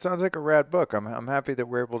it sounds like a rad book. I'm happy that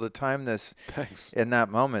we're able to time this Thanks. in that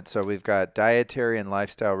moment. So we've got dietary and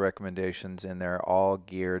lifestyle recommendations in there, all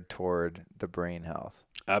geared toward the brain health.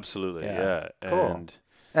 Absolutely, yeah. Cool.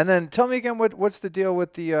 And then tell me again, what's the deal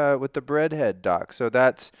with the breadhead doc? So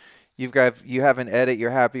that's you have an edit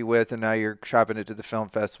you're happy with, and now you're shopping it to the film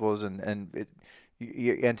festivals, and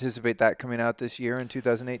you anticipate that coming out this year in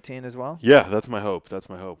 2018 as well? Yeah, that's my hope.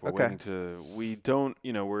 We're Okay. waiting to. We don't.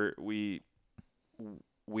 We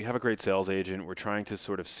have a great sales agent. We're trying to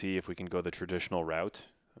sort of see if we can go the traditional route.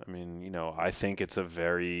 I mean, I think it's a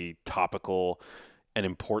very topical and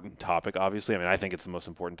important topic, obviously. I mean, I think it's the most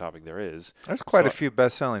important topic there is. There's quite a few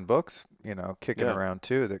best-selling books, kicking Yeah. around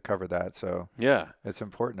too that cover that. So Yeah, it's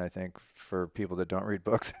important, I think, for people that don't read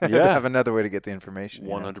books to Yeah. have another way to get the information.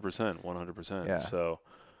 100%, 100%.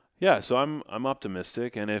 Yeah. So I'm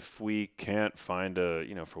optimistic, and if we can't find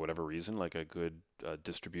for whatever reason, like a good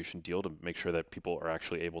distribution deal to make sure that people are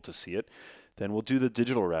actually able to see it, then we'll do the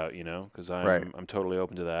digital route, because I'm totally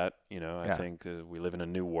open to that. I think we live in a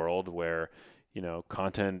new world where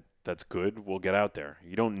content that's good will get out there.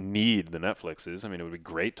 You don't need the Netflixes. I mean, it would be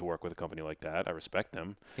great to work with a company like that. I respect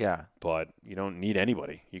them. Yeah. But you don't need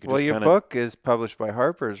anybody. You can Well, just your book is published by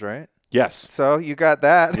Harper's, right? Yes. So you got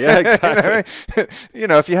that. Yeah, exactly.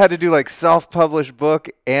 If you had to do like self-published book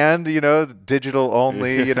and, digital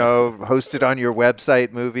only, hosted on your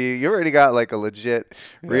website movie, you already got like a legit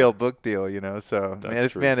Yeah, real book deal, So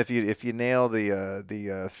that's man, true. if you nail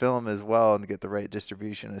the film as well and get the right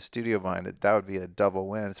distribution and studio behind it, that would be a double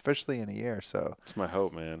win, especially in a year. So It's my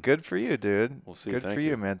hope, man. good for you, dude. We'll see. Good for Thank you,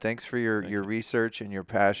 you. man. Thanks for your Thank you. research and your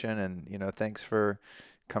passion, and thanks for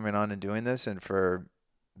coming on and doing this, and for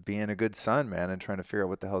being a good son, man, and trying to figure out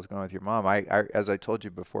what the hell's going on with your mom. As I told you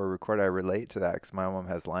before we recorded, I relate to that because my mom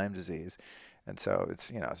has Lyme disease, and so it's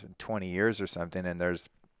been 20 years or something, and there's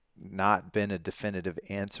not been a definitive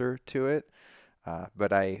answer to it.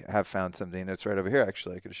 But I have found something that's right over here.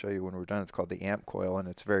 Actually, I could show you when we're done. It's called the AMP coil, and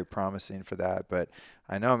it's very promising for that. But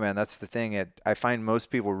I know, man, that's the thing. I find most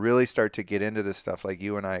people really start to get into this stuff, like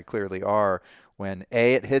you and I clearly are, when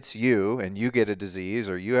it hits you and you get a disease,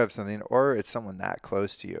 or you have something, or it's someone that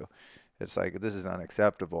close to you. It's like, this is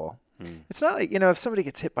unacceptable. Hmm. It's not like, if somebody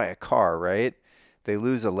gets hit by a car, right? They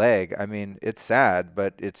lose a leg. I mean, it's sad,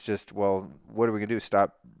 but it's just, well, what are we going to do?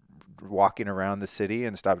 Stop walking around the city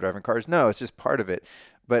and stop driving cars? No, it's just part of it.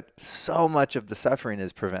 But so much of the suffering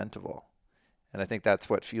is preventable. And I think that's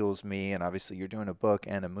what fuels me. And obviously, you're doing a book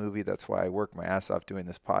and a movie. That's why I work my ass off doing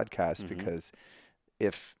this podcast, Mm-hmm. because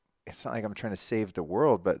if it's not like I'm trying to save the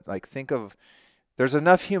world, but like, think of, there's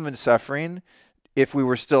enough human suffering if we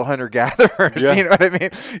were still hunter gatherers. Yeah. You know what I mean?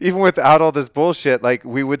 Even without all this bullshit, like,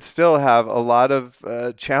 we would still have a lot of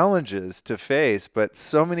challenges to face. But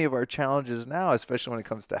so many of our challenges now, especially when it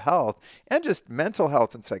comes to health and just mental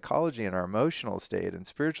health and psychology and our emotional state and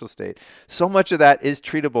spiritual state, so much of that is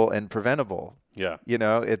treatable and preventable. Yeah.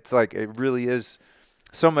 It's like, it really is.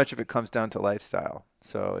 So much of it comes down to lifestyle.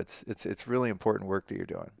 So it's really important work that you're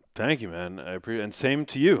doing. Thank you, man. I appreciate, and same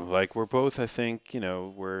to you. Like, we're both, I think,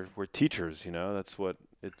 we're teachers. That's what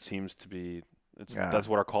it seems to be. Yeah. That's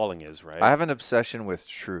what our calling is, right? I have an obsession with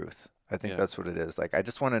truth. I think Yeah. that's what it is. Like, I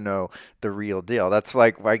just want to know the real deal. That's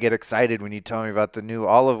like why I get excited when you tell me about the new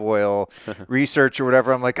olive oil research or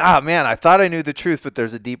whatever. I'm like, man, I thought I knew the truth, but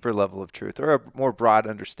there's a deeper level of truth, or a more broad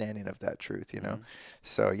understanding of that truth. Mhm.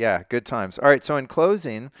 So, yeah, good times. All right. So, in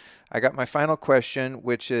closing, I got my final question,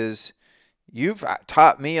 which is, you've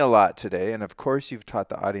taught me a lot today, and of course, you've taught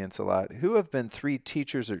the audience a lot. Who have been 3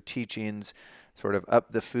 teachers or teachings sort of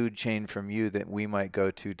up the food chain from you that we might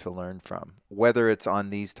go to learn from, whether it's on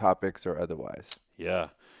these topics or otherwise? Yeah.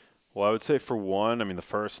 Well, I would say, for one, I mean, the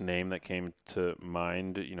first name that came to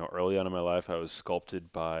mind, early on in my life, I was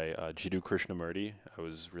sculpted by Jiddu Krishnamurti. I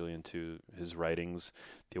was really into his writings,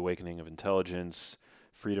 The Awakening of Intelligence,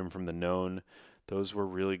 Freedom from the Known. Those were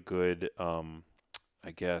really good,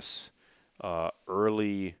 I guess,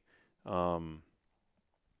 early,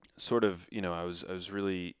 sort of, I was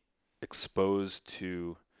really exposed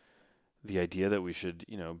to the idea that we should,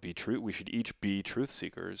 we should each be truth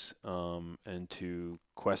seekers, and to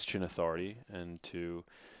question authority, and to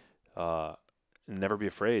uh, never be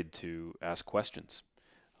afraid to ask questions.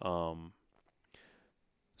 Um,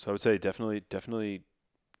 so I would say, definitely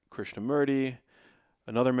Krishnamurti.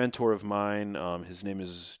 Another mentor of mine, his name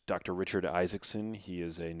is Dr. Richard Isaacson. He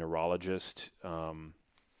is a neurologist.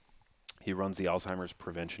 He runs the Alzheimer's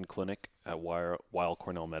Prevention Clinic at Weill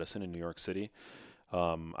Cornell Medicine in New York City.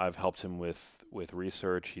 I've helped him with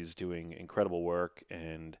research. He's doing incredible work,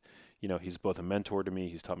 and he's both a mentor to me.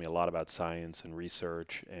 He's taught me a lot about science and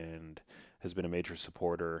research, and has been a major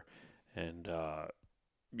supporter, and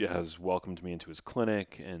has welcomed me into his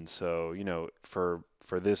clinic. And so, for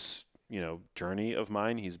this journey of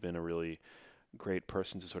mine, he's been a really great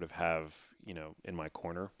person to sort of have in my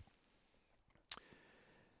corner.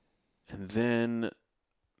 And then,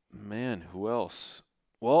 man, who else?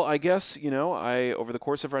 Well, I guess, I over the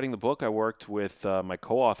course of writing the book, I worked with my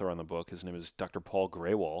co-author on the book. His name is Dr. Paul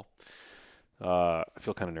Graywall. I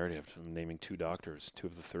feel kind of nerdy. I'm naming 2 doctors, 2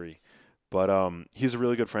 of the 3. But he's a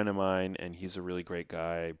really good friend of mine, and he's a really great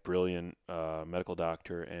guy, brilliant medical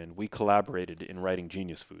doctor, and we collaborated in writing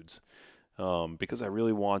Genius Foods, because I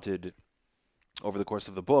really wanted, over the course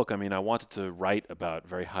of the book, I wanted to write about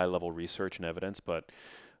very high-level research and evidence, but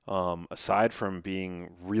aside from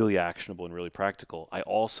being really actionable and really practical, I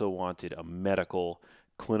also wanted a medical,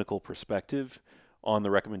 clinical perspective on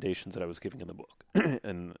the recommendations that I was giving in the book.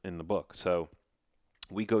 in the book. So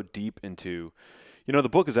we go deep into, the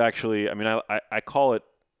book is actually, I call it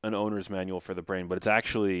an owner's manual for the brain, but it's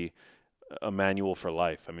actually a manual for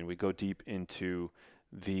life. We go deep into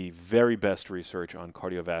the very best research on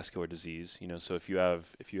cardiovascular disease. So if you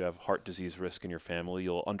have heart disease risk in your family,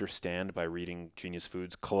 you'll understand by reading Genius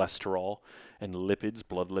Foods cholesterol and lipids,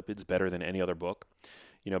 blood lipids, better than any other book.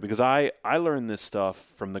 Because I learned this stuff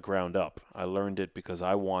from the ground up. I learned it because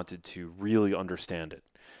I wanted to really understand it.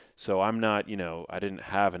 So I'm not, I didn't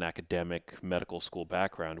have an academic medical school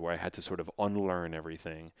background where I had to sort of unlearn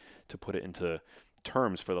everything to put it into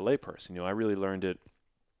terms for the layperson. I really learned it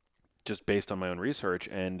just based on my own research,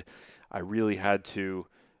 and I really had to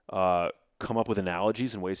come up with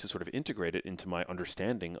analogies and ways to sort of integrate it into my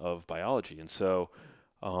understanding of biology. And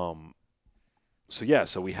um,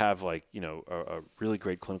 so we have a really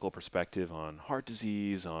great clinical perspective on heart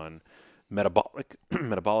disease, on metabolic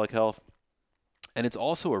metabolic health, and it's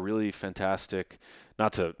also a really fantastic,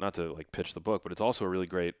 not to like pitch the book, but it's also a really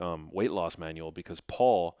great weight loss manual because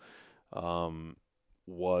Paul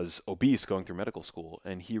was obese going through medical school,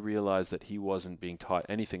 and he realized that he wasn't being taught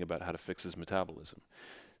anything about how to fix his metabolism.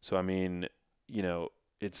 So I mean,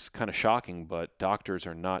 it's kind of shocking, but doctors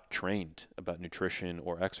are not trained about nutrition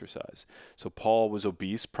or exercise. So Paul was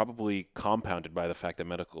obese, probably compounded by the fact that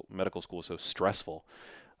medical school is so stressful,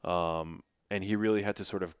 and he really had to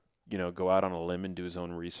sort of go out on a limb and do his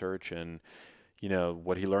own research. And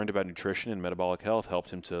what he learned about nutrition and metabolic health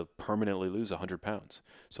helped him to permanently lose 100 pounds.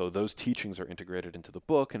 So those teachings are integrated into the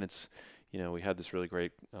book, and it's we had this really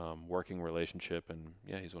great working relationship, and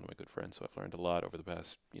yeah, he's one of my good friends. So I've learned a lot over the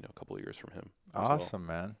past couple of years from him. Awesome,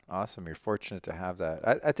 man. Awesome. You're fortunate to have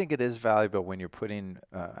that. I think it is valuable when you're putting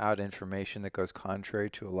out information that goes contrary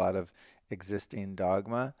to a lot of existing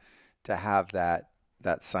dogma to have that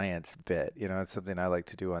science bit. It's something I like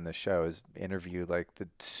to do on the show is interview like the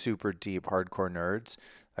super deep hardcore nerds.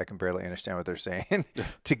 I can barely understand what they're saying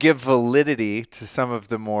to give validity to some of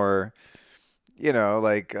the more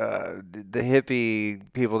the hippie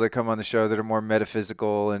people that come on the show that are more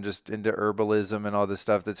metaphysical and just into herbalism and all this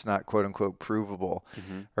stuff that's not quote unquote provable,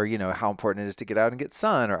 or how important it is to get out and get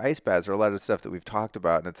sun or ice baths or a lot of stuff that we've talked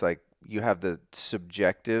about. And it's like you have the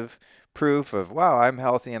subjective proof of, wow, I'm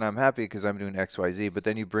healthy and I'm happy because I'm doing XYZ, but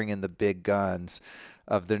then you bring in the big guns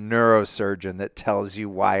of the neurosurgeon that tells you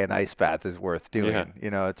why an ice bath is worth doing.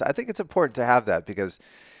 Yeah. I think it's important to have that because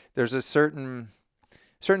there's a certain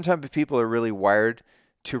type of people are really wired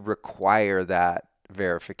to require that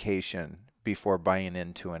verification before buying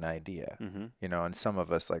into an idea. And some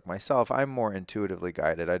of us, like myself, I'm more intuitively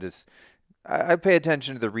guided. I pay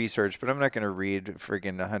attention to the research, but I'm not going to read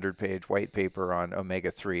friggin' 100-page white paper on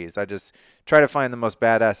omega-3s. I just try to find the most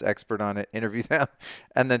badass expert on it, interview them,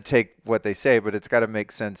 and then take what they say. But it's got to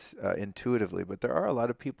make sense intuitively. But there are a lot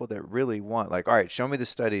of people that really want, like, all right, show me the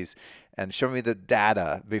studies and show me the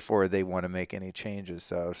data before they want to make any changes.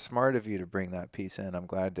 So smart of you to bring that piece in. I'm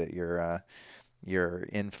glad that your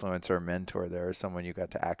influencer or mentor there is someone you got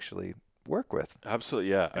to actually work with. Absolutely,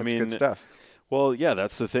 yeah. That's good stuff. Well, yeah,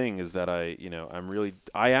 that's the thing is that I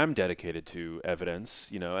am dedicated to evidence,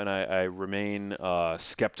 and I remain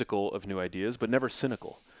skeptical of new ideas, but never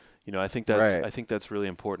cynical. I think that's really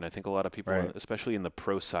important. I think a lot of people, especially in the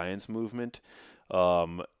pro-science movement, are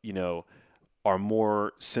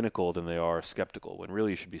more cynical than they are skeptical, when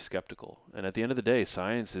really you should be skeptical. And at the end of the day,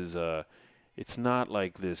 science is it's not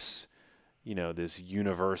like this this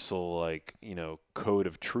universal code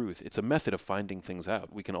of truth. It's a method of finding things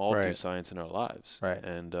out. We can all do science in our lives. Right.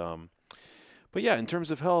 And but yeah, in terms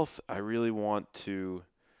of health, I really wanted to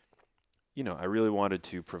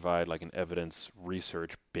provide like an evidence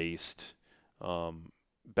research based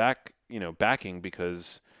backing,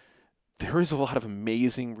 because there is a lot of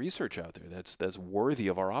amazing research out there that's worthy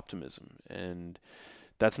of our optimism. And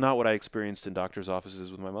that's not what I experienced in doctors'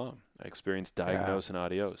 offices with my mom. I experienced diagnose and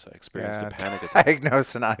adios. I experienced a panic attack.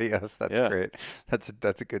 Diagnose and adios. That's great. That's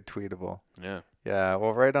a good tweetable. Yeah. Yeah.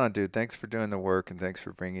 Well, right on, dude. Thanks for doing the work and thanks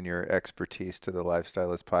for bringing your expertise to the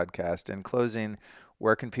Lifestylist podcast. In closing,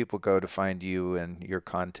 where can people go to find you and your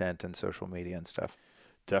content and social media and stuff?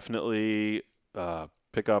 Definitely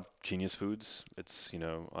pick up Genius Foods. It's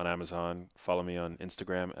on Amazon. Follow me on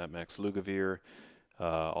Instagram at Max Lugavere.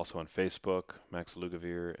 Also on Facebook, Max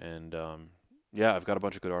Lugavere, and I've got a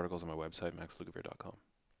bunch of good articles on my website, maxlugavere.com.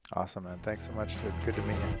 Awesome, man. Thanks so much. Good to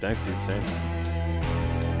meet you. Thanks, dude. Same.